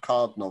Trek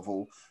Picard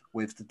novel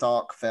with The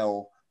Dark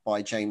Veil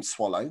by James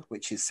Swallow,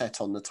 which is set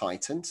on the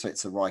Titan. So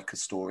it's a Riker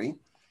story.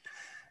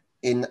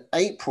 In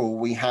April,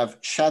 we have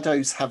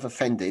Shadows Have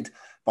Offended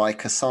by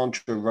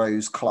Cassandra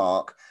Rose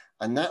Clark.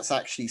 And that's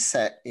actually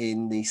set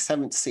in the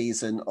 7th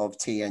season of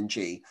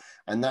TNG.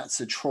 And that's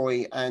a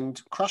Troy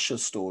and Crusher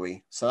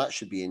story. So that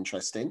should be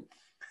interesting.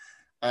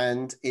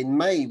 And in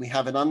May, we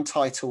have an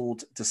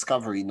untitled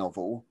Discovery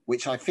novel,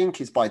 which I think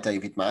is by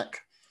David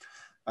Mack.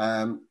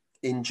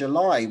 In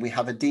July, we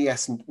have a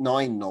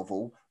DS9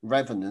 novel,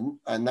 Revenant,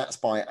 and that's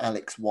by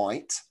Alex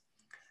White.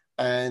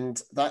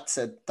 And that's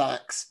a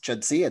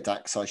Jadzia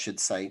Dax, I should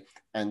say,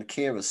 and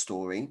Kira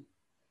story.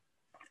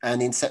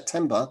 And in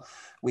September,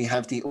 we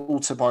have the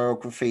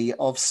autobiography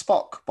of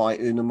Spock by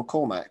Una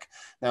McCormack.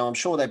 Now, I'm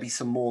sure there'll be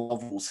some more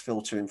novels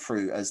filtering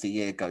through as the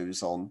year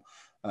goes on,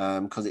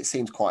 because it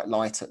seems quite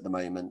light at the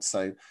moment.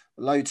 So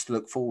loads to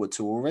look forward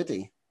to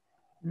already.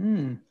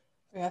 We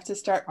have to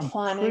start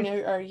planning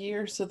out our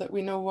year so that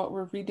we know what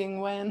we're reading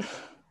when.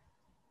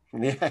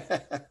 Yeah.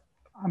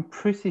 I'm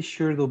pretty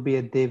sure there'll be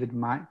a David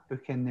Mack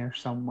book in there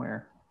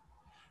somewhere.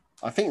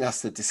 I think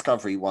that's the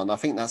Discovery one. I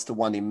think that's the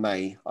one in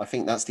May. I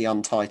think that's the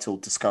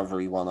untitled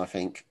Discovery one, I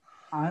think.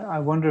 I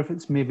wonder if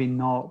it's maybe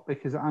not,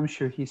 because I'm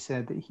sure he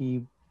said that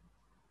he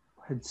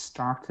had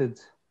started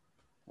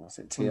Was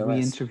it when we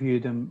TOS?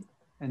 interviewed him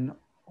in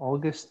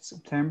August,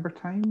 September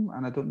time,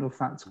 and I don't know if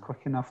that's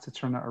quick enough to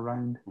turn it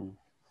around.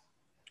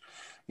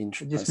 It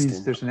just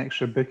means there's an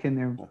extra book in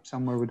there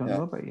somewhere we don't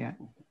know about yet.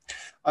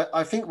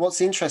 I think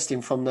what's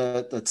interesting from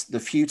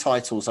the few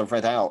titles I've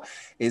read out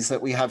is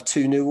that we have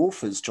 2 new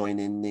authors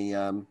joining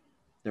the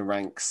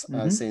ranks,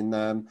 as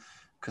in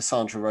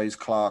Cassandra Rose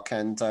Clark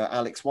and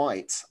Alex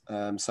White.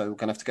 So we're going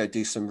to have to go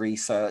do some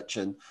research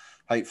and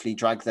hopefully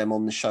drag them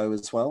on the show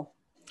as well.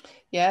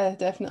 Yeah,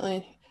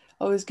 definitely.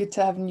 Always good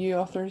to have new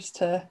authors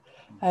to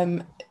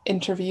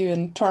interview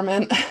and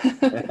torment.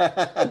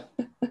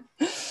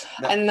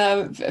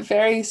 And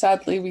very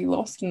sadly, we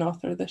lost an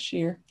author this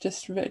year.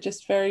 Just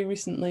very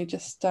recently,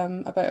 just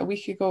about a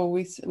week ago,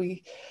 we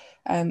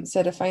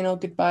said a final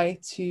goodbye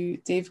to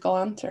Dave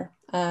Galanter,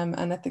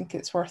 and I think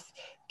it's worth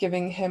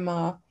giving him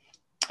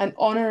an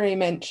honorary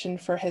mention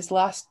for his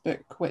last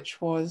book, which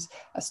was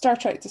a Star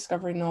Trek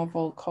Discovery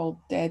novel called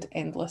Dead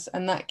Endless,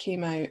 and that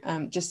came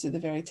out just at the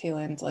very tail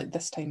end, like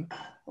this time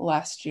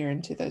last year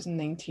in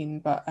 2019.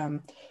 But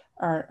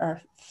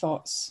our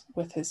thoughts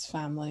with his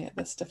family at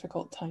this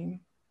difficult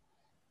time.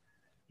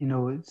 You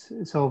know,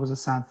 it's always a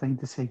sad thing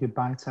to say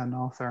goodbye to an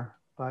author,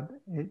 but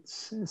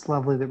it's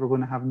lovely that we're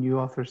going to have new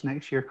authors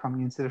next year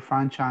coming into the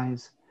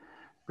franchise,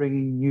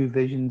 bringing new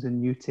visions and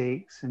new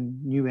takes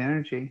and new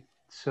energy.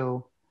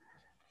 So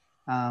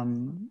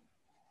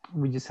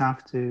we just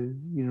have to,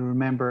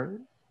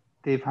 remember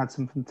they've had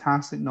some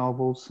fantastic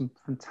novels, some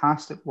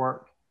fantastic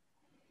work,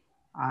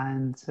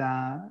 and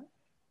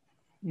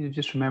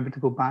just remember to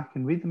go back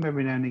and read them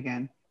every now and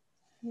again.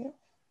 Yeah,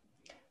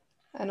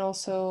 and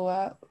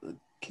also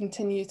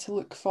continue to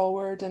look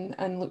forward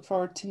and look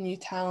forward to new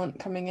talent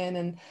coming in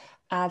and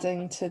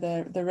adding to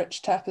the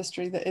rich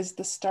tapestry that is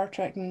the Star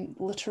Trek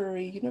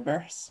literary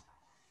universe.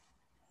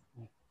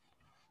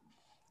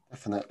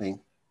 Definitely.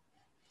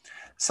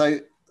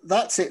 So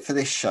that's it for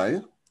this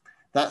show.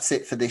 That's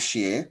it for this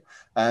year.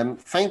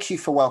 Thank you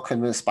for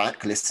welcoming us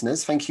back,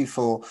 listeners. Thank you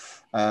for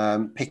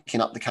picking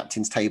up the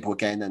Captain's Table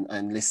again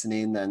and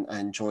listening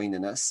and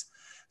joining us.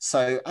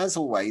 So as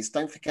always,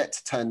 don't forget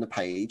to turn the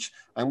page,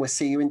 and we'll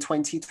see you in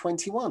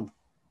 2021.